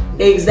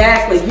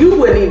 Exactly. You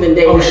wouldn't even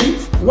date her.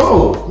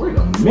 Whoa. Wait a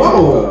minute.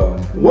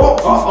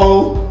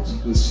 Whoa.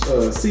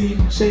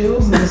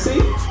 Seashells in the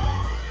sea.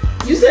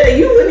 You said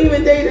you wouldn't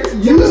even date her?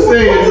 You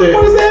said that.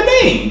 What does that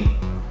mean?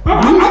 I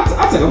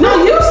took a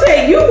No, you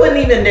said you wouldn't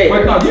even date her.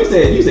 Wait, no, you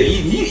said even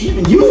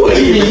you wouldn't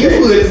date her.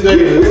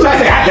 You try to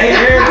say I date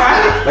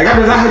everybody? Like I'm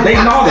just out here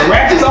dating all the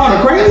ratchets, all the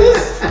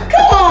crazies?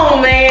 Come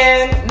on,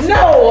 man.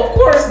 No, of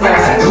course not. I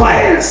got some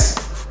class.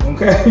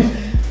 Okay.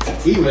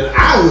 Even I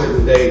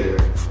wouldn't date her.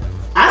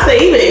 I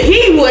said even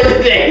he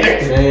wouldn't date her.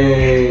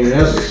 Man,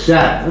 that's a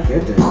shot. Look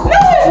at that. No,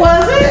 it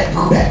wasn't.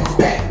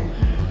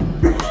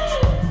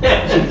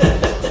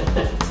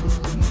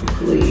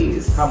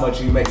 Please. How much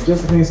you make?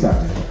 Josephine, stop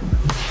that.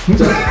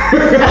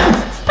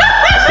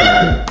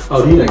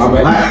 Oh, you make a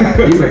lie.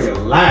 You make a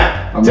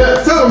lie.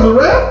 Tell them the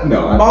rep.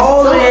 No,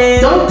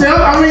 Don't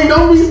tell. I mean,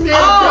 don't be scared.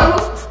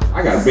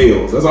 I got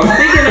bills. That's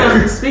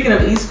all. Speaking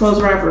of East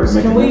Coast rappers,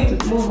 can we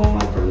move on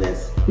from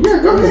this?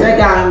 Yeah, go ahead. That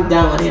guy, I'm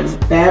down with him.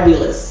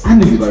 Fabulous. I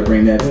knew you like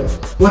bring that up.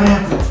 What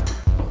happened?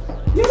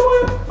 You know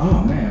what?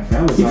 Oh man,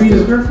 Fabulous. He beat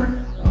his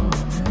girlfriend? Oh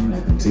man, he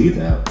knocked them teeth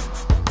out.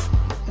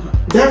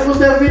 That was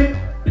that video?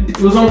 It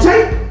was on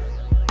tape?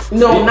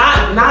 No,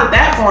 not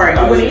that part.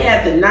 Oh, when he yeah.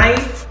 had the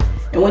knife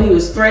and when he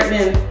was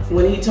threatening,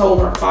 when he told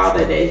her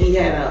father that he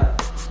had a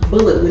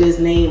bullet with his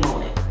name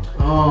on it.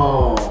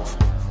 Oh.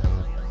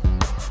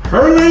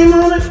 Her name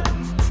on it?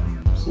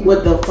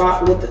 With her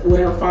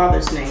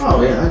father's name.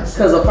 Oh, yeah.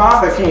 Because the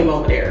father came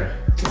over there.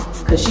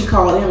 Because she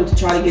called him to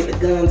try to get the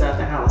guns out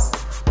the house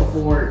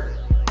before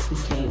he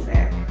came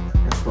back.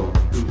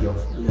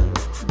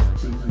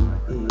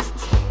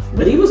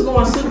 But he was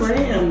going super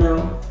ham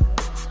though.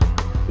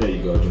 There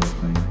you go,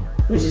 Josephine.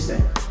 What'd you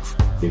say?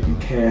 If you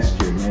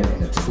cast your net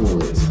in the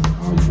toilet,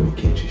 all you gonna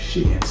catch is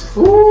shit.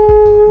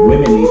 Ooh.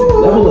 Women need to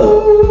level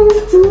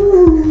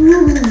up.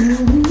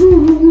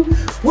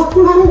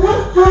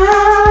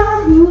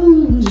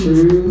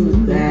 True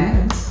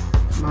that.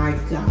 My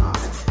God.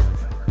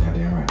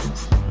 Goddamn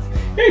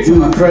right.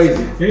 Dude,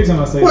 crazy. Every time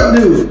I say What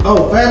dude?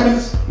 Oh,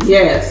 Fabulous?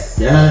 Yes.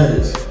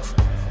 Yes.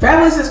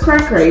 Fabulous is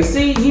cray.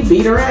 See, he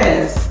beat her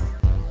ass.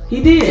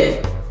 He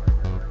did.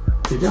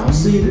 Did y'all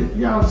see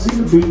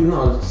the beating?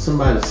 Or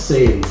somebody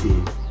said he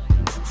did.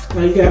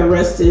 Well, he got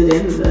arrested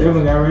and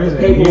Devin got arrested.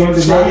 paperwork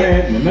He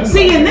check. denied.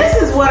 See, and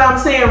this is what I'm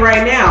saying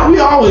right now. We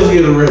always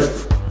get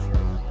arrested.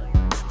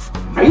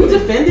 Are you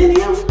defending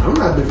him? I'm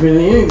not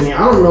defending anything.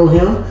 I don't know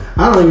him.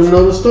 I don't even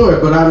know the story,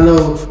 but I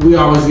know we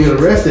always get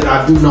arrested.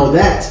 I do know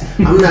that.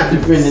 I'm not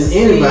defending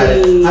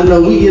anybody. I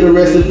know we get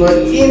arrested for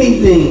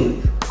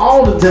anything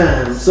all the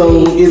time.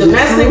 So is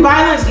domestic it true?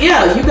 violence?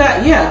 Yeah, you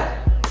got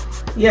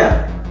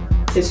yeah.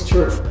 It's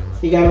true.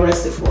 He got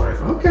arrested for it.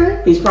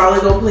 Okay. He's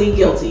probably gonna plead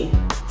guilty.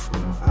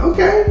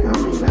 Okay. I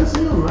mean, that's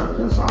him.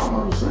 That's all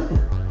I'm saying.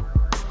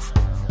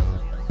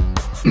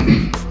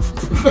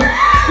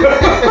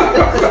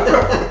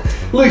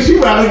 Look, she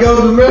about to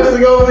go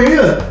domestic over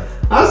here.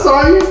 I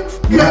saw you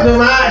cutting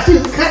them eyes. She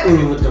was cutting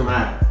me with them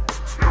eyes.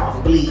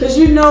 I'm bleeding. Cause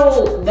you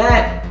know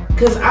that.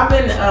 Cause I've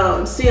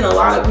been seeing a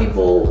lot of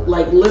people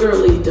like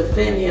literally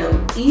defend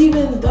him,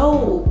 even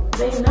though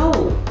they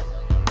know.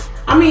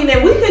 I mean,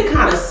 and we could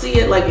kind of see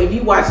it. Like if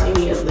you watch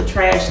any of the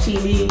trash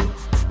TV,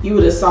 you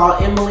would have saw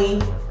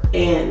Emily,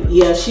 and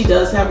yeah, she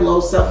does have low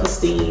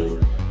self-esteem.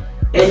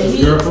 And That's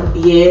his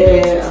girlfriend?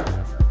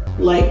 yeah,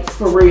 like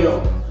for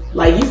real.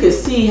 Like you could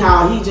see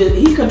how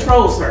he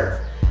controls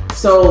her.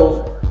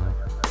 So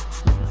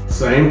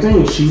Same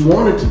thing. She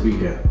wanted to be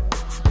there.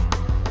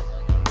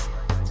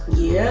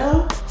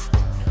 yeah.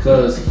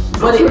 Cause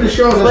But I'm pretty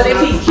sure that's but if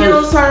not he the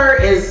kills her,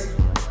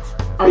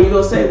 are you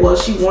gonna say, well,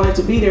 she wanted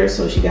to be there,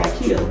 so she got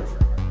killed?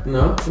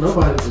 No,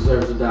 nobody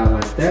deserves to die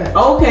like that.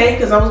 Okay,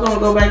 because I was gonna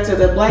go back to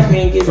the black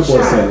man getting That boy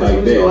shot. said like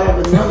we was that. gonna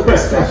have another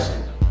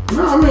discussion.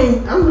 No, I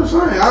mean, I'm just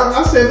saying.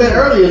 I said that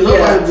earlier.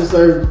 Nobody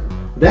deserves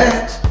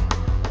that.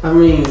 I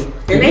mean,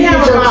 And they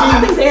have about, I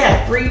think they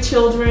had 3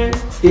 children.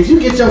 if you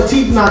get your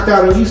teeth knocked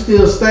out and you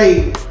still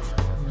stay,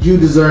 you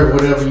deserve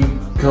whatever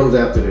comes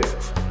after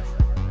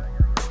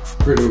that.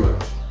 Pretty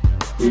much.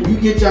 If you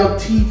get your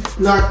teeth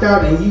knocked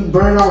out and you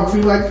burn off,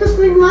 be like, this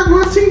nigga knocked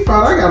my teeth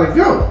out, I gotta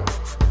go.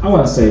 I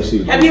want to say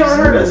she. Have you ever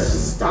heard of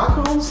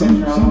Stockholm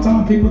Syndrome?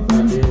 Sometimes people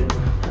think.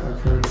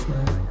 I've heard of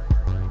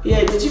that.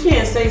 Yeah, but you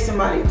can't say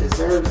somebody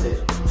deserves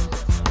it.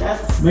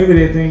 That's Maybe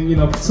they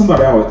think,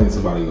 somebody always thinks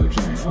somebody gonna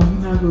change. Oh,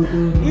 you're not gonna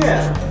do it.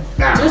 yeah.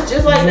 Nah.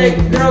 Just like that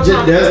girl Just-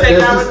 trying to that's- stay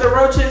that's down just- with the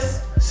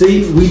roaches.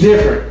 See, we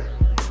different.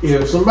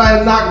 If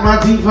somebody knocked my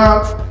teeth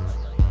out,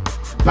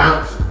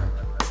 bounce.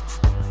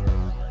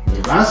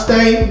 If I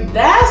stay,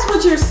 That's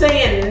what you're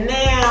saying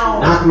now,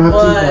 Knock my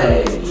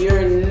but teeth out.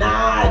 you're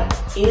not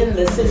in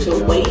the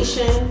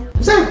situation,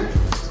 exactly.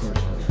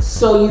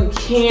 so you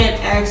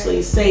can't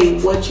actually say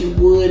what you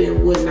would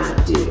and would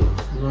not do.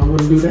 No, I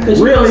wouldn't do that.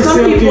 Because Really, some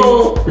Silky?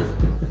 people.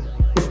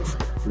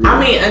 I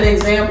mean, an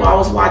example. I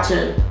was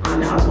watching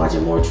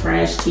more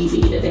trash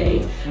TV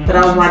today, but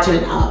I was watching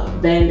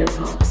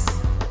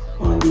Vanderpumps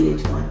on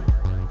VH1.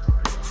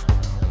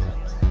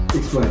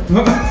 Explain.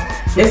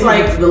 It's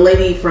like the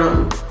lady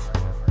from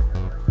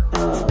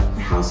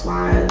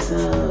Housewives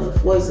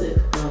of, what is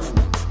it,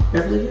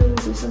 Beverly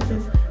Hills or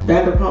something?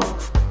 Vanderpump.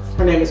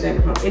 Her name is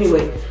Vanderpump.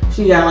 Anyway,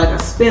 she got like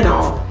a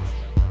spinoff,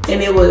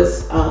 and it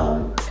was,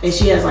 and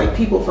she has like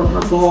people from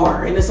her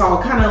bar, and it's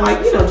all kind of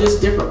like,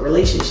 just different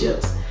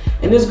relationships.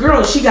 And this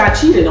girl, she got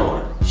cheated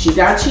on.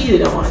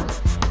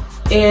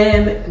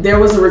 And there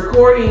was a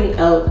recording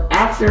of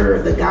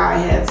after the guy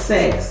had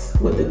sex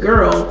with the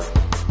girl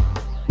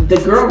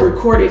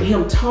recorded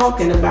him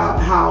talking about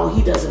how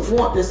he doesn't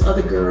want this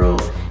other girl.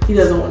 He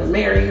doesn't want to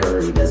marry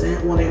her. He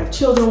doesn't want to have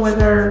children with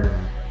her.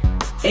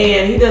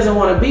 And he doesn't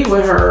want to be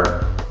with her.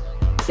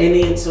 And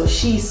then so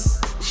she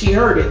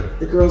heard it.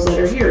 The girls let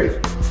her hear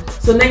it.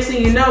 So next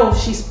thing you know,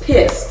 she's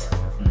pissed.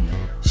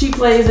 She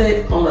plays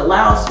it on the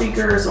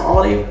loudspeaker so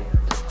all their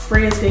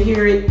friends can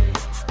hear it.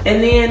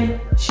 And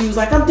then she was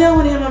like, I'm done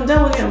with him, I'm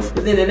done with him.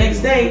 But then the next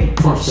day,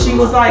 she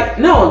was like,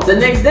 no, the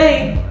next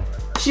day,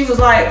 she was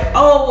like,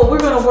 oh, well, we're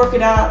gonna work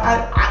it out.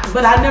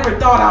 But I never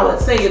thought I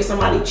would say if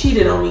somebody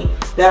cheated on me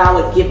that I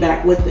would get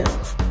back with them.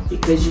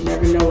 Because you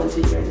never know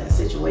until you're in that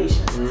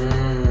situation.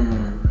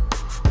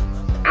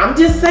 I'm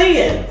just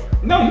saying.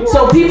 No,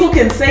 so people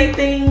can say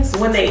things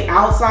when they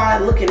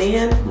outside looking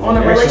in on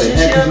a relationship.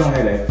 You don't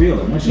have that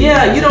feeling.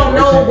 Yeah, you don't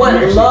know what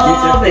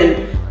love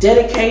and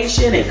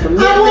dedication and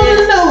commitment. I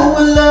wanna know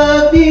what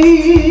love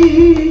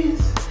is.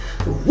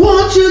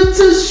 Want you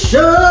to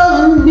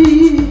show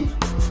me.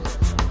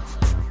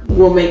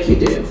 Will make you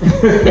do.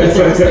 That's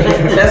what I'm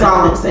saying. That's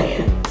all I'm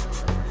saying.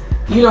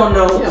 You don't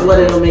know what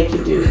it'll make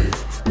you do.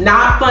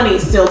 Not funny,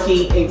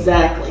 Silky.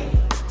 Exactly.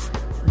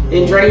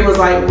 And Dre was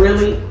like,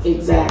 really?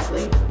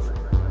 Exactly.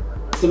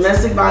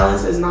 Domestic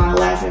violence is not a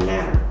laughing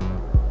matter.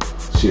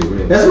 Shit,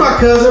 really. That's my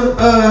cousin,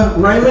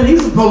 Raymond.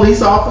 He's a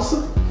police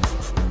officer.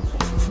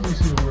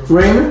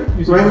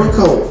 Raymond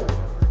Cole.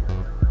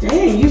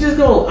 Dang, you just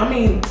go. I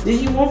mean,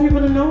 did you want people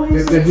to know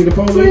he's he the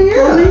police?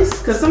 Police?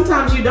 Because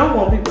sometimes you don't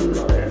want people to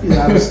know that. He's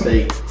out of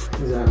state.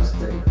 He's out of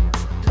state.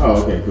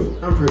 Oh, okay, cool.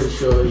 I'm pretty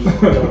sure he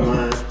don't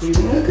mind. He's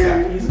a good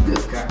guy. He's a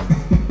good guy.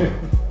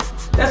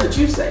 That's what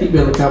you say. He's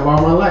been a cop all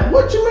my life.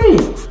 What you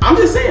mean? I'm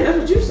just saying, that's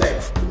what you say.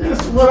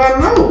 That's what I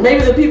know.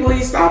 Maybe the people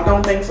he stopped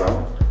don't think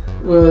so.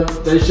 Well,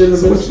 they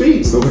shouldn't have been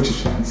speeding. So what you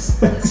trying to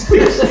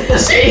say?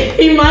 Shit,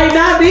 he might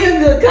not be a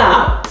good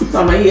cop. Talking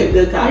about he a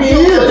good cop. He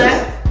is.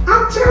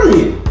 I'm telling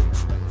you.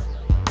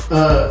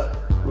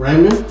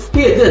 Raymond.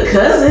 He a good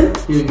cousin.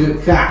 He a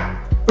good cop.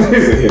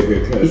 He's a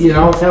good cousin. He get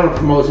all kind of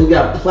promotions. He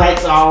got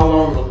plaques all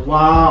on the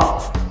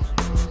wall.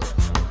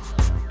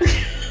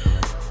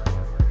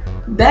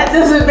 That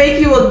doesn't make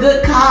you a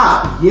good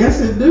cop.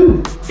 Yes, it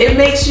do. It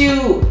makes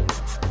you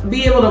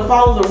be able to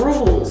follow the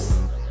rules.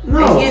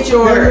 No, and get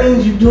your... that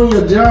means you're doing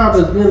your job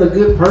as being a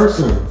good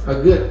person, a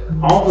good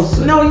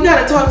officer. No, you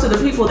got to talk to the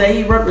people that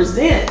he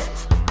represents.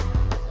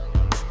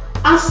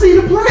 I see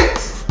the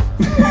plaques.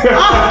 Oh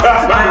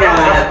my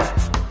God.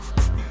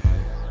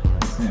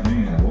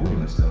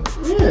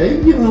 Yeah,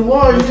 he's getting the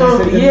wall. You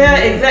know. Yeah,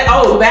 exactly.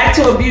 Oh, back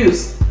to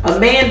abuse. A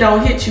man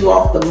don't hit you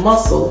off the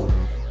muscle.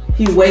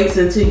 He waits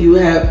until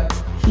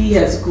he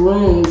has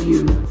groomed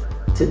you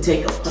to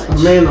take a punch.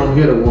 A man don't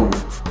hit a woman.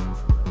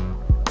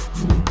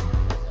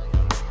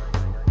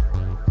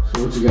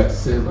 So what you got to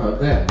say about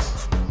that?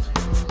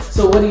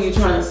 So what are you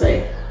trying to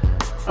say?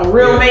 A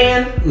real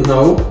man?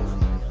 No.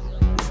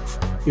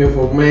 If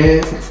a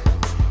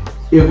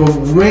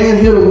man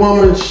hit a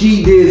woman,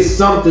 she did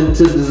something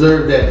to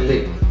deserve that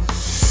lick.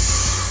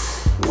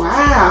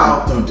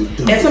 Wow.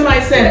 And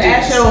somebody said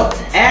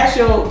ask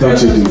your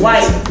Christian's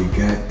wife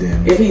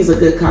if he's a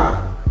good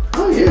cop.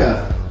 Oh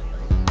yeah.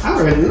 I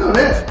already know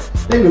that.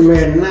 They've been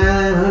married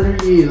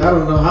 900 years. I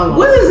don't know how long.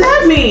 What does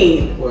that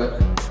mean? What?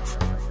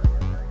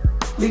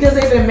 Because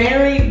they've been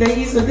married, that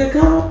he's a good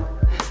cop?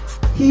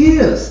 He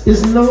is.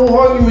 There's no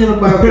argument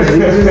about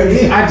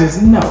that. I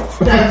just know.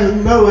 I just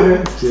know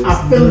it.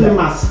 I feel it in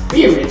my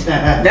spirit.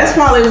 That's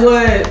probably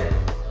what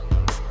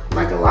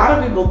like a lot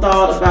of people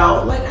thought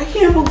about. Like, I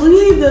can't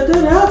believe that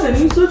happened.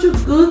 He's such a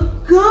good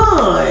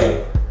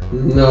guy.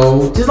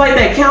 No. Just like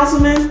that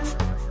councilman.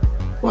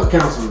 What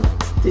councilman?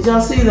 Did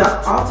y'all see the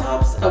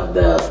autopsy of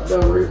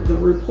the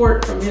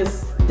report from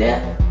his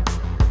death?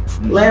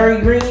 Larry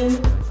Green.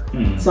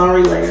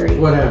 Sorry, Larry.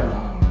 What happened?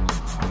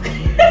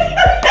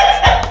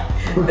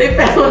 They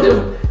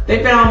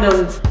found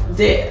him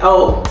dead.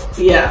 Oh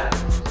yeah.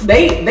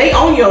 They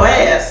own your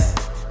ass.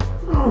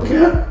 I don't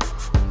care.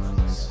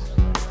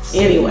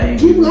 Anyway.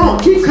 Keep going.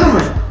 Keep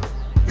coming.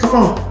 Come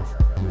on.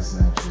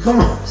 Come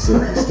on.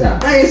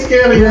 Stop. I ain't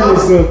scared of y'all.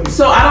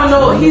 So I don't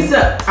know. I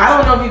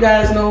don't know if you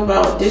guys know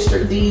about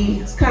District D.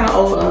 It's kind of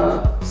old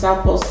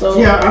South Posto.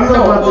 Yeah, I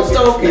know about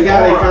the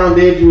guy they found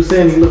dead. You were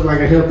saying he looked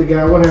like a healthy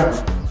guy. What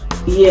happened?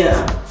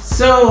 Yeah.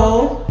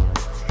 So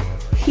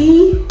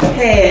he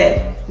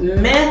had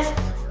meth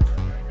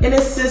in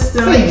his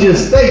system. They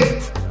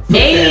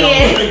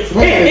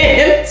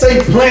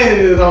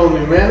planted it on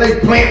him, man. They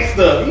plant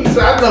stuff.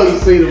 I know you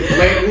see them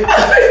planting it.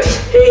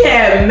 He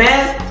had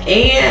meth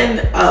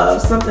and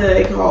something that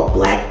they call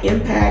black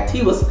impact.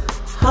 He was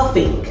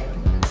huffing.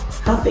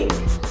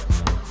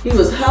 He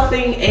was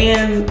huffing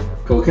and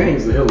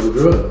cocaine's a hell of a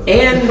drug.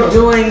 And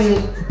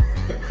doing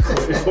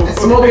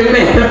smoking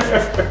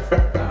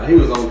meth. He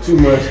was on too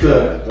much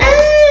stuff.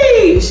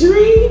 Hey,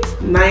 Sheree.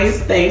 Nice.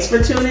 Thanks for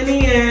tuning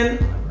in.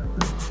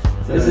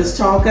 This is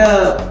Talk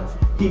Up.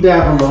 He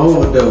died from an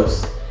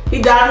overdose.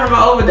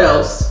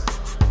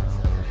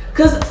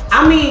 Cause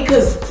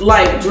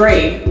like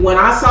Dre, when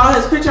I saw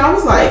his picture, I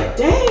was like,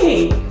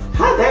 dang,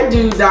 how'd that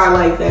dude die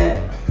like that?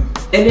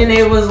 And then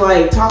it was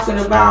like talking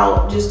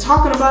about him,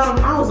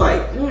 and I was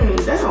like,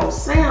 that don't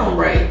sound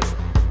right.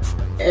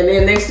 And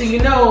then next thing you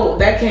know,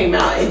 that came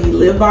out, and he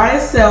lived by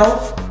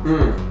himself.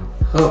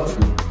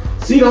 Huffing.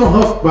 See, don't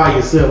huff by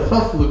yourself.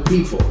 Huff with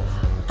people.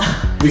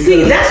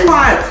 See, that's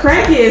why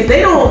crackheads,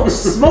 they don't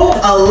smoke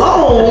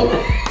alone.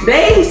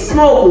 They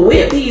smoke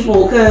with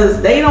people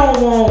because they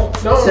don't want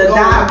to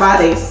die by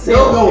themselves.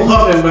 Don't go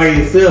huffing by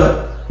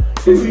yourself.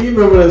 You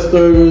remember that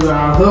story? It was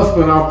I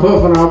huffing, I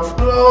puffing, I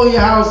blow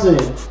your house in.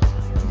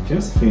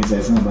 Josephine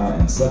said something about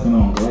and sucking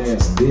on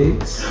glass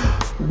dicks.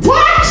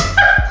 What?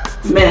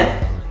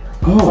 Meth.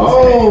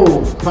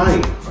 Oh,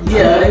 pipe.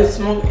 Yeah, they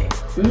smoke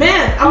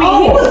meth. I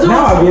mean, he was doing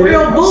some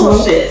real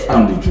bullshit. I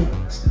don't do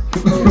drugs.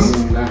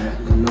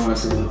 No, I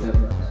said that.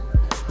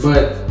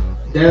 But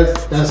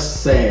that's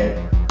sad.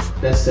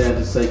 That's sad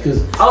to say,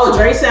 cause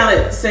Dre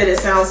said it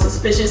sounds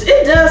suspicious.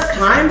 It does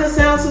kind of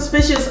sound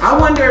suspicious. I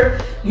wonder,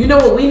 you know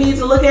what we need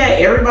to look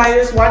at? Everybody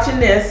that's watching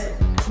this,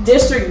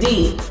 District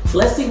D.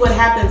 Let's see what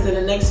happens in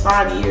the next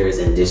 5 years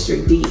in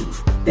District D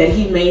that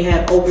he may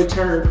have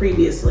overturned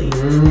previously,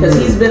 because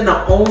he's been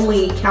the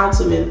only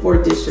councilman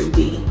for District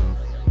D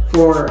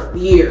for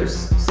years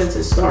since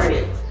it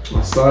started.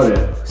 I saw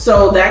that.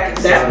 So that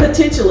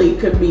potentially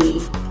could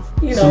be,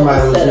 you know,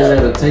 somebody was there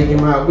to take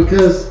him out,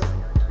 because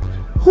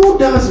who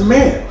does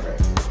meth?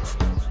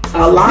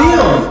 A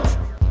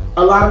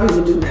lot of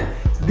people do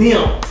meth.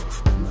 Them.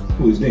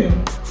 Who's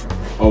them?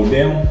 Oh,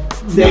 them?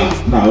 They.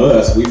 Nah,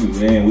 us. We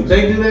man.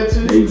 They do that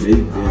too. They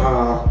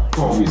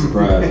I'll be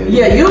surprised.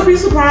 Yeah, you'll be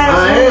surprised.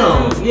 I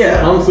am.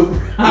 Yeah. I'm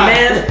surprised.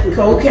 Meth,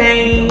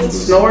 cocaine,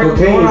 snorting,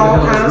 doing all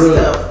kind of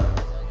stuff.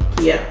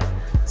 Yeah.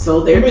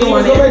 So they're doing go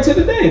it. back to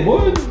the day,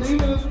 boy.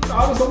 Even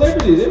all the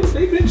celebrities,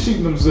 they've been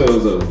shooting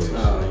themselves up.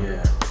 Oh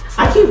yeah.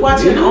 I keep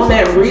watching on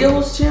that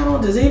Reels channel.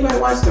 Does anybody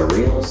watch the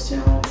Reels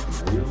channel?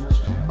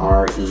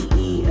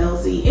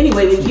 REELZ.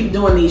 Anyway, they keep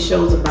doing these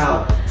shows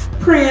about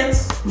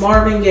Prince,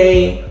 Marvin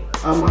Gaye,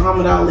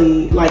 Muhammad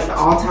Ali, like the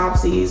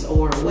autopsies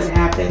or what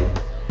happened.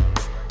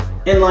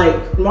 And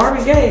like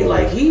Marvin Gaye,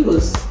 like he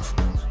was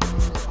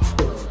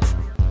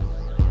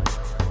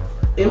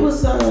doing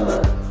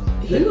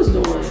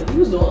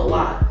a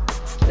lot.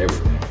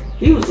 Everything.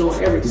 He was doing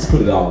everything. Just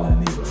put it all in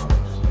the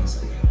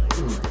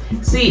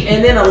See,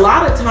 and then a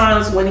lot of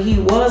times when he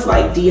was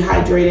like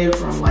dehydrated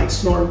from like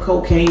snorting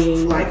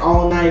cocaine like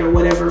all night or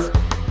whatever,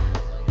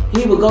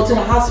 he would go to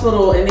the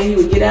hospital and then he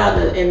would get out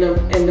and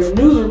the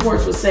news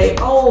reports would say,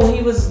 oh,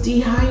 he was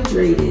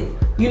dehydrated.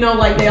 You know,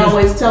 like they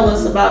always tell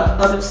us about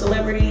other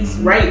celebrities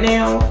right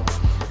now,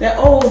 that,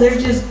 oh, they're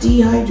just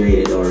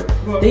dehydrated or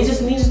they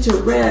just needed to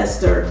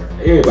rest or...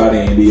 Everybody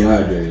ain't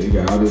dehydrated. You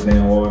got all this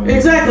damn water.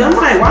 Exactly. I'm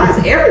like, why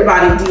is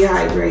everybody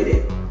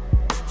dehydrated?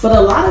 But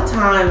a lot of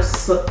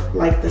times,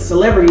 like the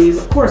celebrities,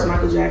 of course,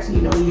 Michael Jackson,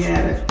 you know, he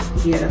had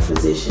a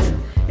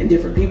physician and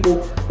different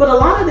people, but a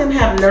lot of them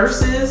have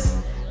nurses.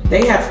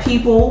 They have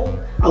people.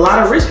 A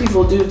lot of rich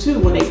people do too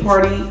when they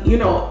party. You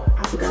know,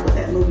 I forgot what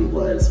that movie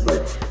was,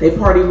 but they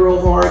party real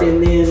hard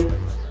and then,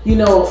 you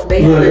know,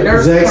 they have a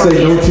nurse Zach come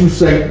say, in. don't you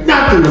say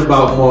nothing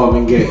about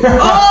Marvin Gaye.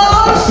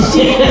 Oh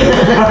shit!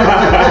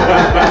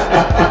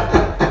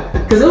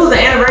 Because it was the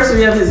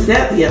anniversary of his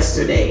death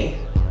yesterday.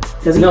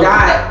 Because he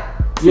died.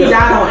 He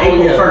died on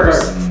April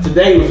 1st.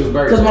 Today was his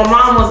birthday. Because my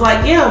mom was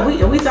like, yeah,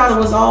 we thought it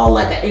was all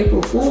like an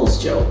April Fool's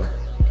joke.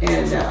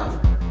 And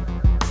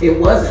it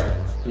wasn't.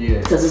 Yeah.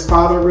 Because his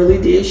father really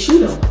did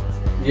shoot him.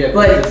 Yeah,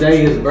 but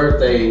today is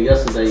birthday and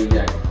yesterday he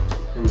got,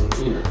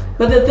 you know.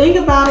 But the thing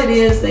about it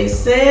is they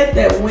said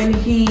that when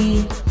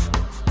he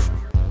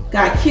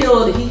got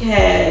killed, he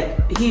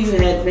had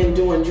been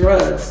doing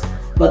drugs.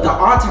 But the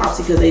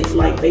autopsy, because they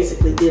like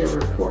basically did a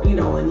report, you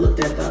know, and looked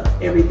at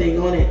everything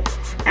on it.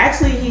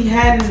 Actually, he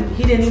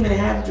didn't even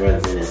have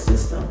drugs in his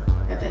system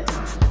at that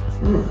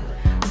time.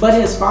 But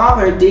his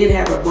father did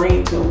have a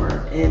brain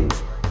tumor, and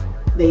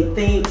they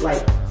think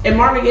like, and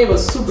Marvin Gaye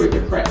was super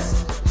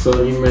depressed.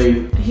 So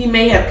he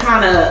may have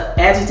kind of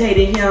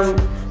agitated him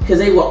because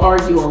they would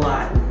argue a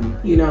lot,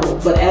 you know.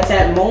 But at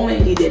that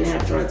moment, he didn't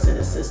have drugs in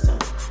his system,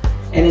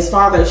 and his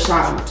father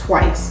shot him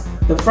twice.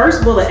 The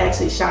first bullet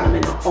actually shot him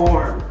in the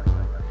arm,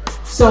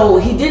 so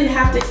he didn't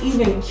have to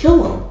even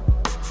kill him.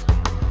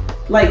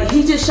 Like,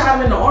 he just shot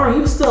him in the arm.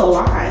 He was still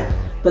alive.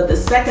 But the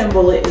second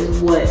bullet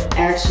is what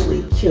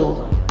actually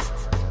killed him.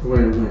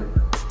 Where?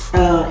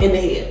 In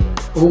the head.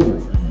 Oh.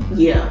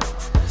 Yeah.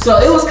 So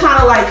it was kind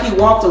of like he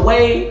walked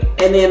away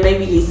and then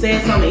maybe he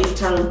said something, he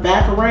turned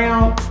back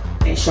around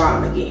and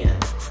shot him again.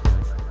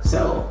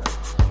 So.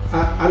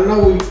 I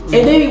know. And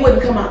then he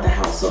wouldn't come out the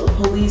house. So the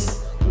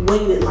police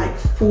waited like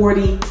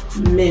 40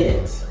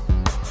 minutes.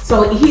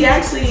 So he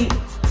actually,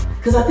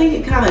 because I think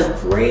it kind of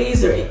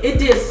grazed or it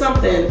did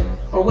something.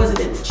 Or was it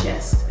in the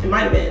chest? It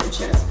might have been in the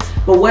chest.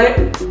 But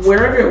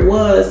wherever it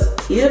was,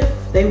 if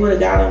they would have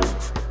got him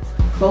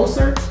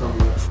closer,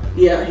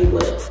 yeah, he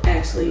would have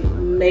actually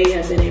may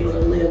have been able to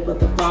live, but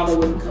the father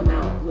wouldn't come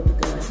out with the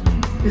gun.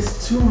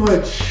 It's too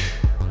much.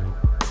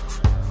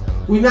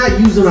 We're not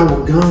using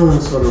our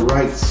guns for the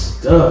right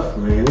stuff,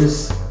 man.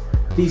 It's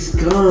these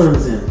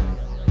guns and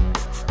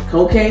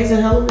cocaine's a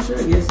hell of a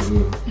drug, yes it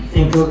is.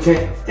 And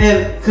cocaine.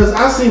 And because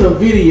I seen a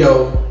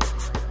video.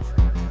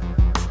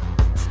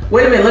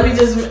 Wait a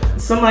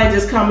minute, somebody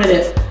just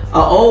commented, an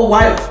old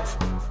white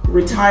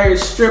retired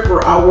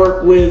stripper I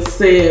work with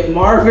said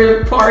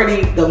Marvin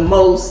partied the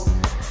most.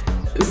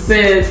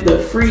 Said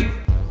they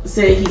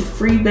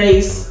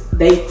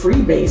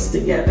freebased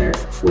together,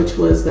 which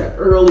was the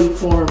early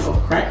form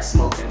of crack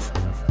smoking.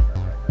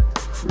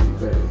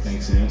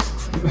 Makes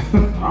sense.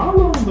 I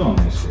was on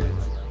this shit.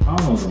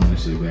 I was on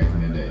this shit back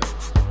in the day.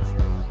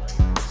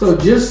 So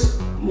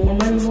just more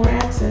money, more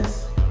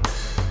access.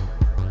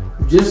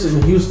 Just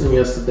in Houston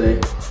yesterday,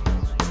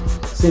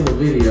 seen a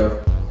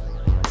video.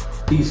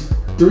 These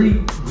 3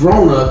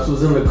 grown-ups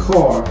was in the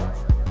car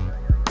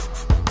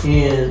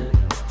and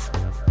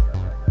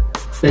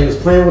they was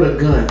playing with a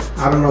gun.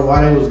 I don't know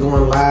why they was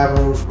going live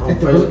on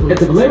Facebook. At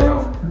the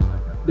Bolero?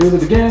 They was at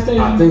the gas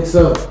station? I think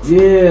so.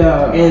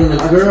 Yeah. And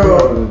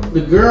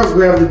the girl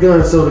grabbed the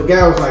gun, so the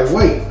guy was like,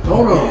 wait,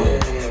 hold on.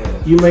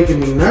 You making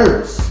me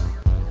nervous.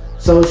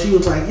 So she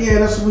was like, yeah,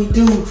 that's what we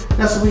do.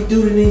 That's what we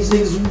do to these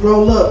niggas. We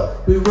roll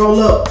up. We roll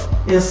up.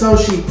 And so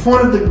she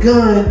pointed the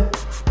gun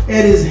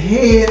at his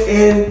head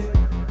and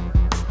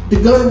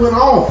the gun went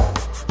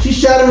off. She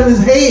shot him in his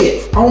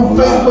head on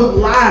Facebook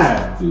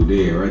Live. You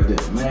did right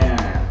there. Man.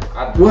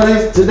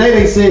 Well, today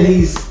they said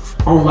he's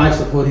on life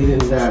support. He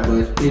didn't die,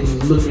 but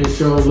it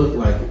sure looked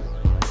like it.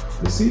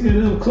 You see the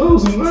little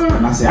closing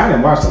line? I said, I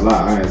didn't watch a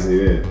lot. I didn't see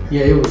that.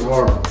 Yeah, it was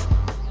horrible.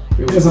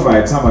 There's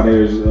somebody talking about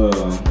they was,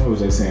 what was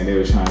they saying? They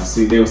were trying to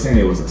see, they were saying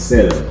it was a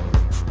setup.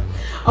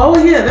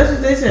 Oh yeah, that's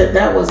what they said.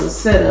 That was a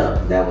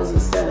setup. That was a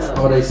setup.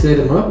 Oh, they set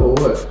him up or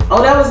what?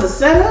 Oh, that was a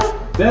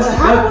setup? That's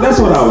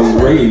what I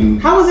was reading.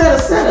 How was that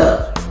a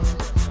setup?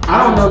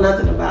 I don't know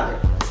nothing about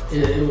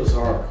it. It was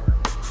horrible.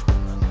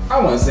 I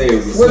wouldn't say it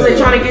was a setup. Was they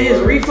trying to get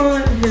his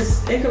refund?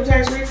 His income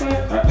tax refund?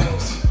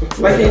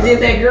 Like they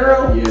did that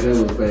girl? Yeah, that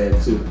was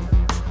bad too.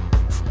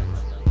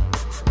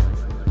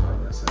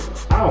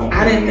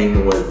 I didn't think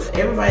it was.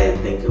 Everybody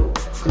didn't think it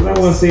was. I want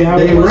to see how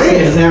they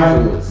ran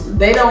afterwards.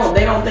 They don't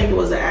think it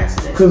was an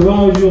accident. Because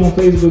why was you on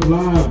Facebook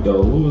Live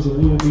though? What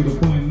would be the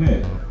point in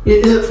that?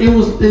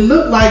 It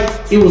looked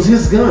like it was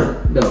his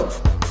gun though.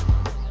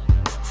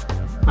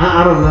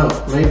 I don't know.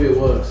 Maybe it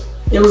was.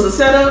 It was a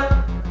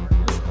setup.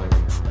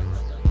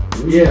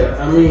 Yeah,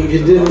 I mean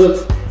it didn't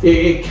look.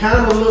 It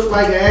kind of looked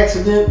like an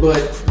accident, but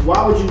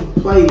why would you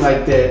play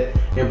like that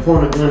and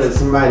point a gun at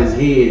somebody's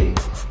head?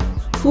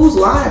 Whose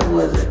live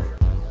was it?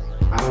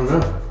 I don't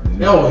know.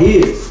 No,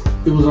 his.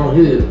 It was on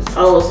his.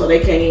 Oh, so they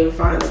can't even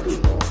find the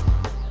people.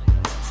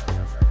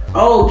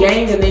 Oh,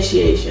 gang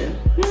initiation.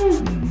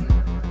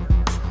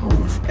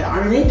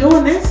 Are they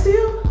doing that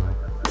still?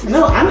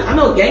 No, I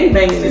know gang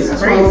banging is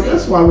crazy.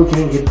 That's why we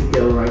can't get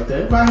together like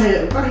that.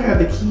 If I had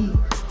the key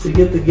to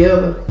get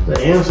together, the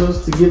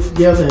answers to get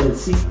together and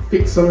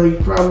fix some of these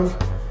problems.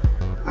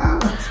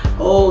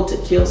 To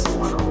kill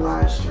someone on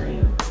live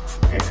stream.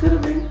 That could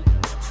have been.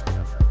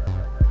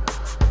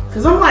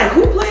 Cause I'm like,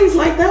 who plays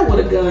like that with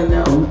a gun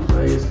though? Who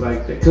plays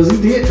like that? Cause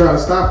he did try to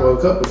stop her a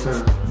couple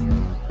times.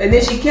 And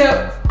then she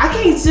kept. I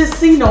can't just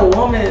see no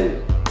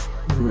woman.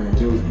 Man,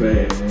 it was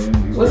bad,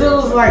 man. It was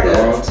like a.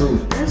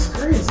 That's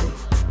crazy.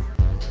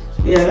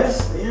 Yeah,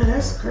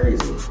 that's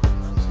crazy.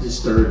 It's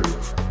disturbing.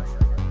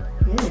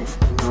 Yeah.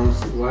 I don't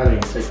see why they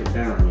ain't take it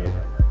down yet.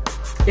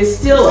 It's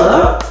still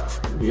up?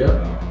 Yep.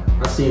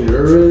 I seen it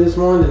early this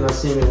morning and I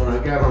seen it when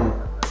I got home.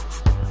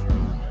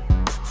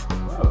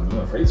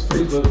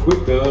 Facebook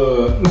quick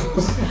to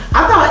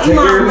I thought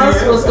Elon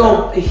Musk was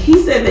going. He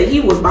said that he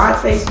would buy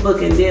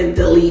Facebook and then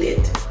delete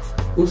it.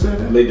 Who said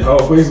that? Delete the whole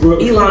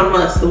Facebook? Elon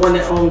Musk, the one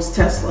that owns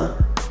Tesla.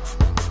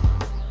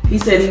 He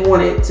said he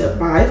wanted to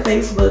buy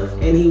Facebook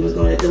and he was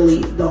going to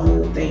delete the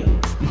whole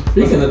thing.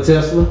 Speaking of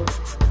Tesla,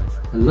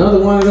 another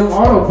one of them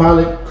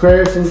autopilot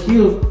crashed and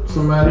killed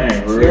somebody.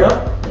 Dang, for real?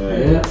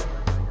 Yeah.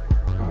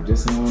 I'm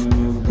just in one of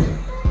them.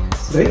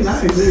 They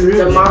nice. They really.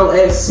 The Model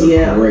S,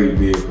 yeah. Great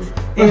vehicle.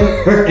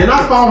 And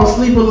I fall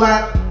asleep a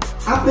lot.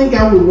 I think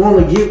I would want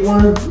to get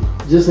one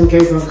just in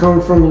case I'm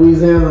coming from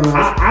Louisiana.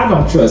 I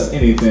don't trust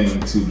anything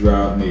to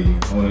drive me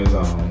on its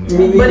own.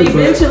 But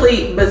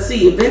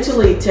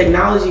eventually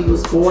technology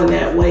was going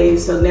that way.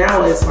 So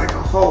now it's like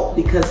a halt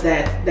because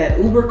that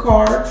Uber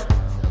car,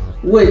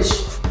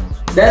 which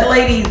that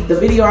lady, the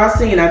video I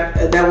seen,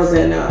 that was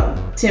in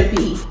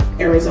Tempe,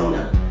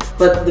 Arizona.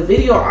 But the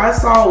video I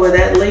saw where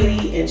that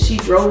lady and she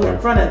drove in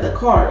front of the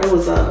car, it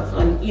was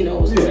one of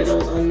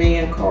those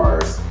unmanned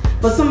cars.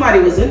 But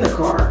somebody was in the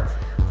car.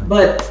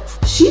 But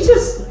she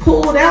just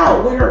pulled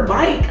out with her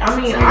bike.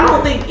 I mean, I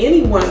don't think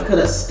anyone could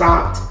have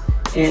stopped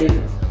and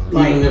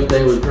even if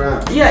they was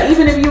driving. Yeah,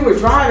 even if you were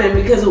driving,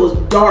 because it was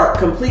dark,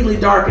 completely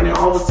dark, and then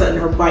all of a sudden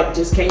her bike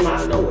just came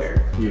out of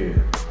nowhere. Yeah.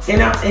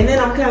 And then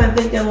I'm kind of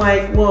thinking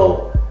like,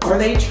 well, are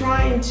they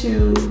trying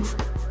to?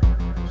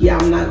 Yeah,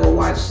 I'm not gonna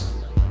watch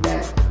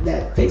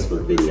that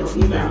Facebook video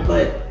either,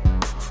 but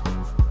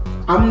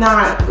I'm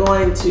not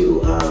going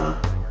to.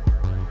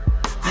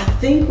 I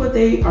think what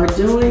they are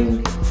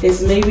doing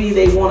is maybe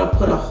they want to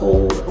put a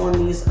hold on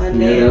these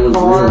unmanned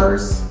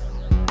cars.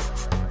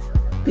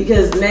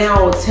 Because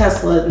now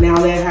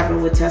that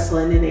happened with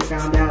Tesla, and then they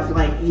found out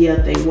like, yeah,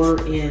 they were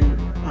in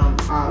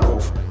auto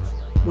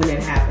when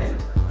it happened.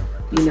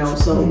 you know,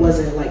 so it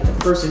wasn't like the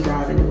person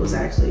driving, it was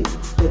actually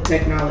the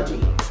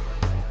technology.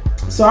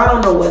 So I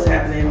don't know what's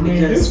happening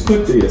because just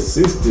put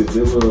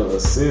the little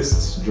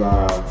assist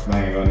drive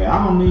thing on there.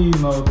 I don't need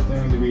no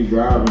thing to be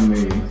driving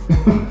me.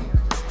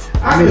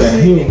 I need a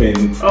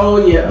human. Oh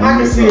yeah, I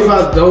can see if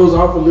I doze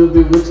off a little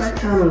bit, which I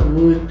kind of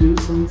would do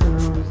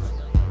sometimes.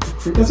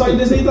 That's why you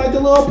just need like the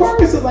little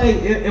Parkinson. Like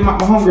in my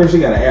homegirl, she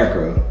got an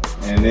Acura,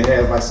 and it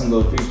has like some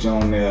little feature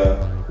on there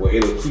where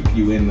it'll keep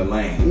you in the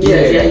lane.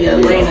 Yeah,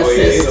 lane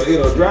assist.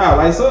 It'll drive.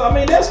 Like so. I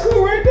mean, that's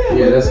cool right there.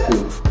 Yeah, that's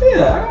cool.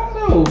 Yeah, I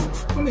don't know.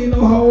 I need no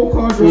whole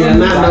car driving. Yeah,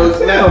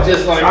 not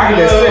just like I can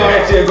just sit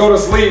back here, go to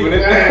sleep, and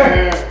it.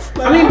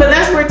 I mean, but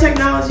that's where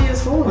technology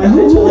is for. Like,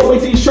 who will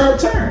make these sharp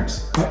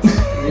turns? Yeah.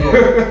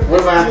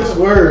 What about the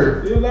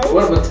swerve? You know?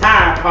 What if a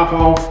tire pop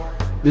off?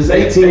 This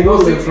 18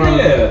 goes in front.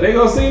 Yeah, they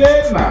gonna see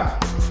that? Nah.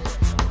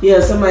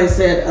 Yeah, somebody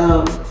said,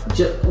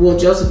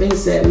 Josephine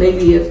said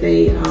maybe if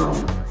they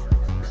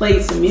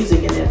played some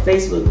music in that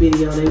Facebook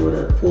video, they would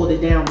have pulled it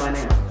down by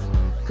now.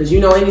 Because you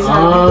know,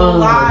 anytime you go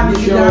live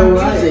and you got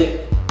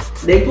music,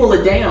 they pull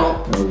it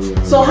down. Oh,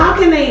 yeah. So how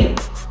can they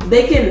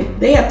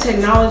have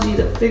technology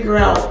to figure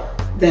out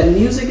that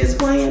music is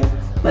playing,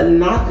 but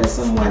not that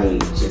somebody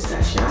just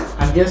got shot?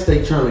 I guess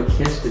they trying to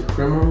catch the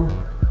criminal.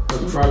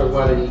 That's probably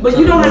why they. But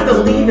you don't have to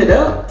leave it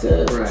up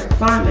to Right.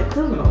 find the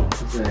criminal.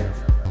 Exactly.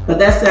 But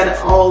that's that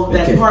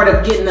part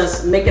of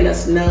making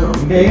us numb.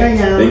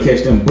 Yeah. They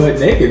catch them butt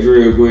naked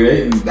real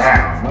quick. They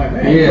down. Like,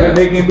 man, Yeah. butt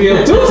naked can be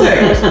up 2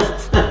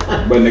 seconds.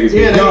 But niggas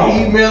Yeah, be gone.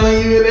 they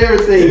emailing you and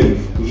everything.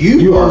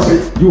 You are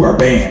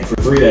banned for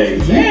 3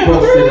 days. You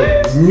posted a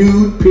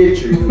nude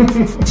picture,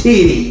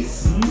 titties.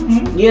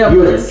 Yeah,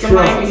 You're but in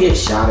somebody trouble. can get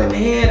shot in the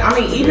head. I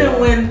mean, even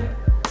when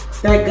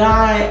that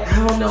guy, I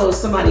don't know,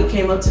 somebody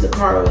came up to the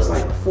car, it was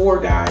like 4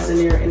 guys in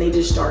there, and they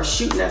just started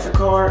shooting at the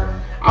car.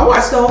 I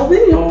watched the whole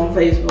video on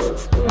Facebook.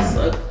 It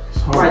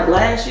was like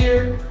last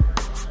year.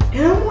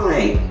 And I'm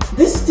like,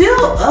 this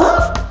still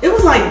up? It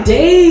was like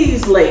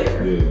days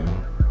later. Yeah.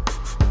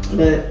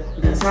 But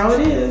that's how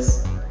it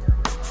is.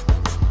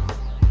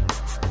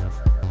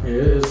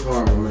 Yeah, it's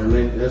horrible, man.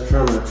 They're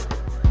trying to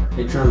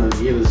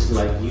get us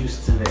like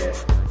used to that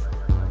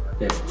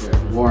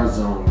war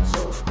zone.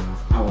 So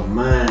our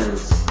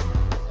minds,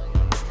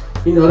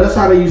 you know, that's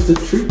how they used to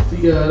treat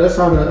that's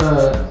how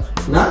the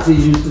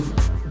Nazis used to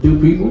do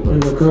people in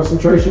the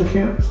concentration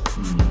camps.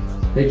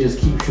 They just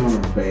keep showing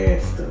them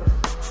bad stuff,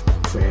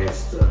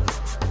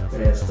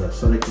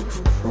 so they can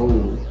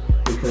control.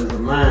 Because the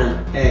mind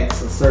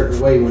acts a certain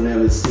way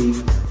whenever it's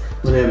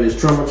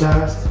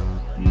traumatized.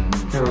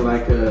 Kind of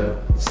like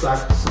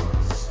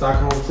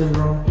Stockholm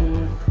syndrome,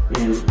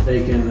 and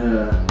they can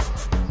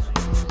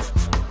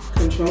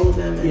control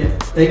them.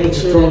 They can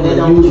control them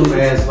and use them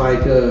as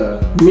like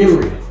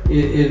memory.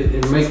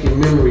 It make your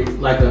memory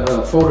like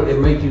a photo. It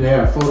make you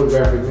have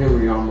photographic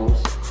memory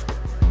almost,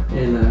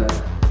 and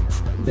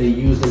they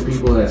use them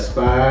people as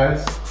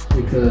spies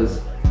because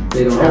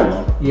they don't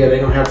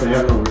have to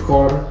have no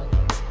recorder.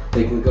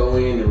 They can go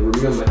in and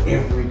remember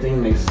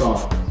everything they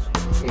saw.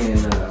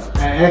 And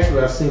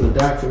I seen a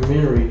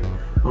documentary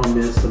on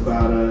this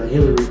about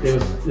Hillary. There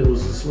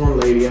was this one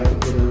lady, I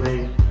forget her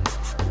name,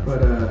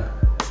 but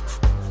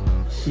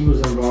she was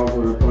involved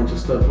with a bunch of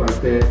stuff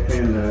like that.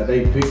 And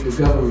the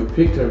government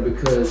picked her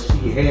because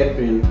she had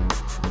been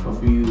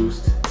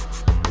abused,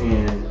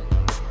 and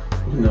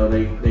you know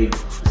they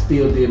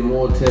still did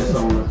more tests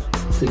on her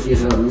to get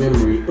her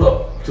memory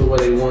up to where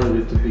they wanted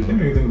it to be. Let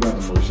me think about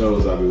the more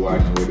shows I be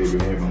watching where they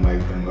be having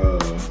like them.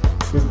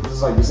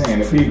 It's like you're saying,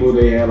 the people,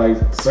 they have like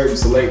certain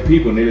select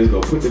people and they just go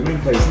put them in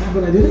place. And I be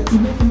like, do they be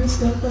making this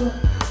stuff up?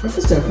 But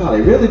this stuff probably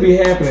really be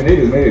happening. They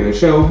just made it a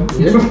show.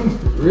 Yeah,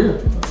 real.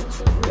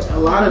 A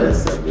lot of that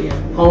stuff, yeah.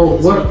 Oh,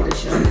 what? Make it a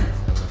show.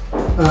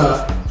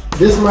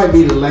 This might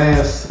be the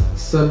last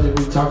subject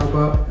we talk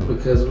about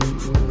because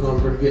we're going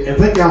pretty good. And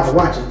thank y'all for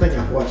watching.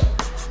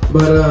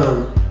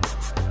 But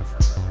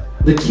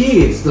the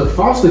kids, the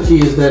foster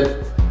kids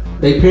that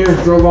their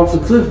parents drove off the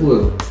cliff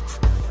with them.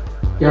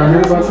 Y'all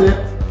heard about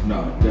that?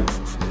 No,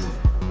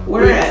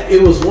 Where at?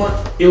 It was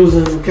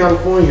in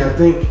California, I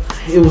think.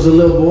 It was a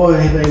little boy,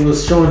 they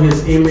was showing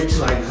his image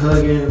like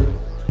hugging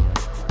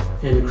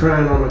and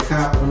crying on the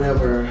cop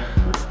whenever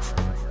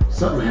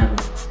something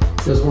happened.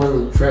 It was one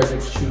of the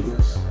tragic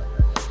shootings.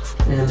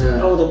 And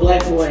the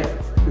black boy.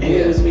 And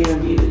he was being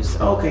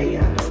abused. Okay,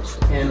 yeah, I know.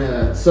 And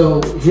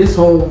so his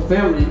whole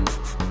family,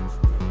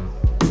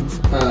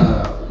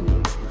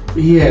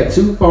 he had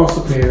 2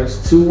 foster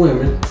parents, 2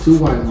 women, 2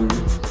 white women.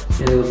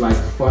 And it was like,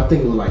 I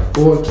think it was like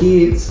 4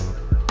 kids.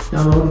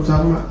 Y'all know what I'm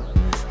talking about?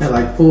 Had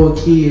like 4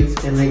 kids,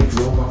 and they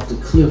drove off the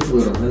cliff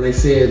with them. And they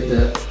said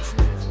that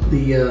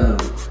the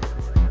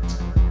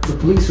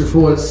police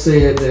reports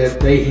said that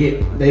they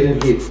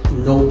didn't hit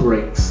no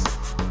brakes.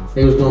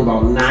 They was doing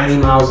about 90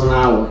 miles an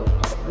hour.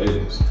 It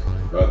is.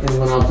 And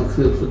went off the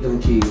cliff with them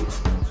kids.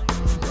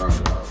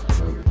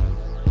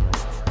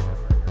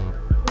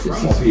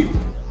 Just people.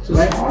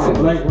 Black,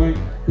 white.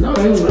 No,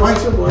 they was white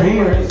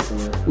parents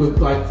with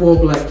like 4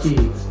 black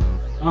kids.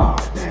 Oh,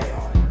 damn.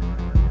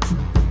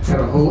 Had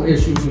a whole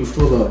SUV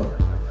full of them.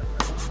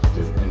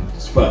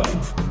 Just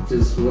fucking.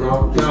 Just went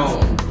off.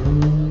 Gone.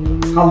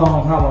 How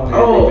long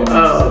had they been?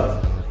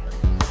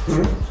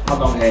 How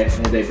long had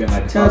they been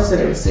like? Tell us that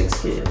there were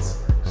 6 kids.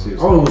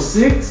 Oh, it was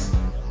 6?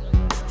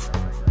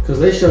 Because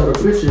they showed a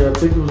picture. I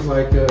think it was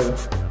like,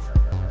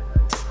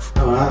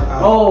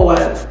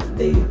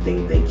 they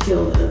think they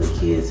killed the other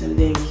kids and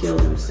then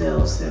killed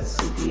themselves since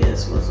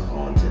CPS was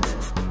on to them.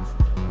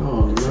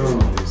 Oh, no.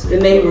 The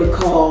neighbor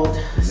called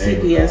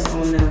CPS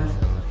on them.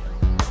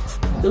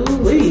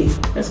 Ooh-wee,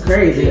 that's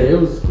crazy. Yeah, it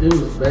was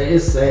bad.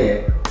 It's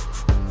sad.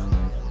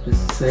 It's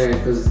sad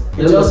because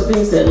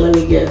Josephine said, let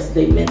me guess,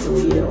 they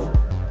mentally ill.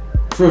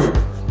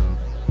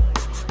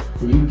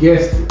 You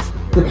guessed it.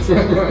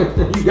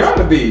 You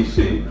gotta be,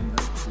 shit.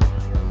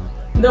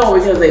 No,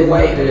 because they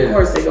white. Yeah. Of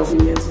course they gonna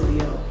be mentally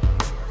ill.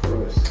 Of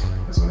course.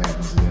 That's what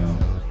happens to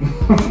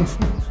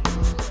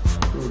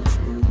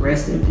them.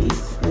 Rest in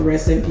peace. And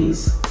rest in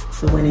peace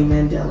to Winnie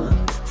Mandela.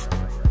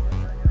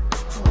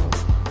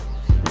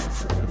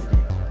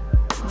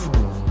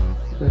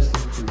 Rest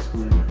in peace,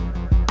 man.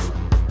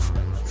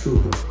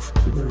 Trooper.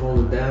 She's been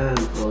holding it down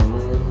for a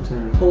long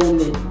time. Holding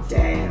it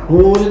down.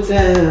 Hold it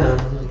down.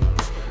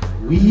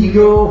 We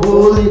go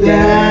hold it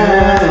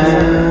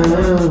down.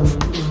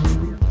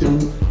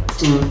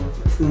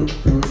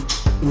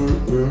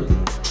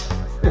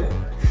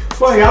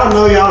 Well, y'all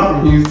know y'all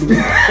from Houston.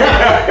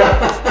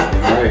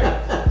 Right.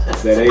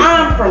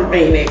 I'm from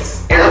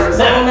Phoenix,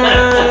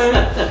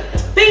 Arizona.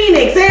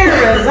 Phoenix,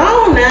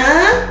 Arizona.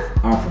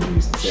 I'm from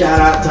Houston. Shout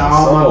out to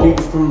all my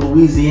people from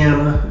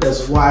Louisiana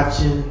that's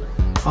watching.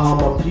 All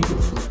my people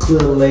from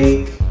Clear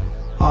Lake.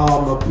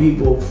 All my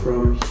people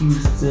from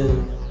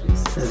Houston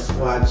that's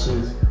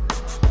watching.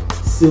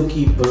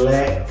 Silky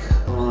Black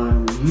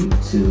on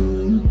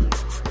YouTube,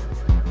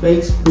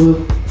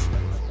 Facebook,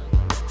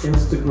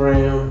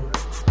 Instagram,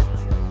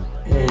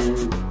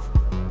 and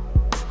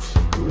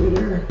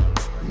Twitter.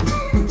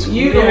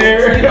 You don't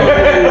even know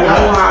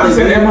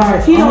how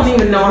to He don't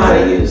even know how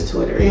to use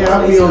Twitter. Yeah,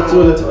 I'll be on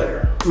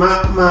Twitter.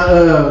 My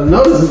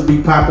notices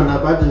be popping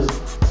up.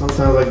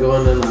 Sometimes I go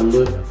in there and I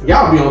look.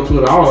 Y'all be on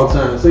Twitter all the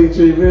time.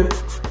 Signature event.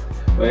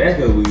 But that's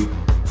because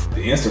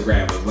the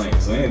Instagram was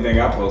linked, so anything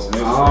I post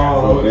on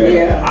Instagram over there,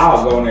 yeah.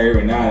 I'll go on there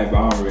every now and then, but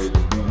I don't really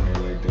just be on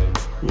there like that.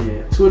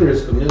 Yeah, Twitter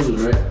is for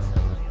news, right?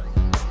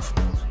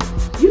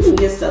 You can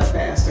get stuff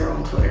faster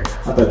on Twitter.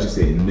 I thought you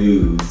said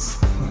nudes.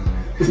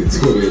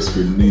 Twitter is for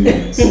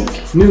news.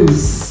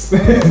 News.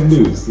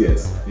 News,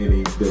 yes.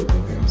 Okay,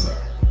 I'm sorry.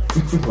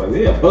 But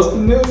yeah, post the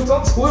news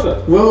on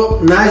Twitter. Well,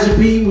 Naja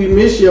P, we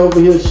miss you over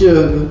here,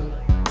 sugar.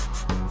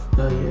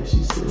 Oh yeah,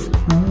 she said.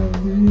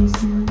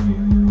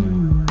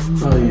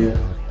 Oh yeah.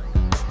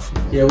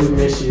 Yeah, we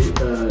miss you.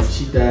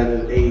 She died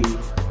at 80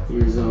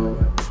 years old.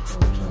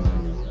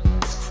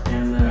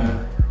 And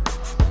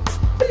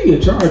how you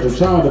get charged with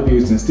child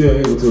abuse and still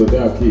able to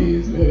adopt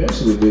kids? Man, that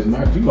should have just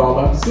knocked you all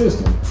out the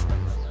system.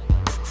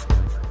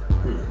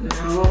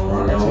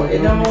 No, it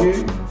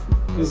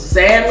don't.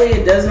 Sadly,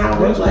 it does not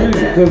work like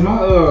that. Because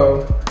my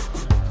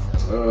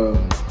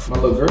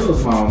little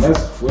girl's mom,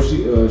 that's what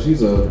she's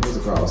a what's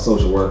it called, a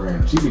social worker,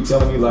 and she be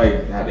telling me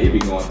like how they be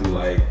going through,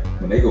 like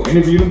when they go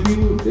interview them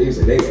people, they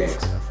say they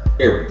ask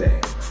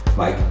everything,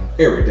 like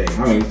everything.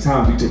 How many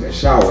times you took a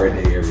shower a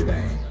day?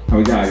 Everything. How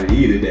many times you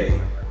eat a day?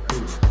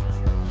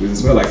 Does it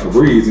smell like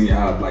Febreze in your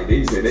house? Like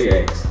they say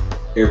they ask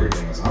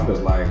everything. So I'm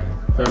just like,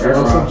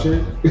 some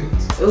shit.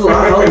 Ooh,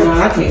 I hope not.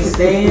 I can't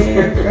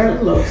stand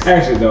Fabuloso. I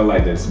actually don't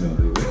like that smell,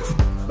 dude.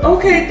 Like,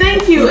 okay,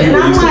 thank you. And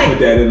I'm used like, to put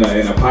that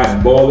in a pot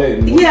and boil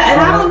it. Yeah,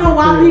 and I don't know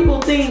why people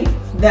think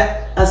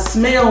that a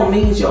smell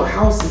means your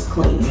house is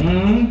clean.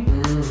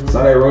 Mm-hmm.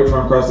 Saw that roach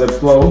run across that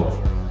floor.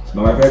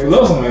 Smell like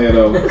Fabuloso in there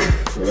though.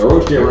 The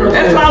roach came around.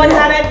 That's probably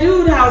how that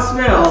dude house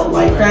smelled,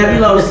 like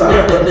Fabuloso.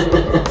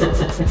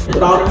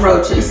 With all the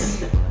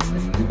roaches.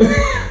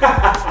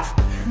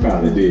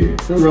 Probably did.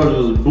 the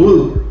roaches was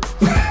blue.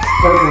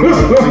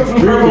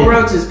 Purple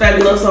roaches,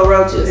 Fabuloso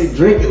roaches. They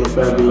drinking the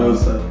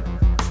Fabuloso.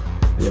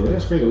 Yeah, but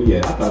that's crazy. Yeah,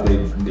 I thought they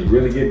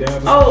really get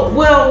down to Oh,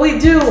 well, we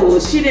do.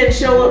 She didn't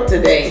show up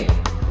today.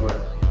 What?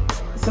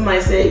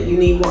 Somebody said you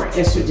need more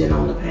estrogen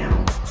on the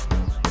panel.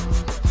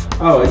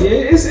 Oh,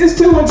 yeah, it's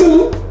 2 and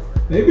 2.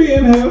 They be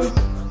in house.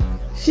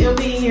 She'll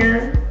be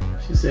here.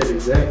 She said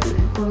exactly.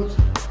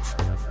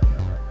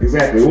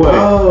 Exactly what?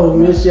 Oh,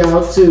 miss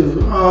y'all too.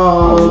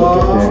 Oh,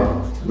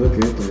 look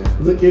at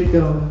that. Look at that. Look at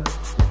go.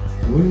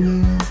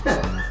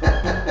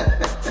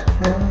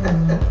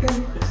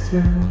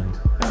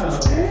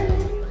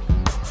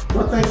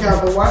 Well, thank y'all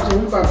for watching.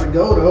 We about to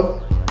go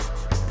though.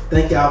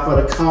 Thank y'all for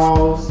the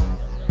calls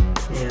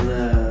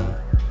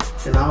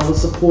and all the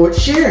support.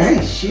 Share,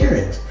 hey, share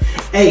it.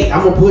 Hey,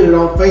 I'm gonna put it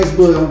on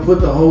Facebook. I'm gonna put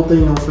the whole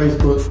thing on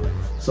Facebook.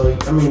 So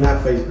I mean,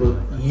 not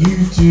Facebook,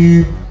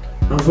 YouTube.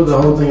 I'm gonna put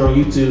the whole thing on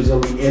YouTube. It's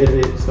gonna be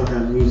edited. It's gonna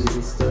have music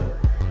and stuff.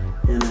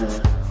 And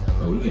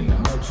we getting the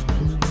hearts.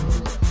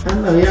 I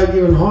know y'all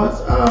giving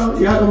hearts. Oh,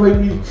 y'all gonna make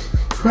me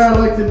cry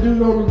like the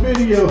dude on the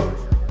video.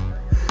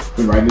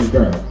 Been writing this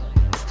journal.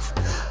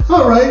 I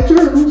write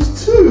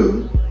journals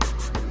too.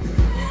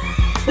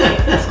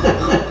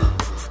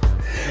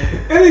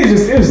 And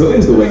it was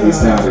the way he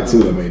sounded too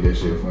that made that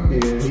shit funny.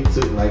 Yeah, he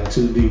took like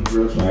 2 deep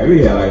breaths. Like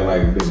we had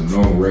like this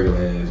normal regular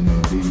ass,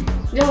 deep.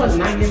 Y'all was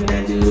not giving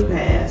that dude a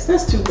pass.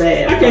 That's too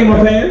bad. I gave him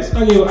a pass.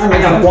 I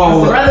got a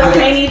wall. Brothers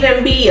can't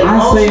even be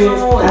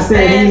emotional. I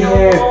said he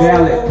had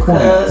valid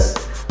points,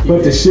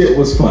 but the shit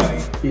was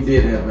funny. He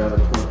did have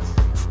valid points,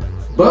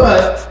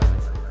 but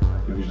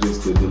it was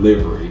just the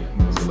delivery.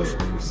 It was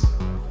hilarious.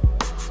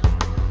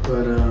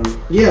 But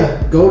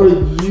yeah, go to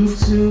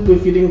YouTube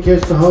if you didn't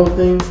catch the whole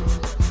thing.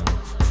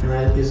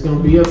 And it's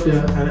gonna be up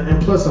there.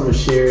 And plus, I'm gonna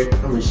share it.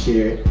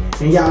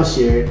 And y'all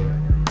share it.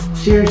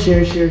 Share.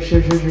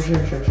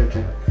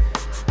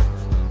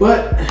 But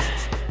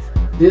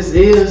this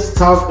is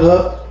Talk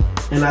Up,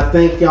 and I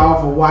thank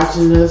y'all for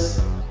watching us.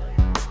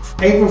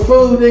 April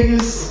Fool,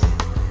 niggas.